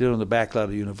 Yeah. We did it on the back lot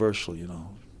of Universal, It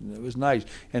was nice.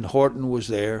 And Horton was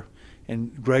there,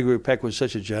 and Gregory Peck was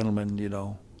such a gentleman,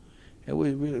 It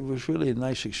was really a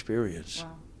nice experience.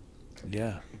 Wow.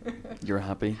 Yeah. You're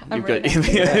happy. I'm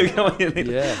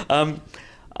Yeah.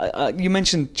 You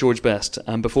mentioned George Best,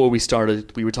 and before we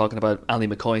started, we were talking about Ally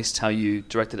McCoist, how you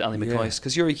directed Ally McCoist,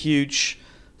 because you're a huge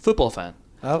football fan.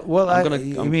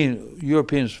 You mean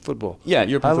European football? Yeah,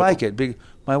 European football. I like it.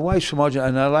 My wife's from Argentina,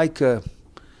 and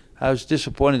I was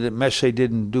disappointed that Messi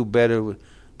didn't do better,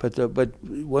 but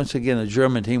once again, the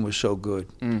German team was so good.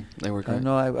 They were great.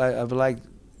 I've liked,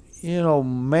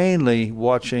 mainly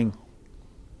watching.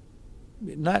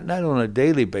 Not on a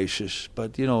daily basis,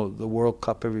 but the World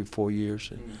Cup every 4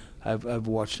 years. I've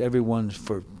watched everyone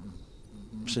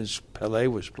since Pelé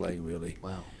was playing, really.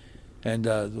 Wow. And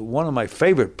one of my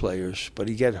favorite players, but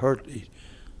he got hurt.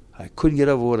 I couldn't get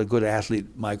over what a good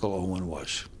athlete Michael Owen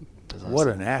was. What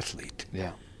an athlete!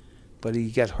 Yeah. But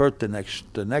he got hurt the next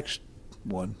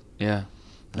one. Yeah.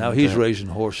 Now he's raising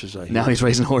horses. I hear. Now he's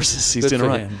raising horses. He's Good doing for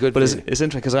all right. him. Good but for it's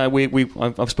interesting because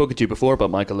I've spoken to you before about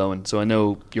Michael Owen, so I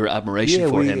know your admiration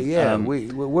for him. Yeah,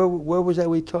 where was that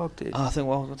we talked? I think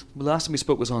the last time we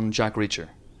spoke was on Jack Reacher.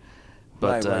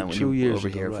 But right, when 2 you years over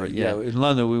ago, here right. for In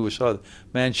London we saw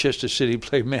Manchester City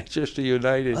play Manchester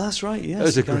United. Oh, that's right. Yes, that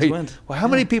was a great. went. Well, how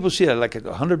many people see that? Like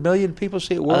 100 million people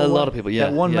see it. A lot of people. Yeah,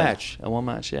 At one match. At one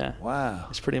match. Yeah. Wow,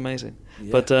 it's pretty amazing.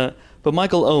 Yeah. But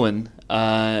Michael Owen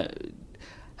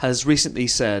has recently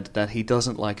said that he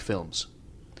doesn't like films.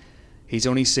 He's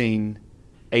only seen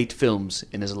 8 films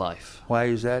in his life. Why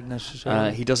is that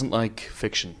necessary? He doesn't like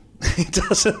fiction. He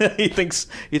doesn't. He thinks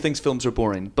films are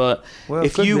boring. But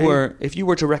if you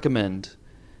were to recommend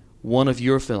one of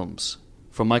your films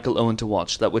for Michael Owen to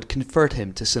watch that would convert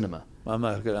him to cinema, I'm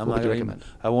not what would you recommend?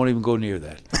 I won't even go near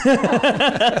that.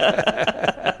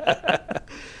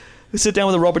 We sit down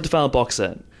with a Robert Duvall box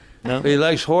set. No, he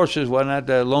likes horses. Why not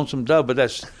Lonesome Dove? But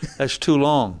that's too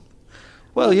long.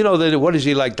 Well, what does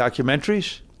he like?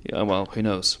 Documentaries? Yeah. Well, who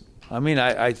knows? I mean,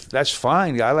 I that's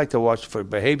fine. I like to watch for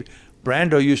behavior.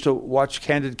 Brando used to watch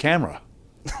Candid Camera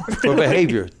for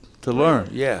behavior to learn.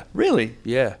 Yeah. Really?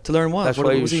 Yeah. To learn what? That's what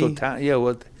why he was so talented.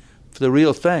 Yeah, for the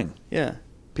real thing. Yeah.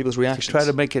 People's reactions. To try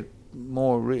to make it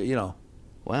more real,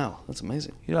 Wow, that's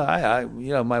amazing. I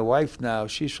my wife now,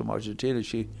 she's from Argentina.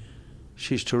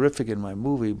 She's terrific in my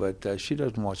movie, but she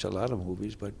doesn't watch a lot of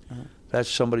movies. But that's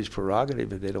somebody's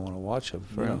prerogative if they don't want to watch them.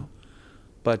 Right.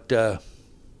 But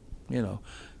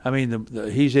I mean,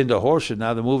 he's into horses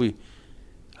now. The movie.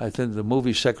 I think the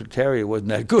movie Secretariat wasn't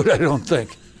that good, I don't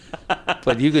think.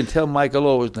 But you can tell Michael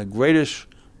Owen was the greatest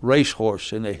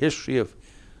racehorse in the history of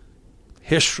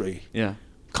history. Yeah.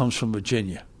 Comes from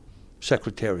Virginia.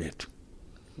 Secretariat.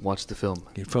 Watch the film.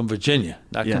 From Virginia,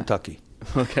 not Kentucky.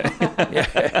 Okay.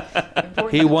 Yeah.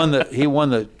 He won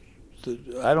the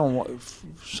I don't want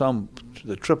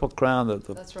the Triple Crown,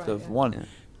 That's right, the yeah. one. Yeah.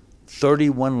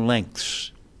 31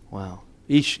 lengths. Wow.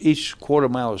 Each quarter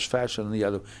mile was faster than the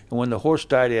other. And when the horse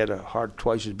died, he had a heart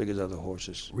twice as big as other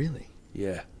horses. Really?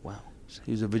 Yeah. Wow.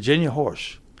 He was a Virginia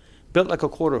horse. Built like a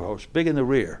quarter horse, big in the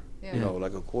rear. Yeah.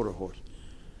 Like a quarter horse.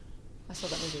 I saw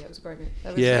that movie. It was a great movie.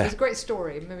 It was a great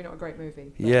story. Maybe not a great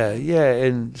movie. Yeah.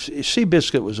 And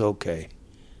Seabiscuit was okay.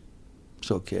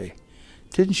 It's okay.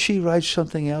 Didn't she write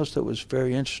something else that was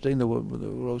very interesting, the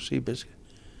Rose Seabiscuit?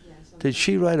 Yeah, Did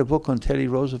she write a book on Teddy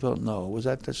Roosevelt? No. Was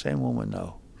that the same woman?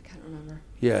 No. I can't remember.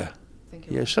 Yeah.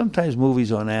 Right. Sometimes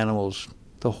movies on animals.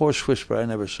 The Horse Whisperer I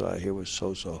never saw here was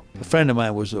so-so. A friend of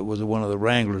mine was one of the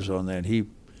wranglers on that. He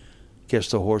gets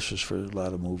the horses for a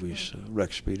lot of movies.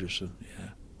 Rex Peterson, yeah.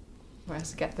 Well,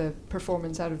 has to get the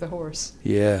performance out of the horse.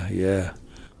 Yeah.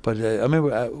 But I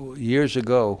remember years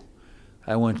ago,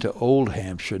 I went to Old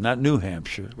Hampshire, not New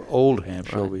Hampshire, but Old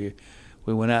Hampshire over here.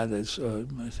 We went out. I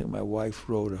think my wife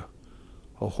rode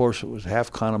a horse that was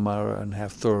half Connemara and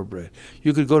half thoroughbred.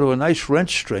 You could go to a nice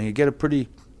wrench string and get a pretty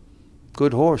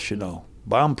good horse,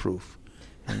 bomb-proof,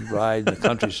 and ride in the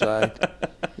countryside,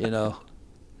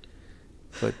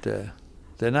 But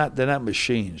they're not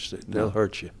machines. They'll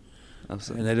hurt you.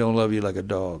 Absolutely. And they don't love you like a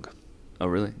dog. Oh,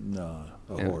 really? No,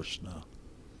 a horse, no.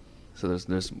 So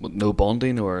there's no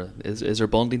bonding, or is there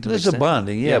bonding to There's a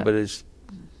bonding, yeah, but it's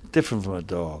different from a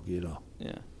dog,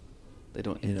 Yeah. They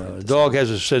don't. A dog has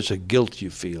a sense of guilt you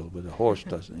feel, but a horse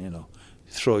doesn't,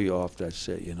 Throw you off, that's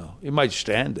it, It might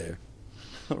stand there.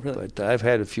 Oh, really? But I've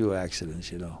had a few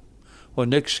accidents, Well,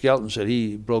 Nick Skelton said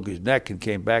he broke his neck and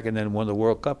came back and then won the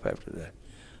World Cup after that.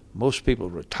 Most people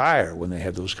retire when they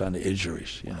have those kind of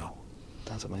injuries,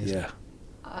 That's amazing. Yeah.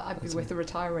 I'd be with the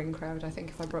retiring crowd, I think,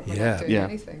 if I broke my Yeah. neck doing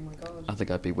anything. My God. I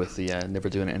think I'd be with the never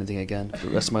doing anything again for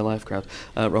the rest of my life crowd.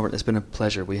 Robert, it's been a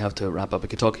pleasure. We have to wrap up. I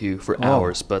could talk to you for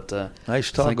hours, but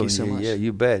nice talking thank you so much. Yeah,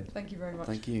 you bet. Thank you very much.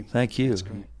 Thank you. Thank you. That's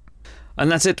great.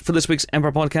 And that's it for this week's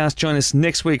Empire Podcast. Join us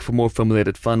next week for more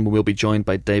film-related fun, where we'll be joined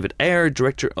by David Ayer,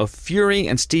 director of Fury,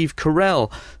 and Steve Carell.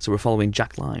 So we're following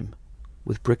Jack Lime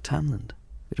with Brick Tamland.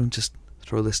 We don't just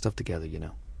throw this stuff together, Yeah,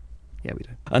 we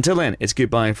do. Until then, it's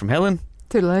goodbye from Helen,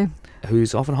 Toodaloo.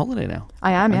 who's off on holiday now.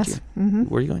 I am, Aren't yes. you? Mm-hmm.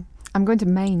 Where are you going? I'm going to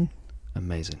Maine.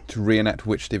 Amazing. To reenact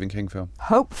which Stephen King film?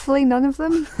 Hopefully none of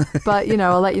them, but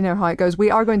I'll let you know how it goes.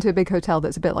 We are going to a big hotel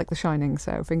that's a bit like The Shining,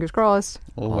 so fingers crossed.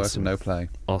 All work and no play.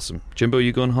 Awesome. Jimbo,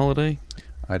 you go on holiday?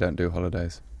 I don't do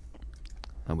holidays.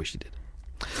 I wish you did.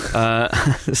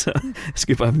 So it's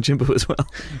goodbye from Jimbo as well.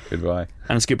 Goodbye.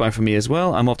 And it's goodbye from me as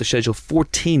well. I'm off to schedule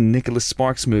 14 Nicholas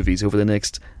Sparks movies over the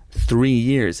next 3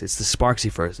 years. It's the Sparksy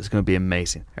first. It's going to be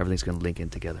amazing. Everything's going to link in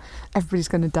together. Everybody's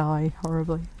going to die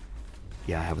horribly.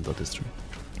 Yeah, I haven't thought this through.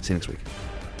 See you next week.